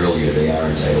point was earlier, they are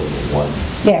entitled to one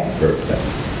Yes. curb cut.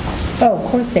 Oh,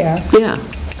 of course they are. Yeah,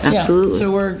 absolutely.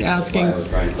 So we're That's why I asking, was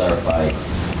trying to clarify.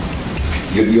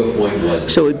 Your point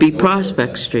was... So it'd be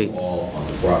Prospect Street. All on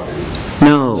the property, let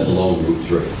No, alone Route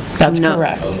 3. that's No.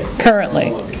 correct. Okay. Currently,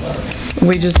 I wanted to clarify.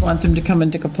 we just want them to come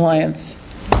into compliance.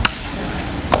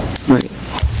 right.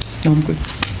 No, I'm good.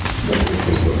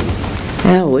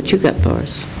 Al, what you got for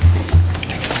us?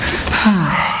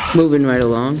 Moving right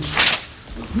along.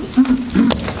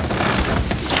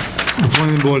 The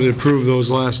planning board had approved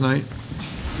those last night.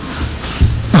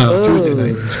 Tuesday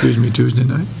night, excuse me, Tuesday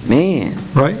night, Man,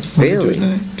 right? Was it Really? Tuesday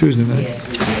night? Tuesday night.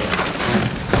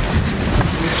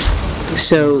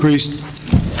 so, Increased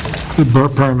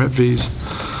the permit fees.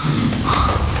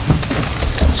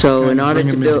 so in order to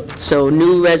Bring 'em build, so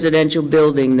new residential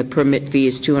building, the permit fee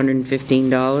is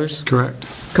 $215. Correct.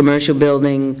 Commercial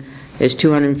building is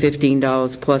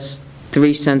 $215 plus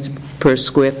 3 cents per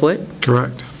square foot.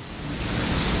 Correct.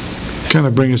 Kind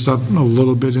of bring us up a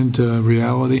little bit into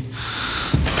reality.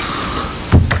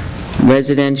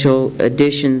 Residential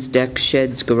additions, decks,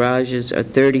 sheds, garages are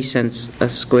 30 cents a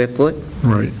square foot,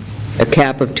 Right, a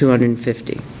cap of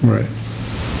 250. right.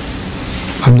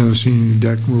 I've never seen any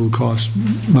deck will cost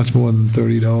much more than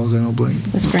 $30, I don't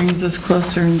believe. This brings us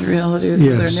closer into reality with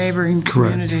other Yes, neighboring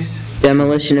correct. communities.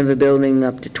 Demolition of a building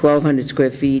up to 1,200 square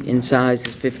feet in size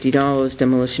is $50.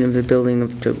 Demolition of a building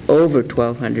up to over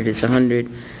 1,200 is $100.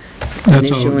 That's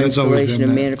Initial always installation of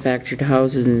been that. manufactured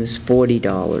houses is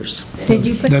 $40. Did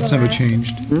you put the That's never last-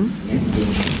 changed.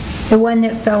 The one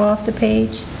that fell off the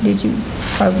page, did you? You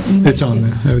It's on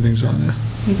there, everything's on there.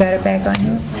 You got it back on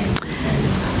here?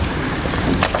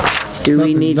 Do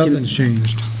we need to, Nothing's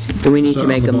changed. do we need to Start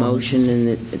make on a the bottom. motion and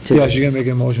it- to... Yes, you're going to make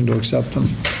a motion to accept them.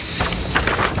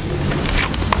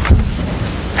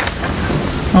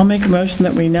 I'll make a motion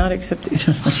that we not accept these.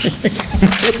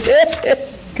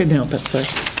 Couldn't help it, sorry.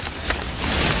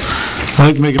 I'd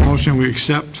like to make a motion, we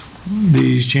accept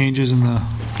these changes in the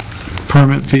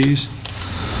permit fees,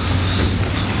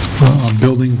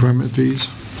 building permit fees.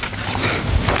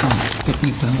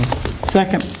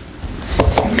 Second.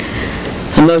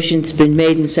 A motion's been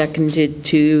made and seconded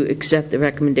to accept the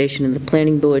recommendation of the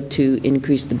planning board to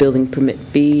increase the building permit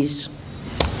fees.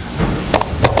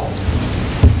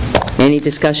 Any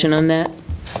discussion on that?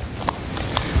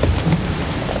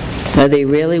 Are they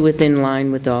really within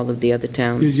line with all of the other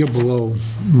towns? You're below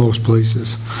most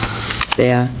places.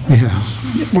 They are? Yeah,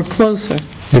 We're closer.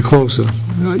 you're closer.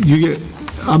 You get,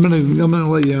 I'm gonna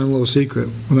let you in a little secret.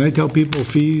 When I tell people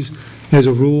fees, as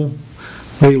a rule,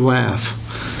 they laugh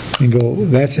and go,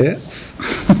 "That's it?"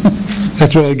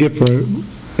 That's what I get for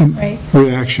Right.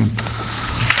 reaction.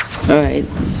 All right.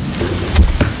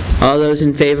 All those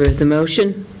in favor of the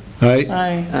motion? Right?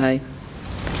 Aye. Aye.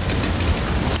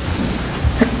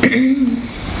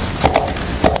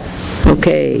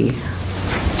 Okay.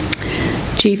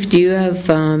 Chief, do you have,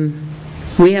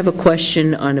 we have a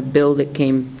question on a bill that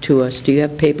came to us. Do you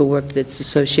have paperwork that's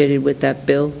associated with that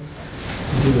bill?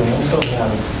 I also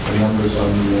have the numbers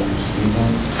on the speed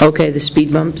bump. Okay, the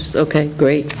speed bumps, okay,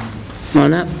 great. Come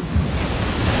on up.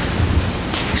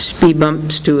 Speed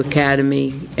bumps to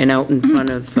Academy and out in front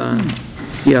of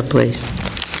your place.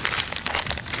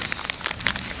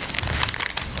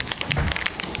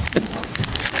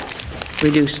 We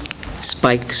do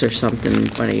spikes or something in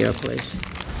front of your place.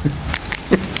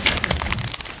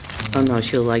 Oh, no,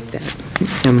 she'll like that.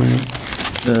 Am I?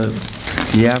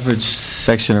 The average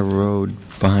section of road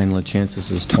behind La Chances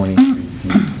is 23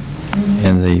 feet.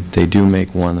 And they do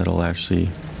make one that'll actually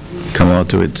come out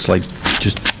to, it's like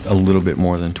just a little bit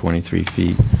more than 23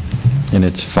 feet. And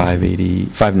it's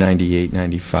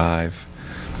 598.95.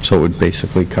 So it would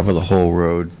basically cover the whole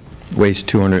road. Weighs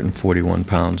 241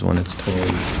 pounds when it's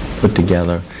totally put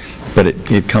together. But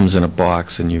it comes in a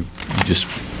box and you just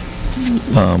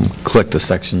click the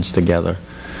sections together.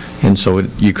 And so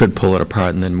you could pull it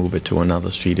apart and then move it to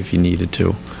another street if you needed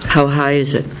to. How high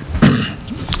is it?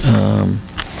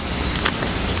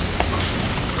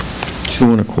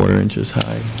 2¼ inches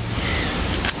high.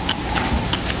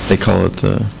 They call it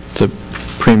the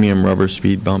premium rubber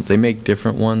speed bump. They make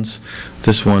different ones.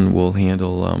 This one will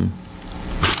handle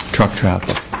truck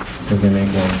traffic. They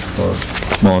make ones for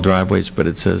small driveways, but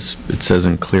it says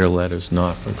in clear letters,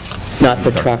 not for... Not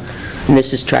for truck. And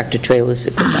this is tractor trailers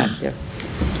that go back there.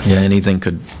 Yeah, anything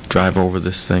could drive over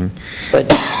this thing. But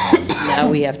now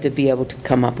we have to be able to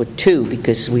come up with two,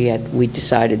 because we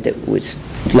decided that was,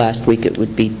 last week it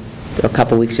would be, a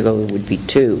couple weeks ago it would be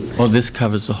two. Oh, this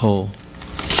covers the whole,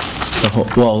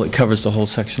 well, it covers the whole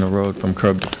section of road from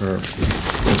curb to curb.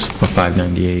 It's for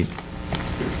 598.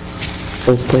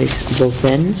 Both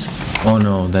ends? Oh,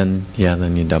 no, then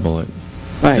you double it.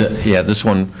 Right. Yeah, this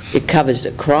one, It covers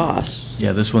across,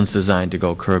 yeah, this one's designed to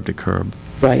go curb to curb.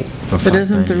 right. for But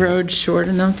isn't the $5.98. road short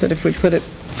enough that if we put it,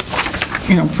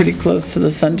 pretty close to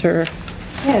the center,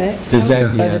 Yeah, Does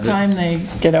that, by yeah, the time they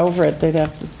get over it, they'd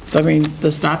have to,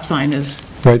 the stop sign is,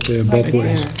 Right there, both Right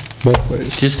ways, there. both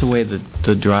ways. just the way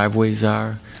the driveways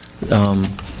are,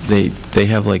 they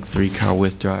have like 3-car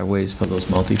width driveways for those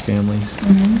multifamilies.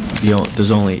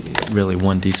 There's only really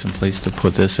one decent place to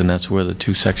put this, and that's where the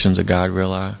 2 sections of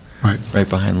guardrail are. Right.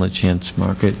 Behind La Chance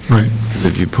Market. Right. Because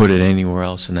if you put it anywhere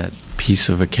else in that piece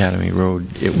of Academy Road,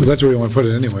 it Well, would, that's where you want to put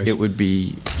it anyways. it would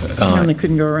be... and they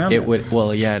couldn't go around It it. would,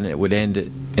 well, yeah, and it would end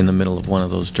it in the middle of one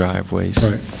of those driveways.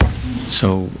 Right.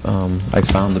 So I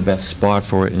found the best spot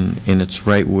for it, and it's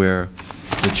right where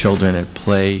the children at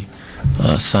play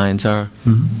signs are.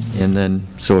 And then,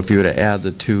 so if you were to add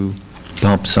the 2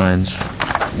 bump signs,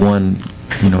 one,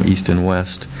 east and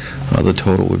west, the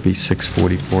total would be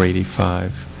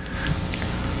 $644.85.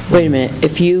 Wait a minute,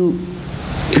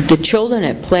 the children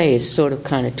at play is sort of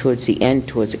kind of towards the end,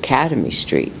 towards Academy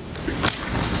Street.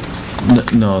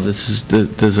 No,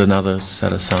 there's another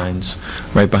set of signs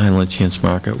right behind La Chance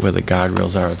Market where the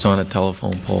guardrails are. It's on a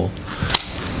telephone pole.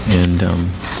 And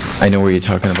I know where you're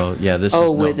talking about. Yeah, this is...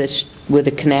 Oh, no. where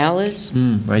the canal is?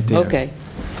 Right there. Okay,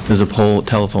 There's a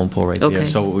telephone pole right there. Okay,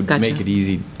 So it would gotcha. make it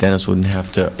easy. Dennis wouldn't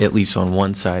have to, at least on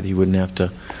one side, he wouldn't have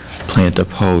to plant a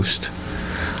post.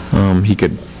 He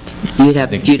could... you'd have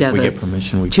think if we get a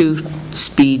permission, we- 2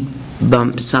 speed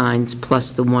bump signs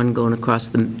plus the one going across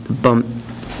the bump, And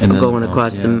then the going bump,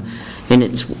 across yeah. them, and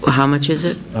it's, how much is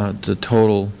it? The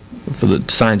total for the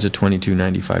signs are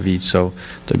 $22.95 each, so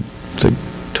the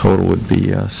total would be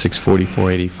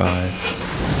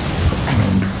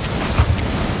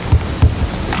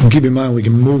 $644.85. And keep in mind, we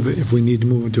can move it if we need to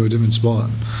move it to a different spot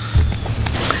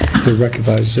to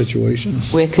rectify the situation.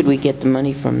 Where could we get the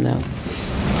money from, though?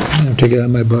 I'll take it out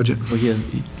of my budget. Well, he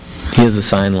has a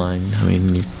sign line,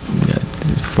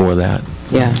 for that.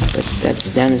 Yeah, but that's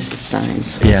Dennis's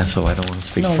signs. Yeah, so I don't want to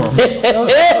speak No, for him.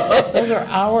 those are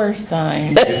our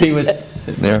signs. If he was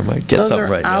sitting there, I might get Those something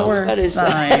are right now. our That is-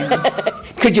 signs.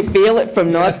 Could you feel it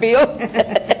from Northfield? the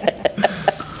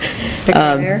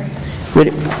glare. Would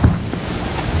it-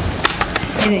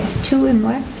 And it's 2 and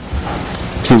what?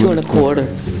 2 1/4.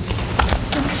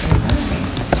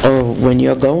 Oh, when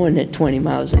you're going at 20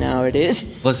 miles an hour, it is.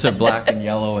 Plus they're black and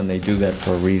yellow, and they do that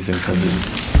for a reason, because it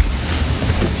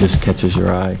just catches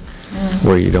your eye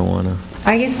where you don't want to.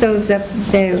 I guess those up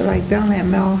there, like Belknap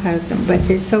Mill has them, but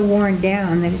they're so worn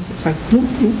down that it's just like, whoop,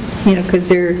 whoop, because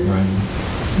they're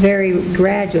very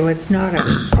gradual. It's not a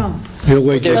pump. He'll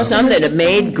wake you There's up. some that are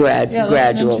made Yeah, that's an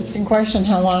gradual. interesting question.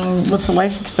 How long, what's the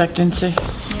life expectancy?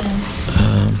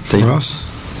 They, For us,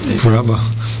 forever.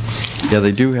 yeah,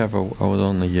 they do have I was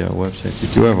on the website, they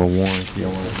do have a warranty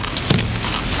on it.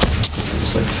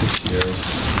 It's like 6 years.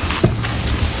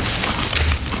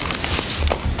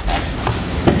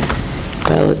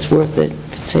 Well, it's worth it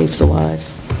if it saves a life.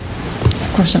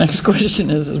 Of course, the next question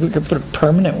is we could put a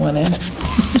permanent one in.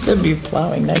 It'd be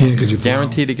plowing next. Can't 'cause you plow.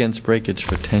 Guaranteed against breakage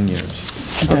for 10 years.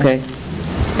 Okay.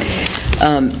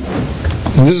 And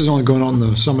this is only going on in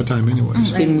the summertime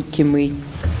anyways. Can we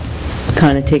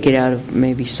kind of take it out of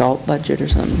maybe salt budget or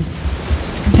something?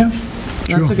 Yeah, that's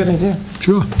Sure. a good idea.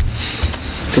 Sure.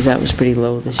 Because that was pretty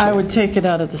low this year. I would take it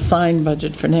out of the sign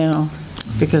budget for now,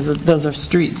 because those are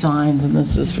street signs, and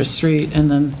this is for street, and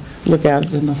then look at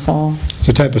it in the fall. It's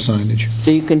a type of signage.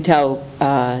 So you can tell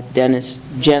Dennis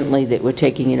gently that we're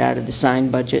taking it out of the sign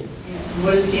budget.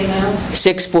 What is the amount?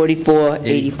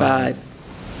 $644.85.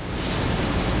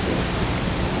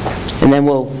 And then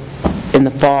in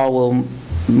the fall, we'll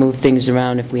move things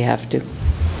around if we have to.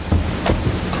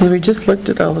 Because we just looked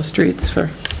at all the streets for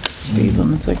speed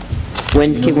limits, like,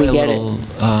 When can we get it?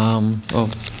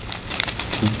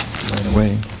 Right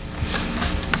away.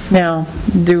 now,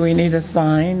 do we need a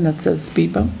sign that says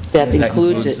speed bump? That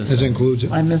includes it. This includes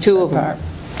it. I missed 2 that of them. part.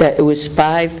 That it was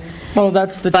Oh,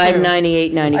 that's the two. I heard the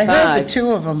 $598.95.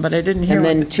 2 of them, but I didn't hear And what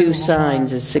then the 2 2 of them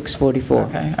signs were. is $644.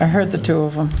 Okay, I heard the 2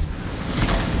 of them.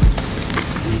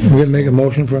 We're going to make a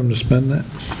motion for him to spend that?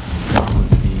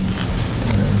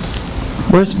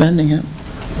 We're spending it.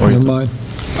 Never mind.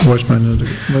 We're spending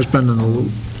the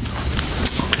loot.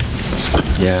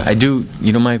 Yeah, I do,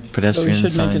 my So we pedestrian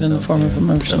signs. should make it in the out form of a there,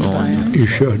 motion to the buy ones- it. You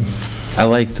should. I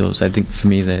like those. I think, for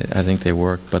me, I think they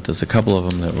work, but there's a couple of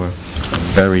them that were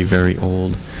very, very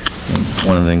old. And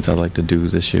one of the things I'd like to do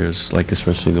this year is, like,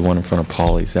 especially the one in front of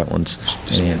Polly's, that one's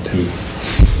an antique.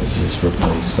 Let's just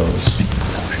replace those.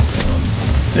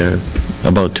 They're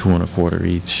about 2 1/4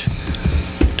 each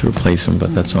to replace them,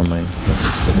 but that's on my list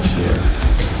for this year.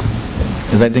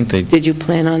 Because I think they, Did you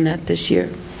plan on that this year?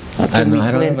 Or I can don't we know,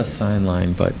 I don't plan- have a sign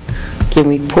line, but Can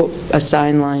we put a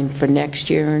sign line for next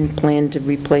year and plan to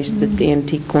replace the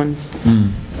antique ones?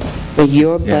 But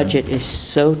your Yeah. budget is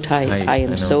so tight. I I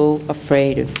am know. so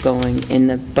afraid of going, and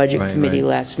the Budget Right, Committee right.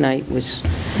 last night was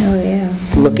Oh, yeah.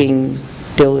 looking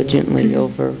diligently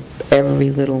over every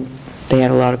little, they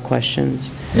had a lot of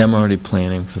questions. yeah, I'm already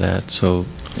planning for that, so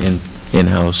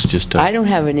in-house, just to... I don't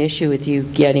have an issue with you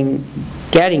getting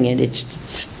it,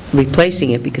 it's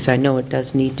replacing it, because I know it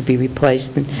does need to be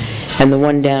replaced, and the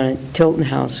one down at Tilton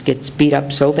House gets beat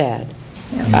up so bad.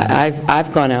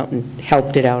 I've gone out and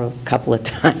helped it out a couple of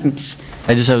times.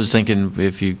 I was thinking,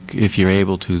 if you're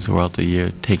able to, throughout the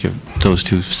year, take those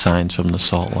two signs from the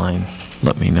salt line,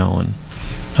 let me know, and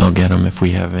I'll get them if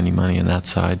we have any money on that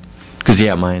side. Because,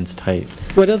 yeah, mine's tight.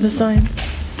 What are the signs?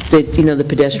 The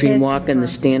pedestrian walk and the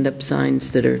stand-up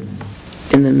signs that are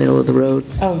in the middle of the road.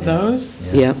 Oh, those?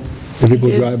 Yep. When people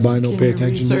drive by, don't pay Can you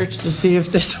attention to it. research to see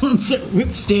if there's ones that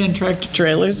withstand tractor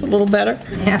trailers a little better?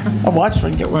 Yeah. I watched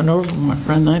one get run over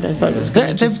one night. I thought it was going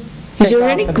to just Is there take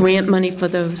any off and grant money for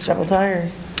those? Double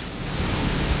tires.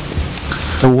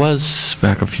 There was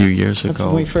back a few years That's when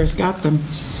ago. we first got them.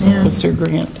 Yeah. Was through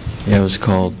grant. Yeah, it was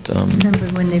called, Remember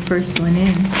when they first went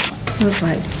in? It was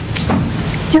like,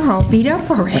 they're all beat up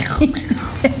already.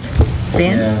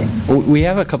 Fancy. we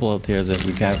have a couple out there that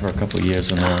we've had for a couple of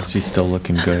years, and she's still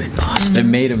looking good. They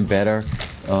made them better.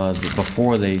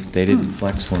 Before, they didn't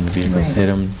flex when the vehicles hit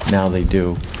them. Now they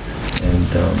do. And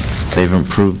they've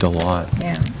improved a lot.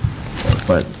 Yeah.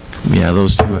 But, yeah,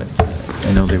 those two,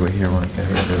 I know they were here when I got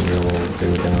here. They were real old. They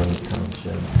were down in the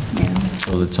township.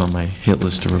 So it's on my hit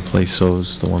list to replace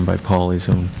those, the one by Paulie's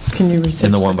and Can you research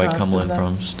and the one by cost of Cumberland them?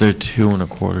 Farms. They're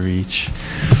 $2.25 each.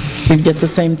 You'd get the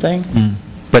same thing?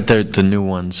 But they're the new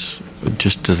ones,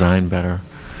 just designed better.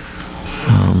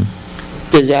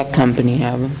 Does that company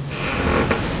have them?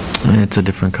 It's a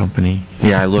different company.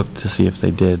 Yeah, I looked to see if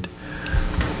they did.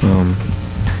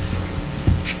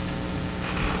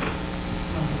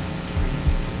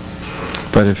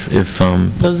 But if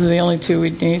Those are the only two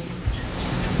we'd need?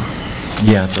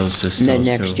 yeah, those just And then those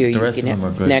next two. year, The you rest can of them are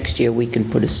have, good. next year, we can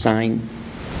put a sign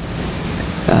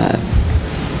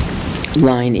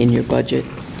line in your budget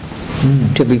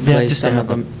to Yeah, replace just to some of have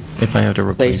them. if I have to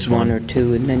Replace replace one or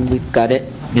two, and then we've got it.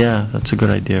 Yeah, that's a good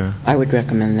idea. I would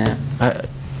recommend that.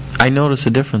 I notice a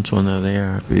difference when they're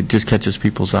there. It just catches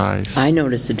people's eyes. I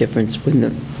notice the difference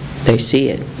when they see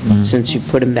it. Since you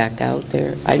put them back out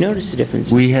there, I notice the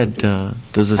difference. We had,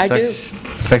 there's a I do.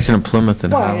 section of Plymouth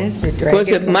and Well, how... it is the Of course,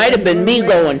 it might have been me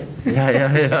going.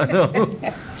 Yeah, I know.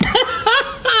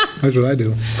 That's what I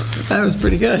do. That was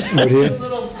pretty good. Right here. A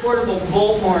little portable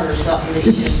bullhorn or something that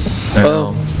you can I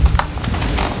know.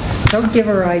 Don't give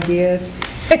her ideas.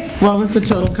 What was the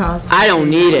total cost? I don't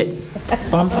need it.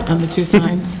 Bump on the two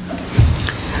signs?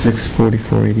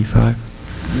 $644.85.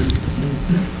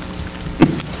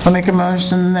 I'll make a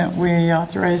motion that we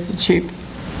authorize the chief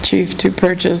to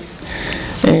purchase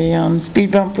a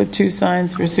speed bump with two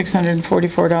signs for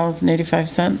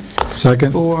 $644.85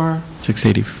 Second? for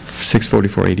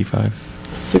 $644.85.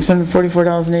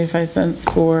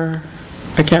 $644.85 for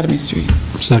Academy Street.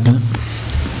 Second.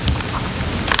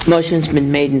 Motion's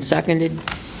been made and seconded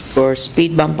for a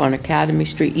speed bump on Academy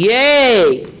Street.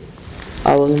 Yay!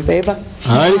 All those in favor?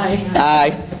 Aye. Aye.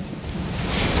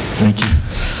 Thank you.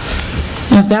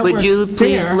 If that Would works you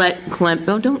please there- let Clem,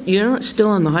 no, don't, you're still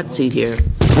on the hot seat here.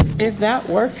 If that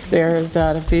works there, is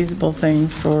that a feasible thing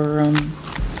for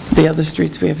the other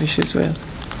streets we have issues with?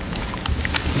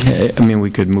 Yeah, I mean,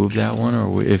 we could move that one,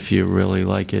 or if you really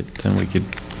like it, then we could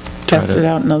try Test it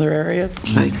out in other areas?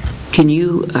 Right. Can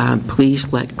you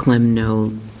please let Clem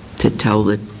know to tell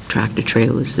the tractor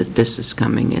trailers that this is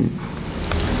coming and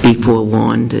be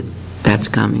forewarned that that's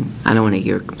coming? I don't want to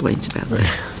hear complaints about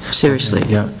that. Seriously.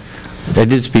 Yeah. I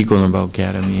did speak with him about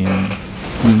Academy, and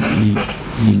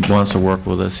he wants to work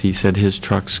with us. He said his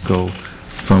trucks go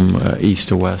from east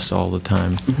to west all the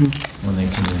time when they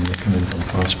come in. They come in from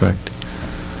Prospect.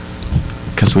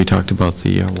 Because we talked about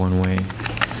the one-way,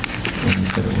 and he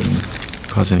said it wouldn't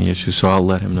cause any issues, so I'll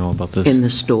let him know about this. In the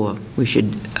store, we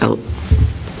should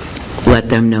let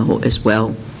them know as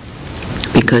well,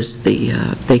 because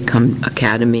they come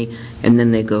Academy, and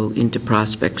then they go into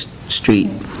Prospect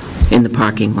Street in the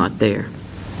parking lot there.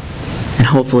 And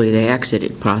hopefully they exit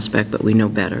at Prospect, but we know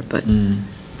better, but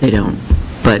they don't.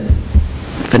 But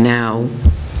for now,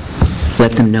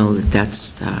 let them know that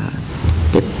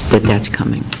that's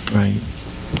coming. Right.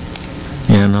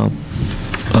 Yeah, and I'll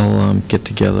get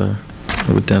together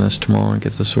with Dennis tomorrow and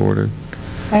get this ordered.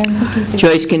 I don't think he's a-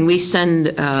 Joyce, can we send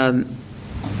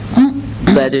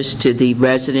letters to the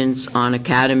residents on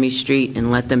Academy Street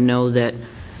and let them know that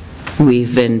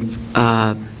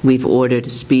we've ordered a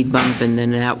speed bump, and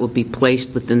then that will be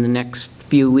placed within the next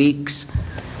few weeks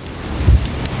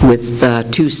with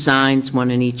 2 signs,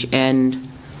 one on each end.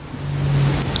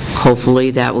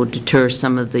 Hopefully, that will deter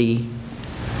some of the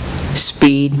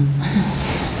speed,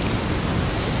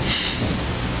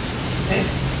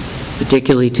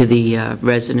 particularly to the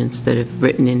residents that have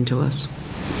written into us.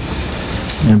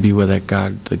 It'll be where that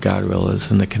the guardrail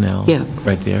is in the canal. Yeah.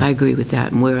 Right there. I agree with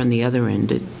that. And we're on the other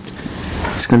end.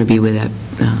 It's going to be where that,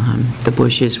 the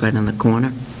bush is, right on the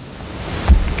corner.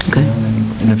 Okay?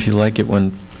 And if you like it,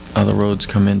 when other roads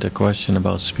come into question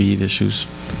about speed issues,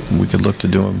 we could look to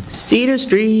do them. Cedar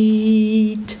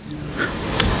Street.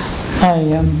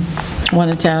 I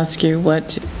wanted to ask you,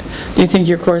 what do you think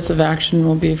your course of action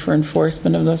will be for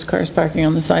enforcement of those cars parking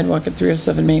on the sidewalk at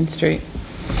 307 Main Street?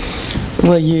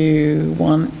 Will you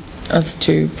want us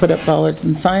to put up bollards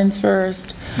and signs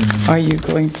first? Are you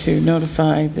going to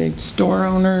notify the store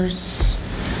owners?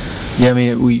 Yeah, I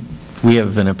mean, we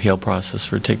have an appeal process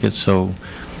for tickets, so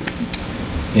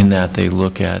in that they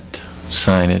look at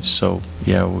signage, so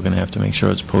yeah, we're going to have to make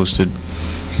sure it's posted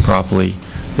properly.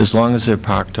 As long as they're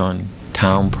parked on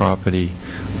town property,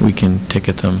 we can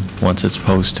ticket them once it's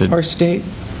posted. Or state?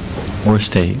 Or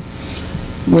state.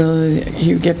 Will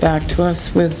you get back to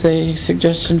us with a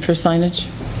suggestion for signage?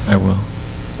 I will.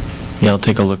 Yeah, I'll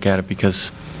take a look at it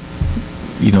because,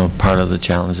 you know, part of the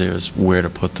challenge there is where to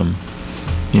put them,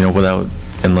 you know,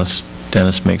 unless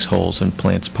Dennis makes holes and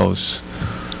plants posts,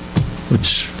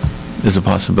 which is a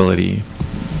possibility.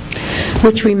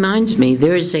 Which reminds me,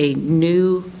 there is a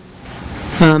new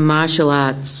martial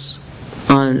arts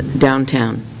on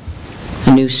downtown,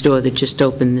 a new store that just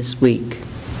opened this week.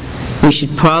 We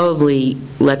should probably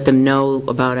let them know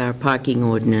about our parking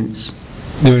ordinance.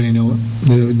 They already know it.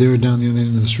 They're down the other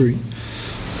end of the street.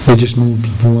 They just moved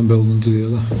from one building to the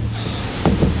other.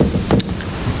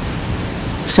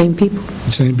 Same people?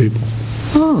 Same people.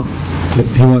 Oh. But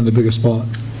he wanted a bigger spot.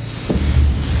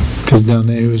 Because down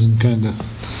there he wasn't kind of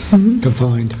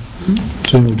confined.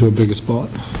 So he moved to a bigger spot.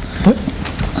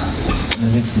 I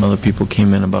think some other people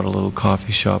came in about a little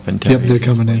coffee shop in Terry. Yep, they're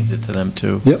coming in. Explained it to them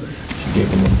too. Yep. She gave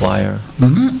them a flyer.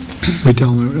 We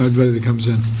tell them everybody that comes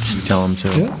in. You tell them to.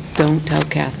 Yep. Don't tell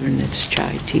Catherine it's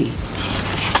chai tea.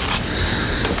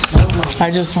 I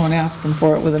just won't ask them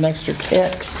for it with an extra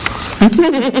kick.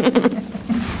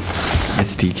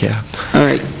 It's decaf. All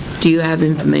right. Do you have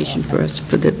information for us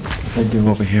for the... I do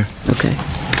over here. Okay.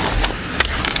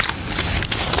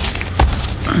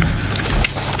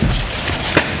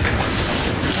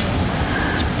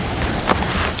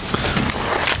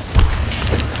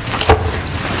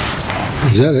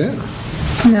 Is that it?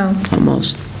 No.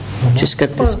 Almost. Just got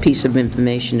this piece of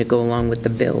information to go along with the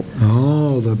bill.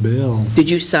 Oh, the bill. Did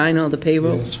you sign all the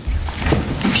payroll? Yes.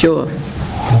 Sure.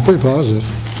 I'm pretty positive.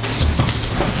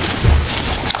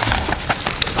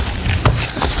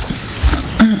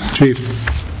 Chief,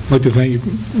 I'd like to thank you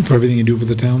for everything you do for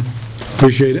the town.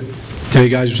 Appreciate it. Tell you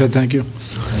guys who said thank you.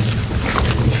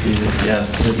 Yeah,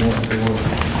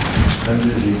 I'm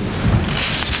busy.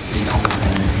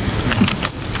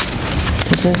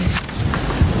 This.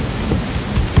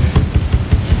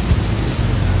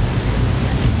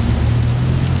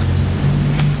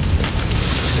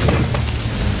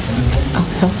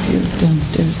 I'll help you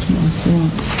downstairs tomorrow if you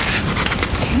want.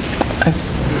 I've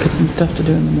got some stuff to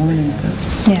do in the morning, but...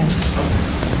 Yeah.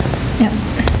 Yeah.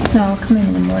 No, I'll come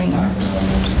in the morning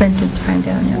and spend some time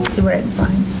down there, see what I can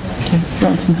find. Okay, if you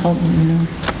want some help, let me know.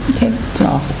 Okay. It's an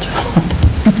awful job.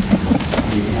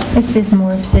 This is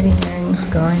more sitting there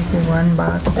and going through one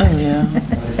box. Oh, yeah.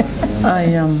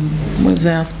 I was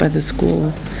asked by the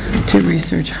school to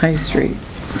research High Street.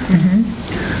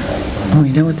 Oh,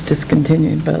 you know it's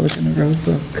discontinued, but I look in the road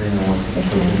book.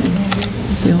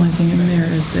 The only thing in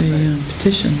there is a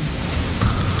petition,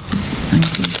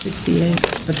 1968,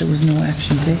 but there was no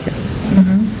action taken.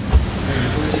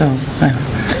 So,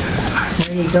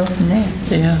 Where do you go from there?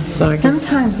 yeah, so I guess,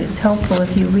 Sometimes it's helpful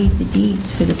if you read the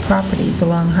deeds for the properties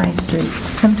along High Street.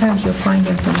 Sometimes you'll find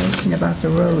information about the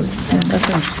road. that's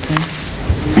interesting.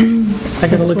 I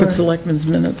gotta look at Selectmen's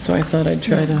minutes, so I thought I'd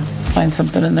try to find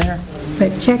something in there.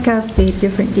 But check out the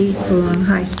different deeds along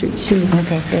High Street, too.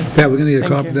 Okay, good. Yeah, we're gonna get a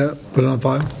Thank copy of you. that, put it on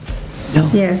file.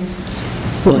 Yes.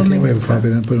 Okay, we have a copy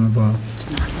of that, put it on file.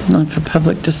 Not for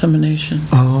public dissemination,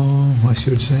 Oh, I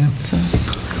see what you're saying. so,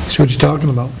 See what you're talking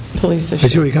about. police I see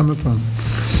issue. where you're coming from.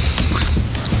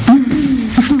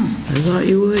 I thought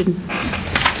you would.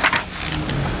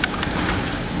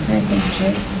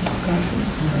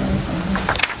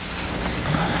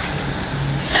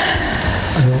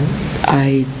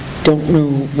 I don't know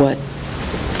what,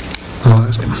 I'll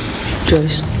ask him.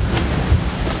 Joyce?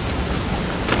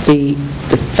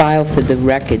 The file for the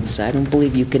records, I don't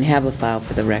believe you can have a file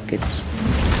for the records.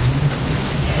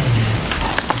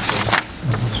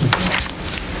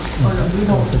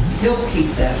 He'll keep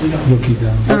that, we don't. We'll keep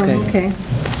that. Okay. Oh, okay.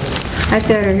 I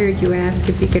thought I heard you ask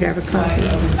if you could have a copy.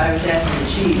 I was asking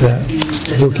the chief. Yeah, He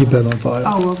said we'll keep no. that on file.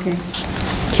 Oh, okay,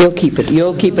 He'll keep it,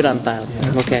 you'll keep it on file,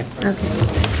 okay. okay.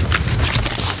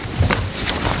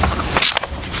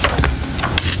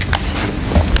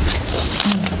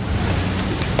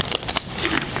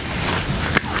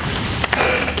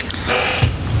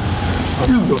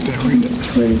 Go up there and read it.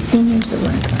 That's where the seniors are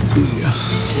like. It's easier.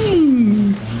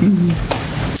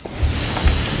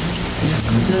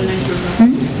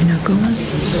 You're not going?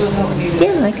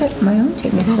 Yeah, I got my own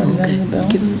ticket. Oh, okay.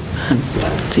 Give him,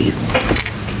 see,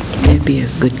 that'd be a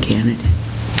good candidate.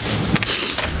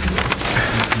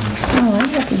 Oh, I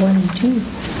have 1 and 2.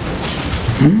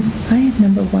 I have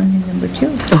number 1 and number 2.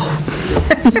 Oh.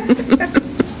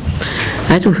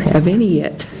 I don't have any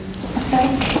yet.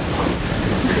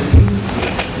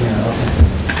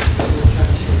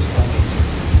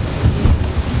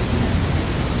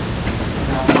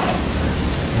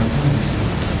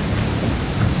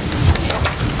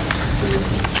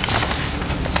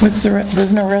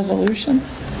 There's no resolution?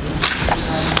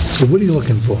 So what are you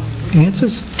looking for?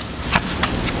 Answers?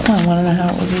 Well, I want to know how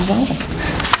it was resolved.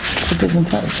 It doesn't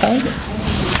tell you.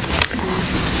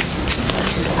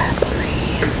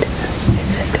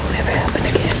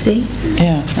 See?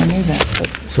 Yeah, I knew that, but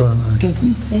So am I.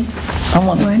 doesn't, I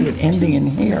want to see it ending in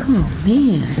here. Oh,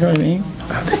 man. You know what I mean?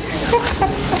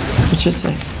 It should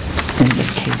say, end of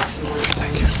case.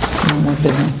 Thank you. No more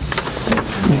billing.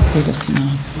 Wait us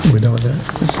now. We done with that?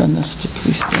 Send this to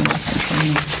police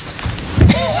station.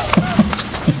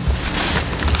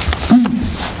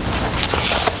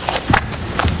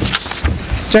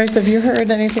 Joyce, have you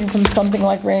heard anything from Something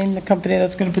Like Rain, the company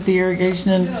that's going to put the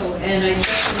irrigation in? No, and I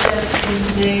checked with Dennis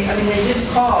again today, I mean, they did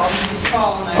call, he did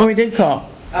call, and Oh, he did call.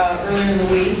 earlier in the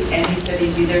week, and he said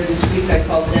he'd be there this week. I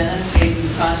called Dennis, gave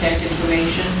him contact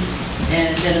information,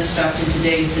 and Dennis stopped in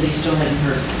today and said he still hadn't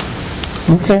heard.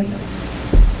 Okay.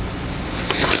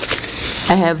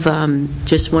 I have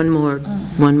just one more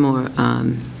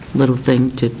little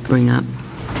thing to bring up.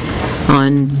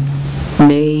 On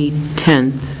May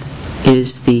 10th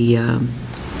is the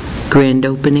grand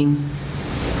opening,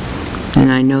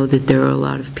 and I know that there are a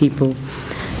lot of people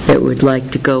that would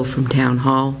like to go from Town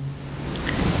Hall,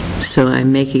 so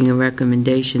I'm making a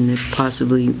recommendation that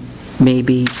possibly,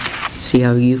 maybe, see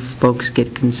how you folks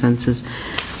get consensus,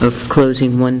 of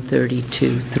closing 1:30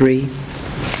 to 3,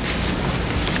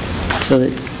 so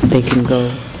that they can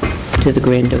go to the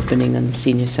grand opening on the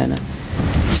senior center.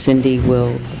 Cindy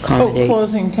will Oh, accommodate...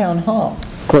 closing town hall.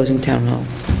 Closing Town Hall.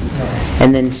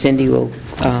 And then Cindy will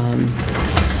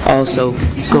also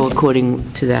go according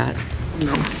to that.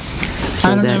 So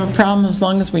I don't that- have a problem as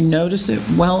long as we notice it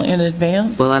well in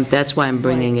advance. Well, that's why I'm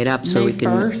bringing it up, so we can...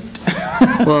 May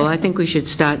 1st. Well, I think we should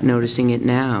start noticing it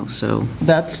now, so...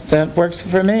 That works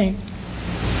for me.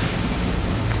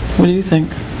 What do you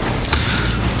think?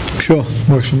 Sure,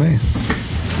 works for me.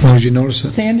 As long as you notice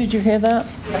it. Sam, did you hear that?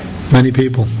 Many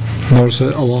people notice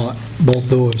it a lot, both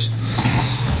doors.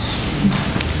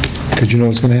 Because you know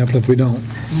what's going to happen if we don't.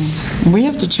 We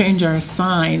have to change our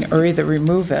sign or either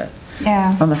remove it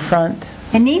Yeah. on the front.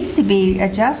 It needs to be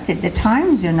adjusted. The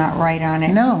times are not right on it.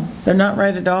 No, they're not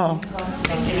right at all.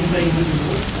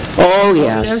 Oh,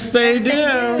 yes. Yes, they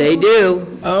do. They do.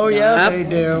 Oh, yeah, Yep. they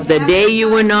do. The day you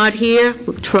were not here,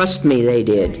 trust me, they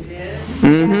did.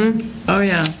 Mm-hmm. Oh,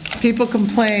 yeah. People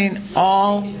complain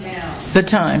all the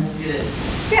time.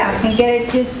 Yeah, and get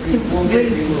it just,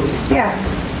 yeah,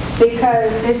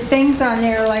 because there's things on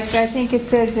there, like, I think it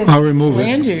says that I'll remove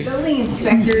Land it. use. building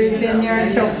inspector is in there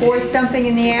until 4 something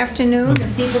in the afternoon,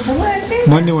 and people say, well, it says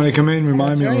that. Monday when I come in,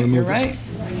 remind That's me I'll right, you're remove it. right.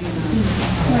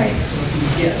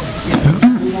 Yes, yeah.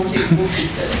 We won't take, we'll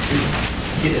keep that.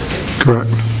 Get it fixed.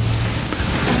 Correct.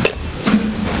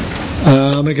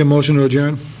 I'll make a motion to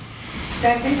adjourn.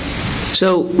 Second?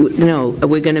 So, no,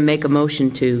 we're going to make a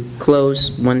motion to close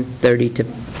 1:30 to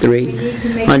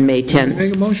 3 on May 10th.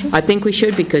 Make a motion? I think we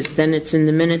should, because then it's in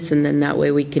the minutes, and then that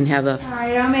way we can have a... All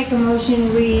right, I'll make a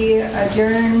motion, we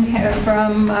adjourn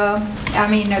from,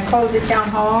 close the town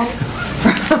hall.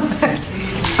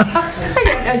 I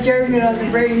got adjournment on the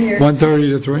brain here. 1:30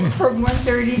 to 3. From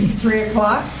 1:30 to 3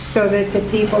 o'clock, so that the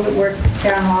people that work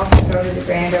town hall can go to the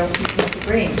grand opening of the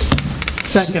Grange.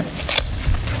 Second.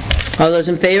 All those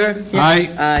in favor? Aye.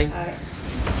 Aye.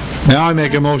 Now I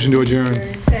make a motion to adjourn.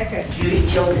 Second. Judy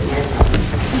Tilton has something.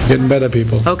 Getting better,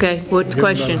 people. Okay, what's the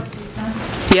question?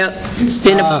 Yep, it's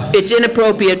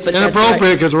inappropriate, but that's right.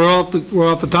 Inappropriate, because we're off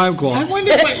the time I clock.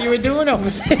 wondered what you were doing over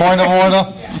there. Point of order.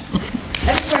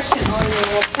 That's a question on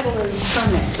your peddler's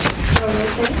permit. What do they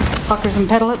say? Hawkers and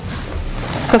peddlers?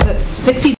 Because it's 50